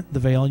 I've rent the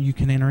veil. You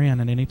can enter in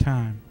at any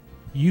time.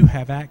 You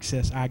have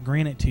access. I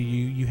grant it to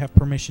you. You have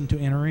permission to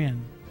enter in.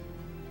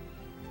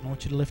 I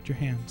want you to lift your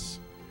hands.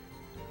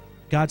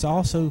 God's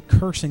also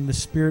cursing the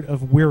spirit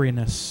of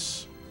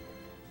weariness.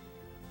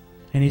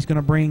 And he's going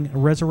to bring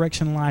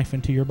resurrection life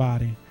into your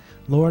body.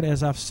 Lord,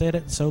 as I've said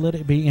it, so let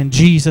it be in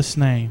Jesus'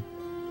 name.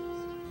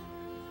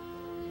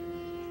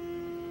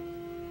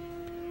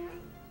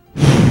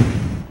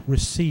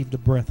 Receive the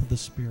breath of the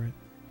Spirit.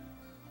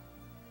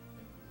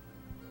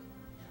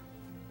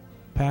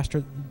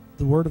 Pastor,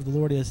 the word of the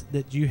Lord is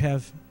that you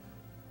have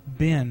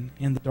been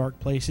in the dark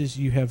places.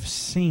 You have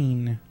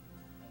seen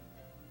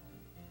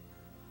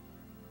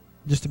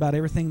just about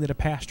everything that a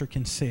pastor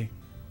can see.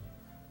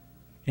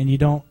 And you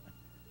don't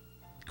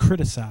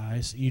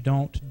criticize, you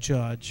don't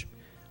judge,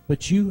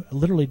 but you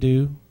literally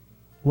do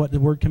what the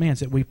word commands,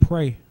 that we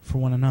pray for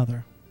one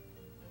another.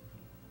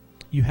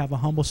 You have a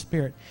humble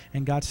spirit.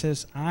 And God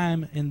says,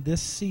 I'm in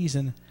this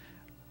season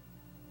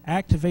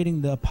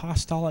activating the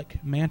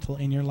apostolic mantle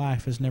in your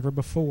life as never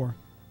before.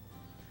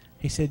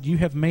 He said, you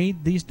have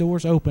made these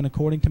doors open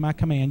according to my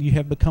command. You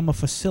have become a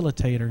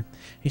facilitator.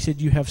 He said,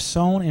 you have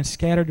sown and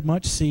scattered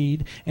much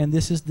seed, and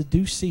this is the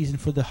due season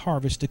for the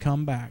harvest to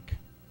come back.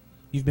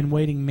 You've been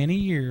waiting many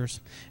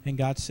years, and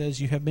God says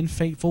you have been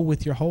faithful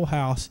with your whole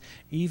house,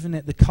 even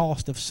at the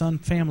cost of some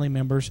family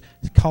members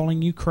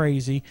calling you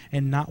crazy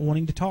and not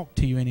wanting to talk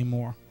to you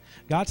anymore.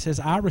 God says,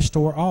 I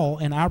restore all,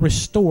 and I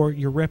restore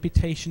your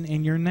reputation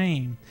and your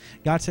name.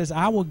 God says,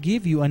 I will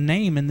give you a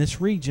name in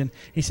this region.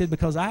 He said,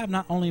 because I have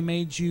not only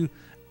made you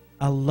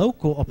a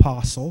local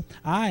apostle,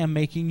 I am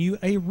making you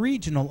a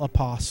regional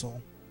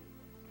apostle.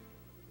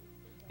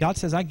 God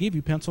says, I give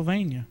you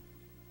Pennsylvania.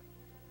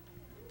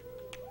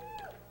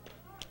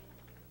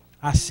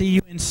 I see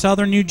you in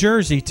southern New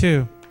Jersey,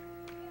 too.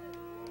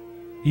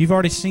 You've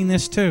already seen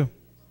this, too.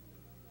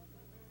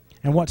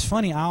 And what's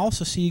funny, I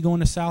also see you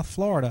going to South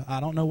Florida. I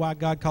don't know why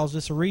God calls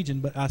this a region,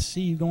 but I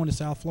see you going to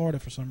South Florida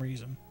for some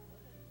reason.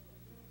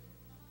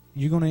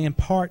 You're going to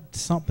impart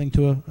something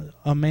to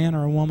a man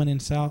or a woman in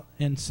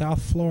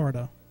South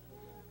Florida.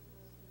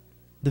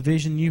 The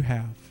vision you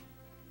have.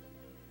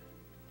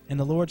 And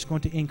the Lord's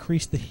going to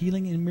increase the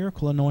healing and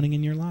miracle anointing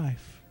in your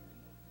life.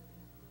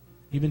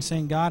 You've been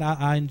saying, God,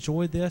 I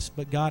enjoy this,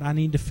 but God, I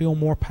need to feel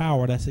more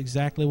power. That's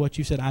exactly what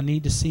you said. I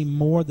need to see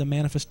more of the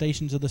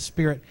manifestations of the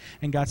Spirit.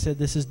 And God said,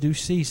 this is due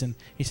season.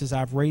 He says,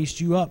 I've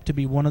raised you up to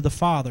be one of the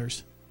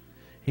fathers.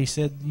 He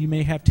said, you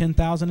may have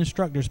 10,000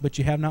 instructors, but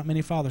you have not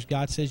many fathers.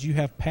 God says, you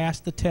have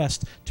passed the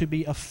test to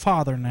be a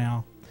father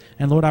now.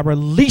 And Lord, I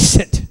release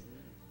it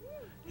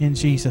in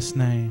Jesus'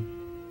 name.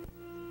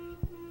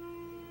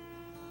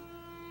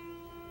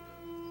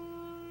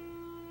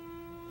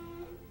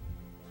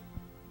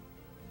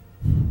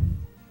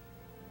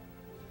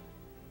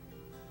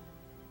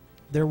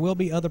 There will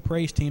be other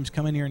praise teams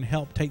come in here and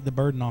help take the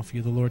burden off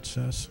you, the Lord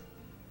says.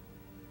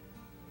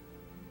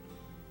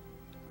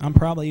 I'm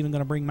probably even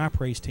going to bring my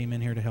praise team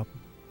in here to help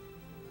them.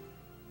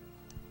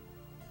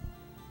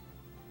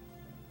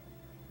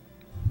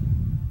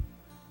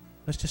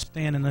 Let's just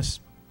stand and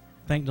let's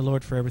thank the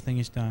Lord for everything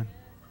He's done.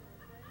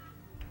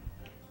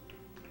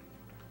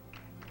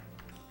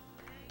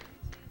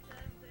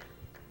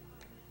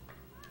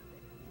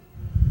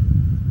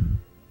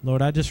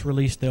 Lord, I just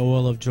release the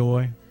oil of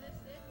joy.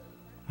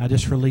 I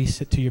just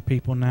release it to your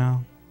people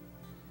now.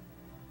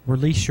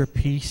 Release your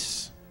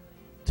peace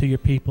to your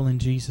people in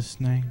Jesus'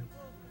 name.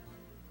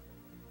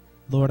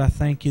 Lord, I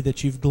thank you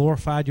that you've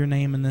glorified your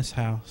name in this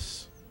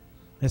house.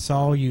 It's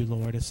all you,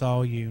 Lord. It's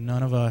all you,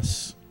 none of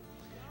us.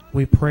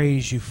 We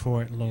praise you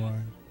for it,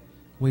 Lord.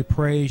 We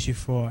praise you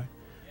for it.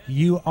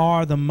 You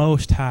are the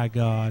Most High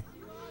God.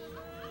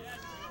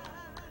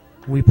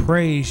 We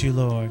praise you,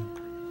 Lord.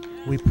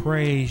 We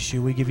praise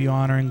you. We give you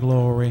honor and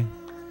glory.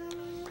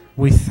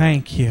 We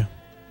thank you.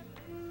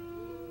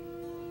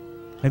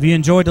 Have you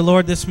enjoyed the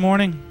Lord this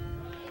morning?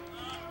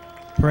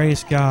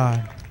 Praise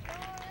God.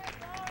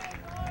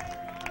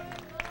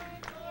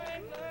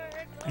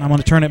 I'm going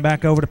to turn it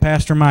back over to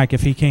Pastor Mike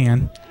if he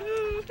can.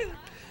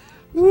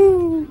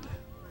 Woo.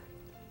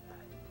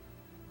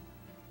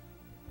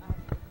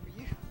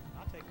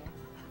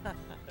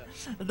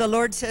 The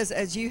Lord says,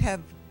 as you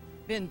have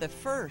been the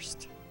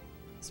first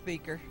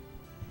speaker,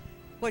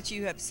 what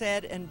you have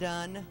said and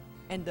done,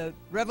 and the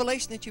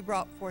revelation that you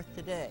brought forth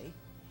today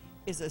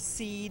is a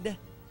seed,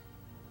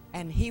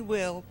 and He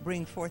will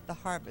bring forth the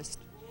harvest,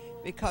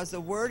 because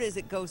the word as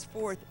it goes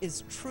forth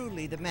is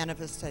truly the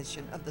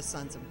manifestation of the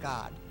sons of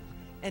God.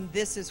 And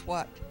this is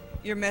what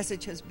your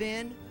message has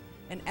been,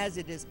 and as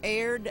it is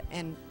aired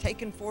and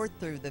taken forth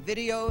through the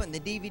video and the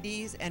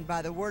DVDs and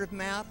by the word of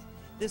mouth,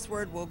 this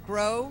word will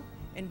grow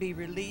and be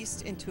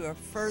released into a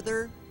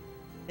further,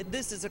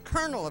 this is a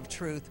kernel of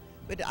truth,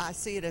 but I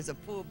see it as a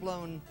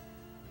full-blown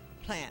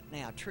plant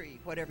now, tree,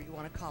 whatever you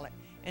want to call it.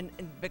 And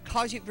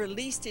because you've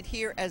released it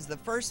here as the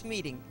first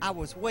meeting, I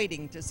was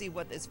waiting to see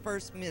what this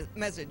first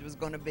message was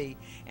going to be.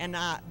 And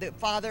the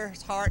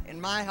Father's heart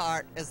and my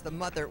heart as the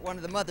mother, one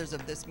of the mothers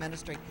of this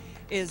ministry,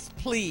 is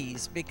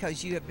pleased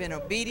because you have been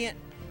obedient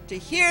to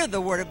hear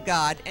the word of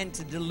God and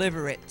to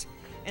deliver it.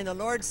 And the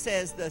Lord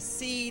says the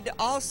seed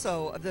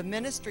also of the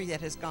ministry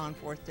that has gone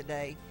forth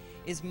today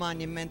is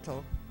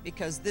monumental,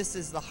 because this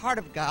is the heart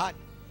of God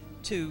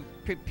to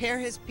prepare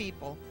His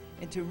people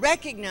and to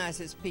recognize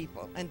His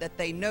people, and that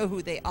they know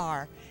who they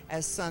are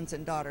as sons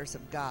and daughters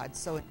of God.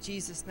 So in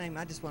Jesus' name,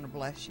 I just want to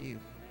bless you.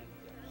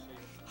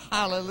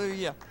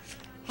 Hallelujah.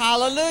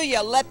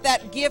 Hallelujah. Let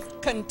that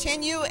gift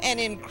continue and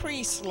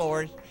increase,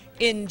 Lord,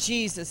 in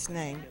Jesus'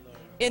 name.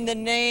 In the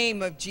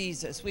name of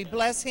Jesus. We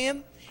bless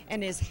him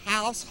and his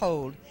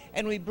household,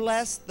 and we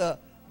bless the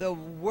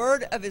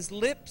word of his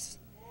lips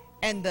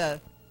and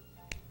the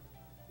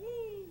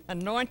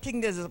anointing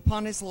that is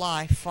upon his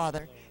life,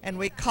 Father. And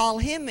we call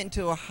him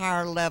into a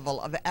higher level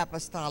of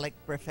apostolic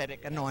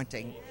prophetic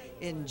anointing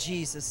in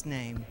Jesus'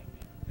 name.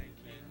 Thank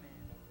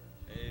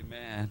you.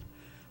 Amen.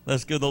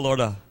 Let's give the Lord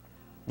a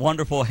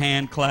wonderful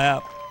hand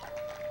clap.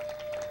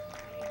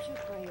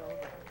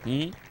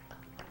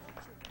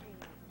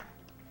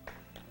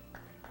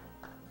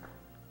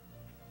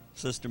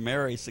 Sister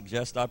Mary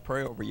suggests I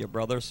pray over you,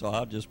 brother, so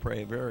I'll just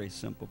pray a very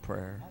simple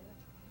prayer.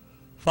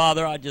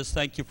 Father, I just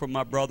thank you for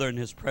my brother and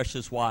his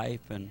precious wife,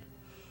 and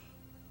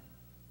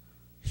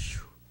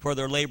for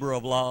their labor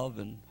of love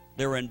and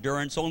their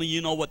endurance. Only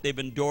you know what they've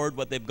endured,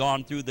 what they've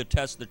gone through, the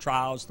tests, the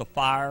trials, the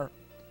fire.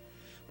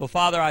 But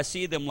Father, I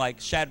see them like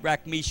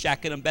Shadrach, Meshach,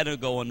 and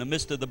Abednego in the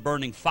midst of the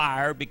burning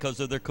fire because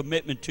of their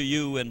commitment to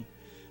you.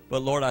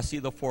 But Lord, I see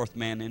the fourth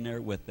man in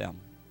there with them.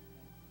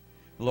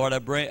 Lord,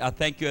 I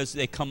thank you as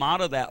they come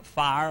out of that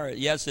fire.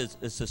 Yes,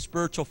 it's a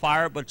spiritual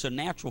fire, but it's a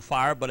natural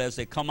fire. But as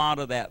they come out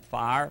of that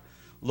fire,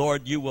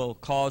 Lord, you will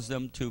cause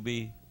them to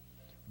be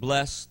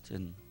blessed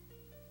and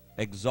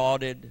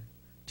exalted,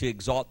 to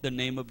exalt the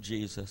name of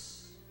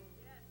Jesus.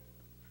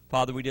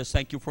 Father, we just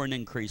thank you for an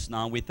increase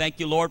now. We thank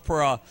you, Lord,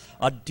 for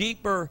a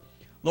deeper,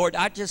 Lord,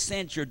 I just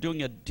sense you're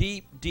doing a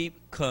deep,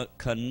 deep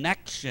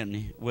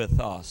connection with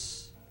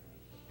us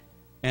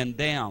and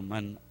them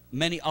and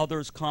many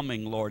others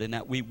coming, Lord, and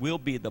that we will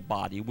be the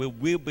body, we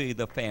will be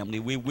the family,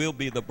 we will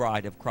be the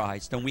bride of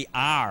Christ. And we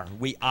are.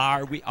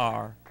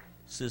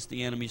 Since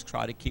the enemies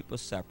try to keep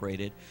us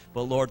separated.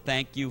 But Lord,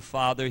 thank you,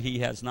 Father, he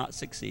has not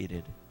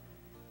succeeded.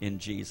 In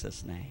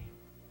Jesus' name.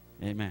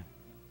 Amen.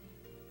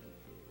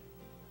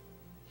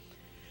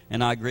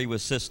 And I agree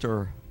with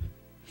Sister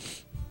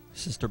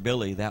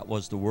Billy. That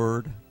was the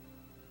word.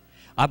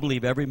 I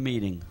believe every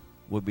meeting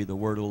will be the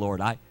word of the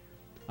Lord. I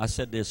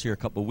said this here a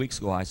couple of weeks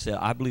ago. I said,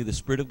 I believe the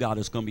Spirit of God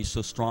is going to be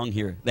so strong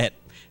here that,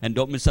 and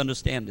don't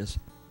misunderstand this,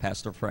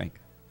 Pastor Frank,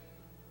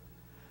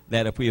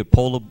 that if we had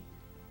pulled a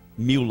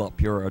mule up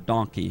here or a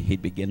donkey,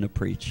 he'd begin to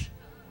preach.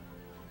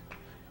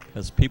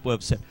 Because people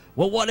have said,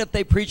 well, what if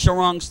they preach the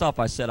wrong stuff?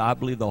 I said, I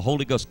believe the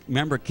Holy Ghost.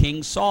 Remember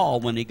King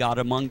Saul, when he got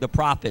among the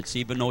prophets,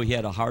 even though he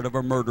had a heart of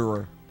a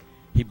murderer,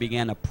 he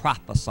began to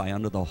prophesy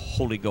under the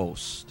Holy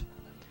Ghost.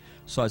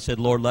 So I said,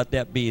 Lord, let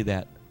that be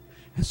that.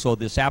 And so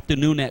this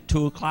afternoon at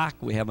 2 o'clock,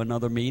 we have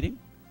another meeting.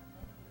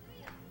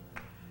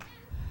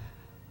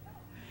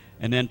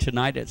 And then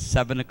tonight at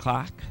 7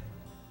 o'clock.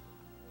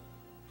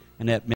 And at